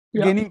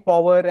 gaining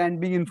power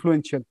and being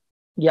influential.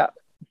 Yeah.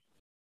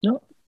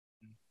 No.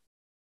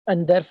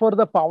 And therefore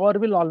the power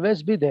will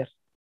always be there.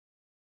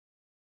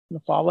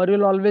 The power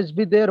will always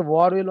be there,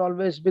 war will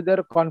always be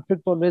there,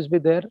 conflict will always be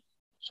there.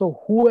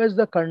 So who has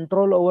the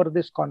control over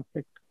this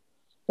conflict?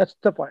 That's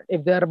the point.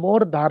 If there are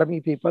more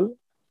dharmi people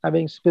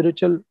having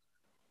spiritual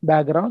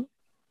background,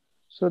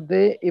 so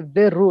if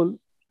they rule,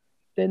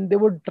 then they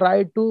would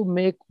try to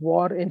make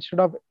war instead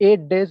of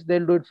 8 days,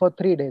 they'll do it for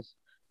 3 days.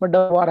 But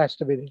the war has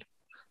to be there.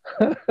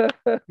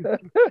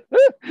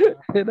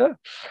 you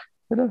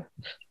know.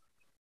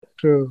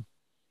 True.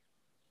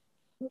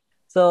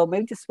 So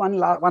maybe just one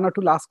or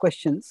two last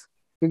questions,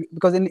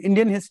 because in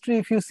Indian history,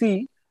 if you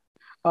see,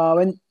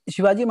 when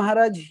Shivaji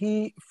Maharaj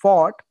he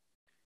fought,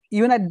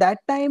 even at that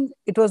time,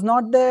 it was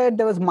not that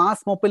there was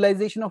mass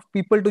mobilization of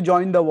people to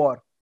join the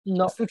war.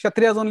 No. Still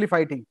Kshatriyas only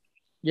fighting.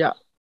 Yeah.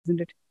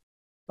 Isn't it?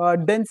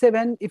 Then say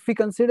if we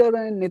consider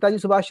when Netaji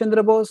Subhash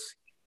Chandra Bose,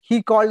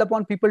 he called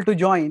upon people to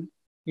join.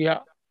 Yeah.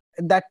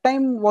 At that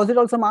time, was it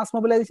also mass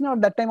mobilization, or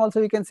that time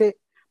also we can say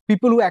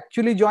people who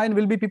actually join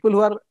will be people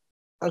who are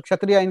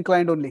Kshatriya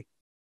inclined only?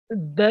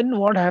 Then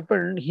what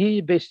happened?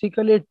 He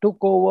basically took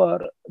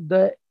over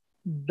the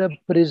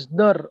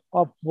prisoner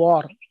of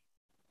war,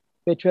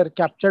 which were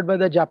captured by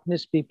the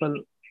Japanese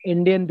people,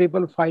 Indian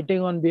people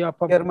fighting on behalf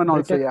of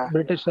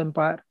British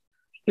Empire.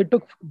 He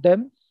took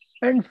them,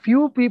 and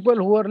few people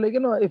who are like,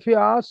 if you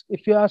ask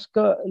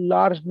a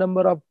large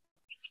number of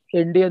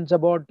Indians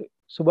about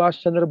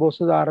Subhash Chandra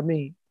Bose's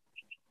army,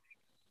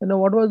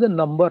 what was the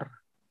number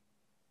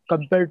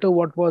compared to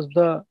what was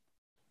the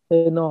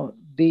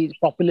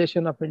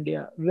population of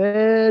India?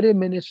 Very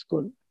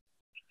minuscule.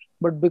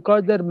 But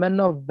because they're men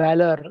of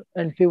valor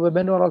and few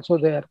women were also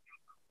there,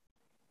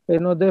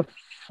 they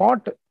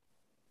fought.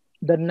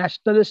 The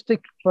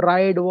nationalistic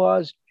pride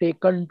was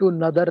taken to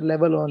another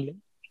level only.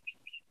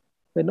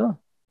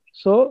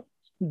 So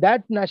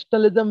that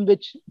nationalism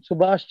which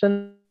Subhash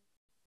Chandra,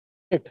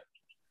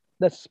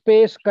 the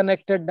space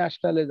connected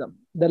nationalism,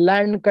 the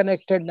land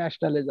connected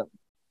nationalism,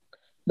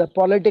 the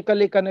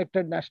politically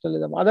connected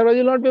nationalism. Otherwise,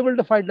 you'll not be able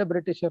to fight the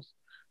Britishers.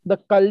 The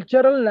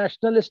cultural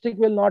nationalistic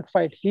will not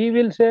fight. He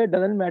will say it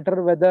doesn't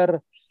matter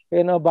whether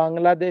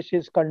Bangladesh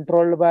is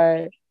controlled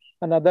by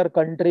another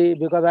country,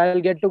 because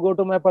I'll get to go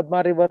to my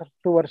Padma River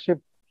to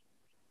worship.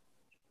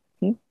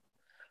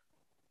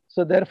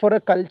 So therefore, a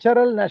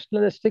cultural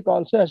nationalistic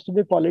also has to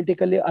be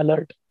politically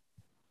alert.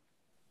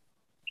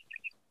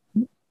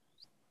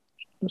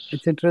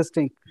 It's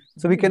interesting.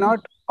 So we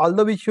cannot,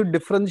 although we should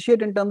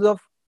differentiate in terms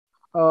of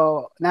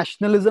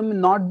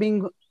nationalism not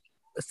being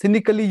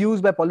cynically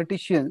used by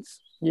politicians.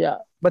 Yeah.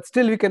 But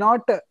still we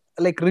cannot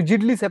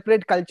rigidly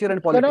separate culture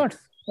and politics.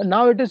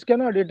 Now it is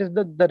cannot. It is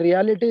the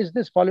reality is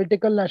this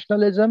political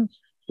nationalism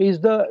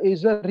is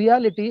a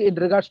reality in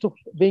regards to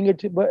being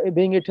it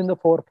in the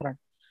forefront.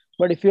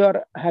 But if you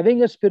are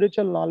having a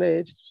spiritual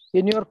knowledge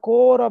in your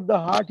core of the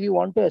heart, you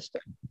want to.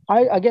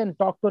 I again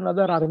talked to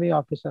another army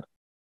officer.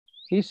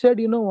 He said,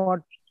 what?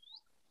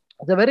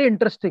 It's very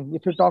interesting.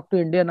 If you talk to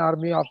Indian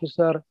army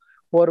officer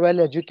who are well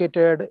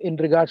educated in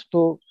regards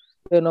to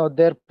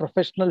their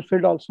professional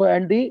field also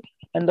and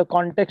the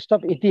context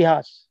of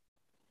itihas.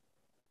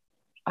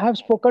 I have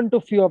spoken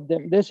to few of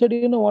them. They said,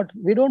 what?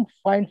 We don't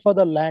fight for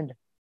the land.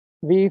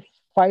 We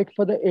fight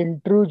for the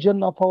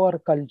intrusion of our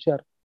culture.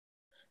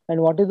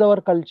 And what is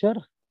our culture?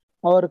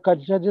 Our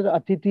culture is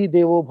Atithi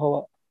Devo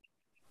Bhava.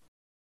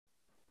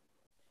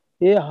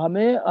 ये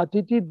हमें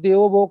अतिथि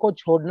देवो भव को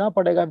छोड़ना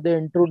पड़ेगा if the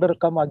intruder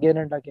come again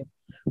and again.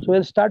 So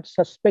we'll start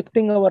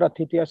suspecting our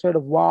Atithi. I said,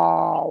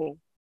 wow.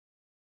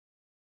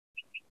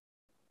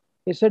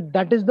 He said,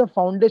 that is the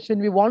foundation.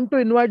 We want to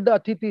invite the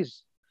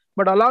Atithis.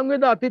 But along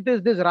with the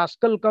Atithis, this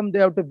rascal come, they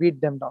have to beat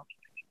them down.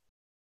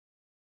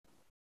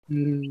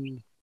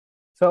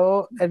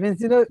 So, that means,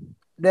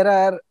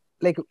 there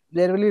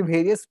will be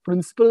various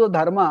principles of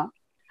dharma,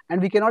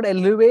 and we cannot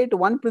elevate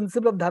one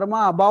principle of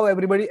dharma above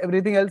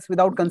everything else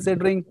without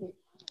considering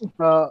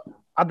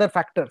other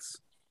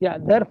factors. Yeah,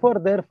 therefore,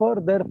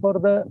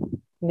 the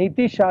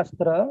Niti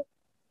Shastra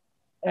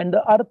and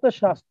the Artha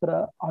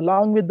Shastra,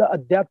 along with the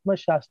Adhyatma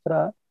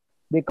Shastra,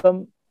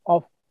 become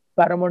of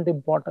paramount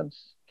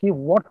importance.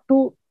 What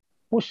to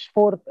push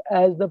forth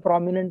as the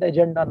prominent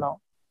agenda now?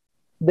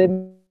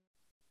 The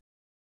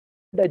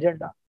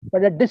agenda,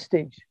 but at this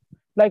stage,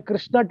 like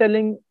Krishna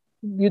telling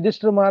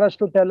Yudhishthira Maharaj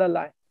to tell a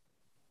lie.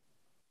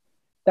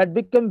 That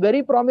became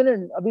very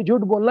prominent. Abhi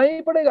jhoot bolna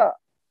hi padega.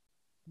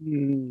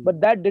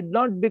 But that did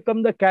not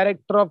become the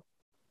character of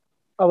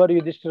our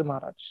Yudhishthira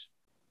Maharaj.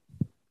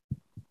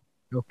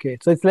 Okay,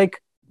 so it's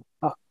like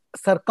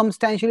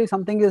circumstantially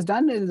something is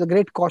done. It is a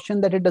great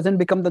caution that it doesn't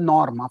become the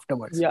norm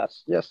afterwards.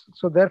 Yes, yes.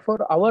 So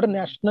therefore, our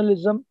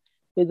nationalism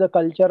is a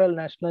cultural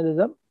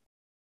nationalism.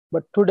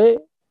 But today,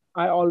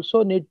 I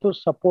also need to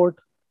support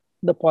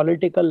the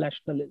political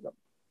nationalism.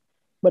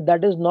 But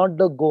that is not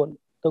the goal.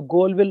 The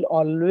goal will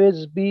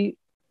always be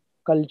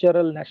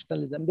cultural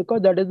nationalism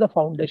because that is the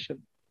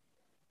foundation.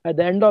 At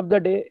the end of the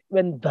day,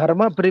 when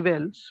dharma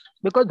prevails,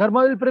 because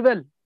dharma will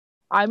prevail,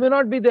 I may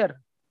not be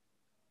there.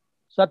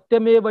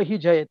 Satyameva hi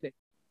jayate.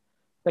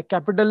 The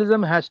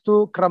capitalism has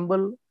to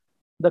crumble,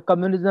 the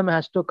communism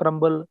has to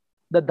crumble,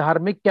 the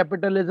dharmic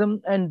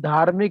capitalism and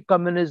dharmic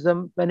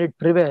communism, when it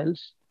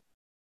prevails,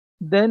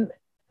 then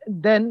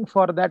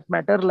for that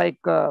matter, like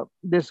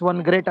this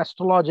one great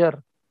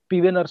astrologer,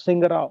 P.V.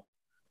 Narasimha Rao,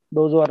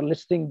 those who are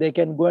listening, they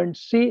can go and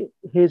see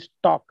his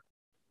talk,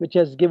 which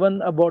has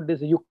given about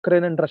this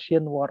Ukraine and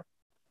Russian war.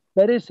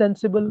 Very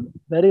sensible,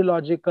 very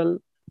logical,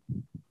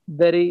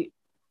 very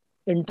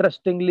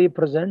interestingly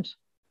presents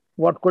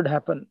what could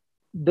happen.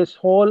 This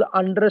whole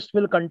unrest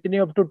will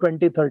continue up to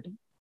 2030.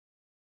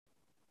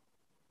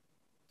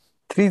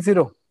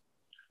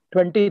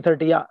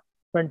 2030, yeah,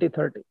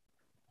 2030.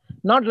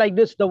 Not like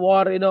this, the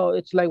war,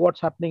 it's like what's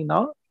happening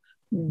now.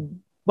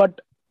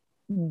 But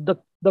the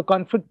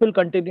conflict will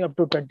continue up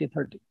to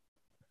 2030.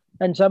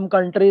 And some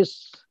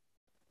countries,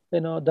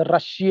 the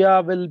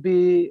Russia will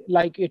be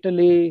like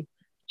Italy,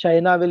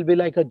 China will be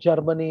like a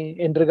Germany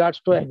in regards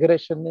to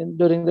aggression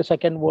during the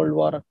Second World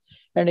War.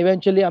 And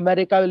eventually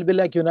America will be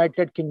like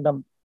United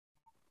Kingdom.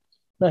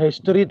 The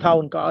history tha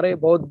unka, अरे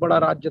बहुत बड़ा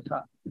राज्य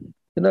था.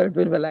 It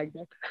will be like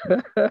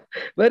that.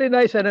 Very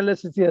nice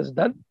analysis he has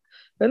done.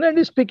 And then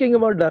he's speaking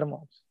about dharma.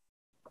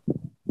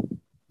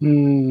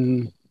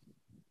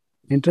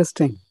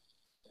 Interesting.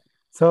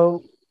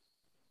 So,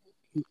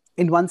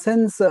 in one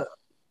sense,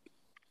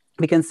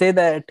 we can say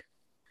that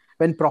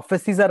when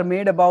prophecies are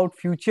made about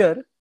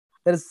future,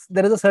 there is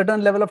a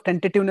certain level of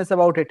tentativeness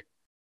about it.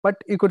 But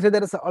you could say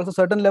there is also a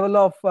certain level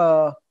of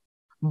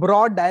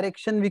broad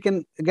direction. We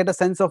can get a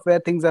sense of where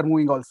things are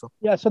moving also.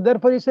 Yeah, so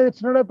therefore he said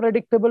it's not a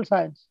predictable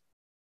science.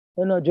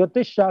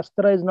 Jyotish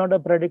Shastra is not a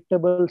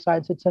predictable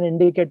science, it's an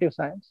indicative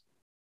science.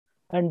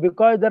 And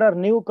because there are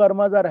new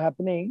karmas are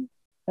happening,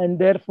 and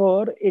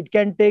therefore it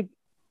can take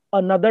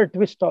another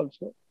twist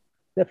also.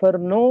 Therefore,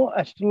 no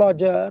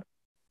astrologer,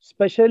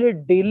 especially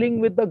dealing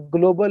with the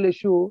global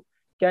issue,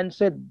 can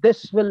say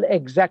this will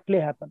exactly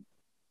happen.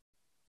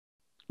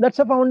 That's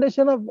a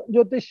foundation of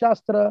Jyotish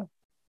Shastra.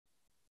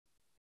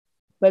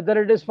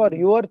 Whether it is for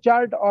your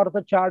chart or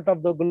the chart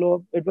of the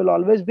globe, it will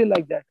always be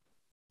like that.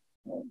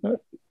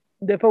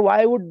 Therefore,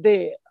 why would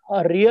a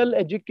real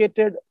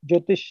educated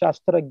Jyotish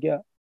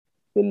Shastragya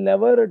will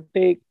never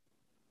take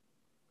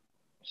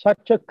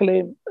such a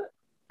claim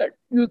that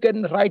you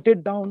can write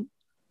it down,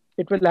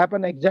 it will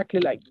happen exactly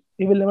like this.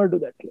 He will never do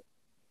that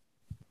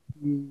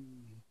claim.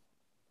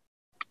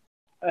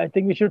 I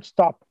think we should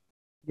stop.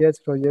 Yes,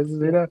 bro. Yes,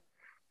 it's a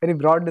very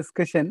broad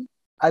discussion.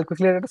 I'll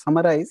quickly try to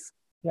summarize.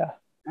 Yeah.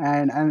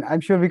 And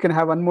I'm sure we can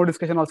have one more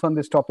discussion also on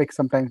this topic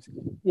sometimes.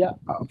 Yeah.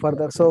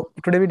 Further. So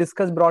today we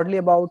discussed broadly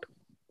about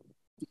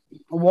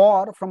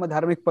war from a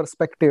dharmic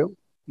perspective,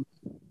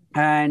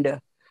 and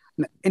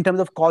in terms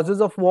of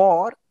causes of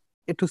war,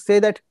 to say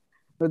that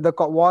the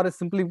war is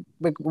simply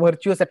like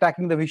virtuous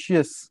attacking the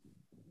vicious.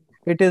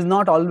 It is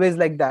not always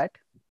like that.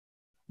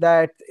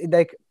 That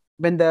like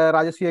when the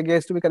Rajasuya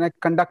is to be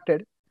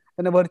conducted,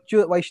 then a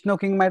virtuous Vaishnava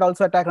king might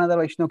also attack another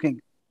Vaishnava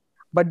king.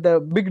 But the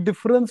big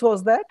difference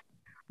was that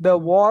the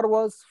war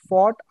was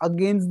fought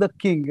against the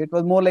king. It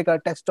was more like a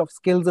test of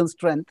skills and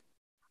strength,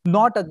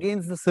 not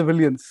against the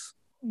civilians.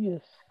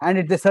 Yes.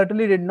 And they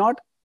certainly did not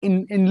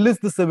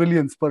enlist the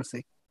civilians per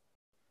se.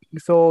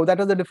 So that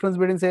was the difference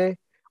between, say,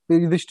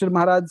 Yudhishthira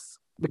Maharaj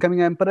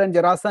becoming emperor and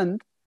Jarasandh,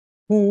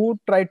 who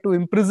tried to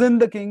imprison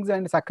the kings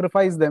and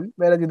sacrifice them,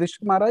 whereas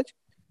Yudhishthira Maharaj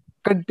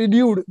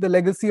continued the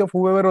legacy of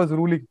whoever was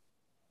ruling.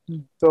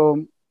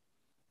 So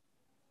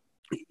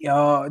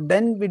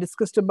then we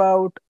discussed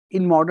about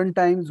in modern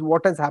times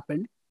what has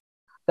happened,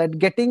 that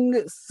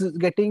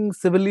getting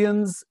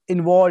civilians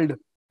involved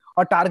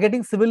or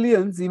targeting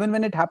civilians, even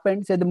when it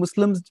happened, say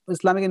the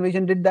Islamic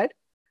invasion did that,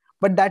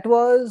 but that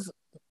was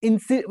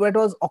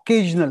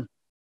occasional.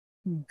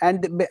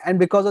 And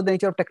because of the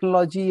nature of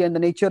technology and the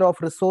nature of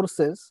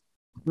resources,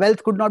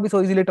 wealth could not be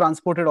so easily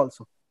transported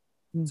also.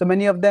 So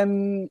many of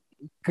them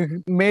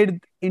made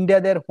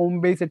India their home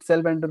base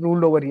itself and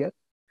ruled over here.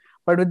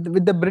 But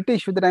with the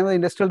British, with the time of the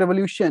Industrial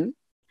Revolution,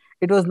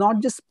 it was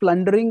not just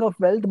plundering of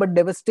wealth, but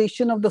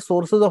devastation of the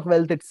sources of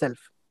wealth itself,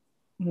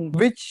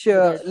 which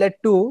led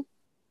to,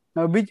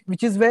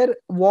 which is where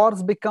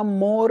wars become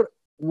more,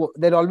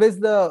 there's always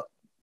the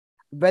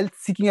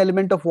wealth-seeking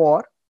element of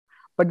war,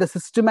 but the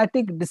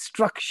systematic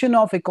destruction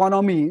of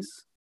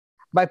economies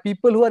by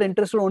people who are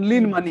interested only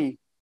in money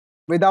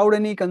without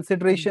any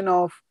consideration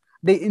of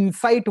they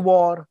incite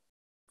war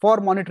for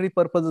monetary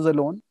purposes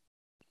alone.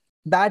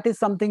 That is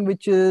something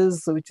which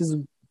is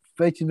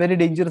very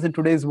dangerous in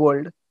today's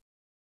world.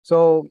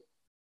 So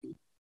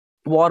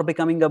war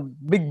becoming a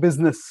big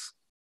business.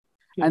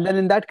 Yes. And then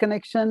in that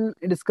connection,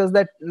 it discussed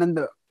that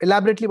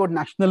elaborately about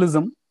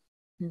nationalism.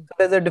 So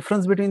there's a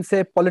difference between,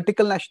 say,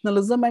 political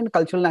nationalism and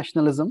cultural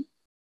nationalism.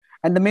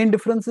 And the main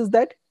difference is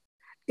that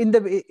in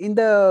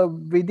the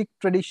Vedic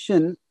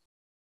tradition,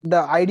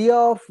 the idea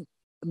of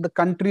the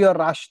country or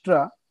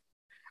Rashtra,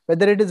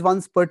 whether it is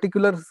one's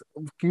particular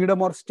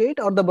kingdom or state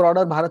or the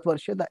broader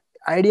Bharatvarsha, the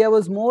idea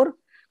was more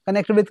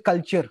connected with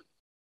culture,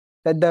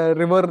 that the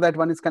river that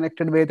one is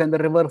connected with and the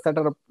rivers that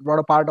are a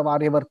broader part of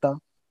Aryavarta.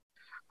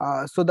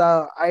 So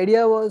the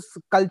idea was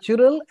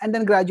cultural, and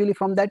then gradually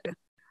from that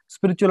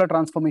spiritual or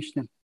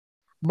transformational.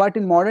 But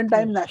in modern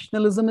time,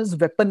 nationalism is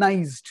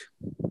weaponized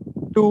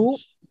to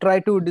try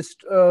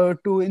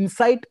to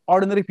incite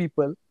ordinary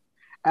people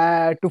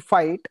to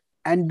fight,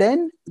 and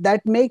then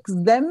that makes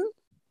them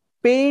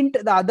paint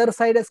the other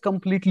side as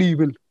completely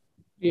evil.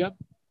 Yep.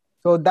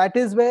 So that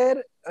is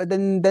where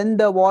then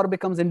the war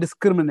becomes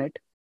indiscriminate.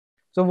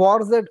 So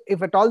wars that,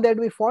 if at all that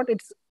we fought,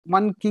 it's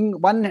one king,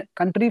 one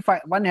country,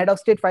 one head of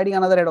state fighting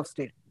another head of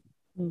state.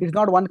 It's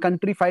not one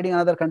country fighting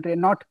another country,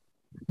 and not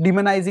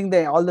demonizing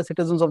all the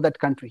citizens of that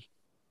country.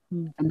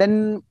 And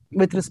then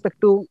with respect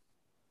to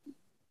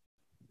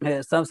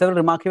several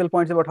remarkable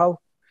points about how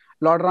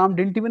Lord Ram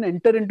didn't even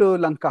enter into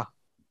Lanka,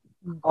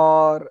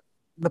 or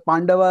the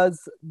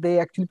Pandavas, they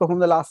actually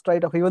performed the last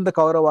rite of even the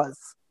Kauravas.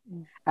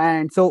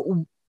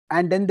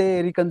 And then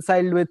they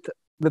reconciled with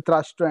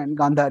Dhritarashtra and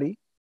Gandhari.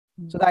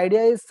 So the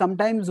idea is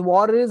sometimes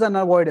war is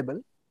unavoidable,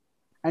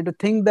 and to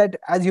think that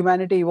as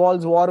humanity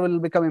evolves, war will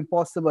become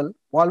impossible,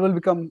 war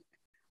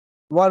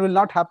will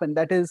not happen.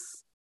 That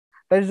is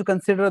to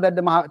consider that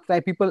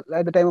the people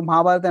at the time of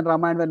Mahabharata and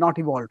Ramayana were not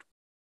evolved.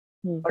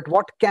 But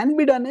what can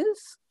be done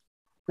is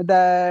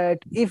that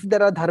if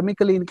there are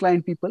dharmically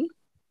inclined people,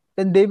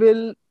 then they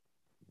will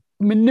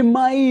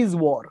minimize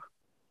war.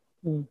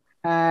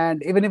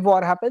 And even if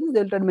war happens,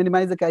 they'll try to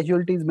minimize the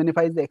casualties,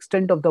 minimize the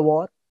extent of the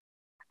war.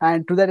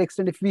 And to that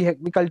extent, if we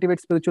cultivate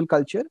spiritual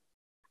culture,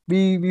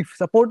 we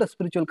support a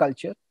spiritual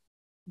culture,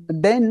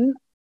 then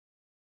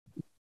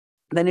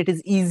it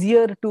is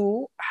easier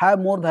to have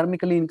more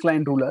dharmically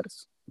inclined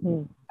rulers.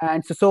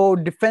 And so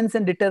defense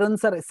and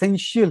deterrence are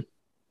essential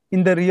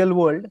in the real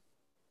world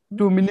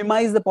to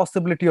minimize the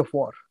possibility of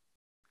war.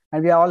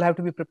 And we all have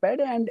to be prepared.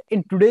 And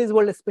in today's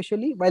world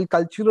especially, while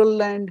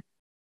cultural and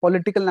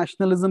political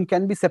nationalism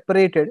can be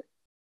separated,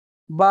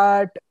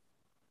 but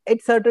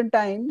at certain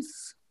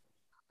times,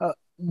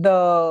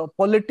 the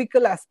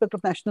political aspect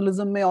of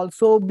nationalism may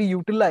also be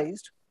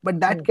utilized,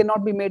 but that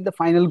cannot be made the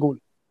final goal.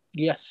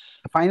 Yes.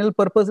 The final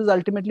purpose is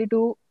ultimately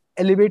to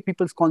elevate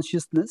people's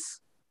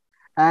consciousness,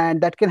 and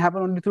that can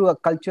happen only through a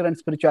culture and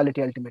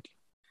spirituality ultimately.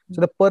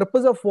 So the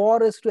purpose of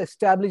war is to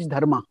establish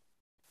dharma,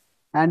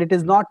 and it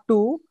is not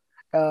to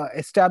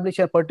establish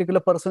a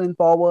particular person in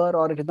power,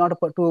 or it is not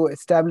to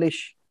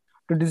establish,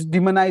 to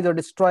demonize or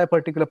destroy a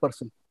particular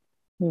person,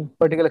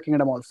 particular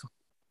kingdom also.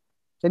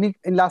 Any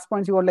last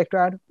points you would like to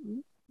add?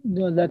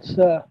 No, that's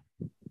a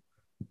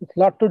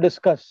lot to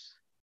discuss.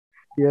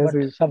 Yes,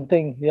 but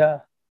something, yeah.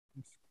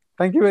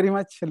 Thank you very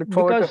much. I look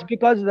forward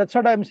because that's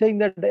what I'm saying,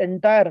 that the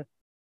entire,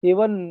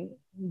 even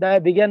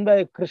that began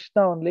by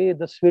Krishna only,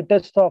 the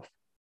sweetest of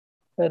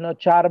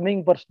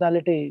charming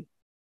personality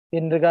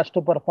in regards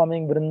to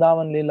performing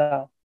Vrindavan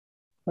Leela.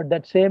 But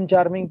that same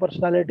charming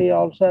personality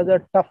also has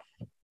a tough,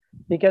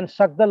 he can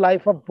suck the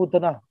life of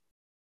Putana.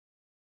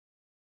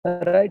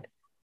 Right?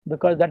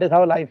 Because that is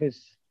how life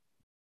is.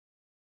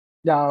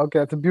 Yeah, okay.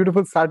 That's a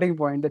beautiful starting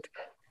point, that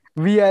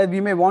we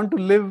may want to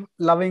live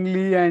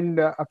lovingly and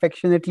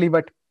affectionately,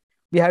 but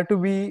we have to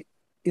be,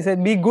 he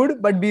said, be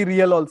good, but be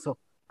real also.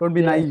 Don't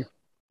be naive.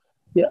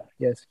 Yeah.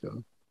 Yes.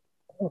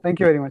 Thank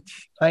you very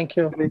much. Thank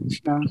you.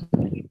 Krishna.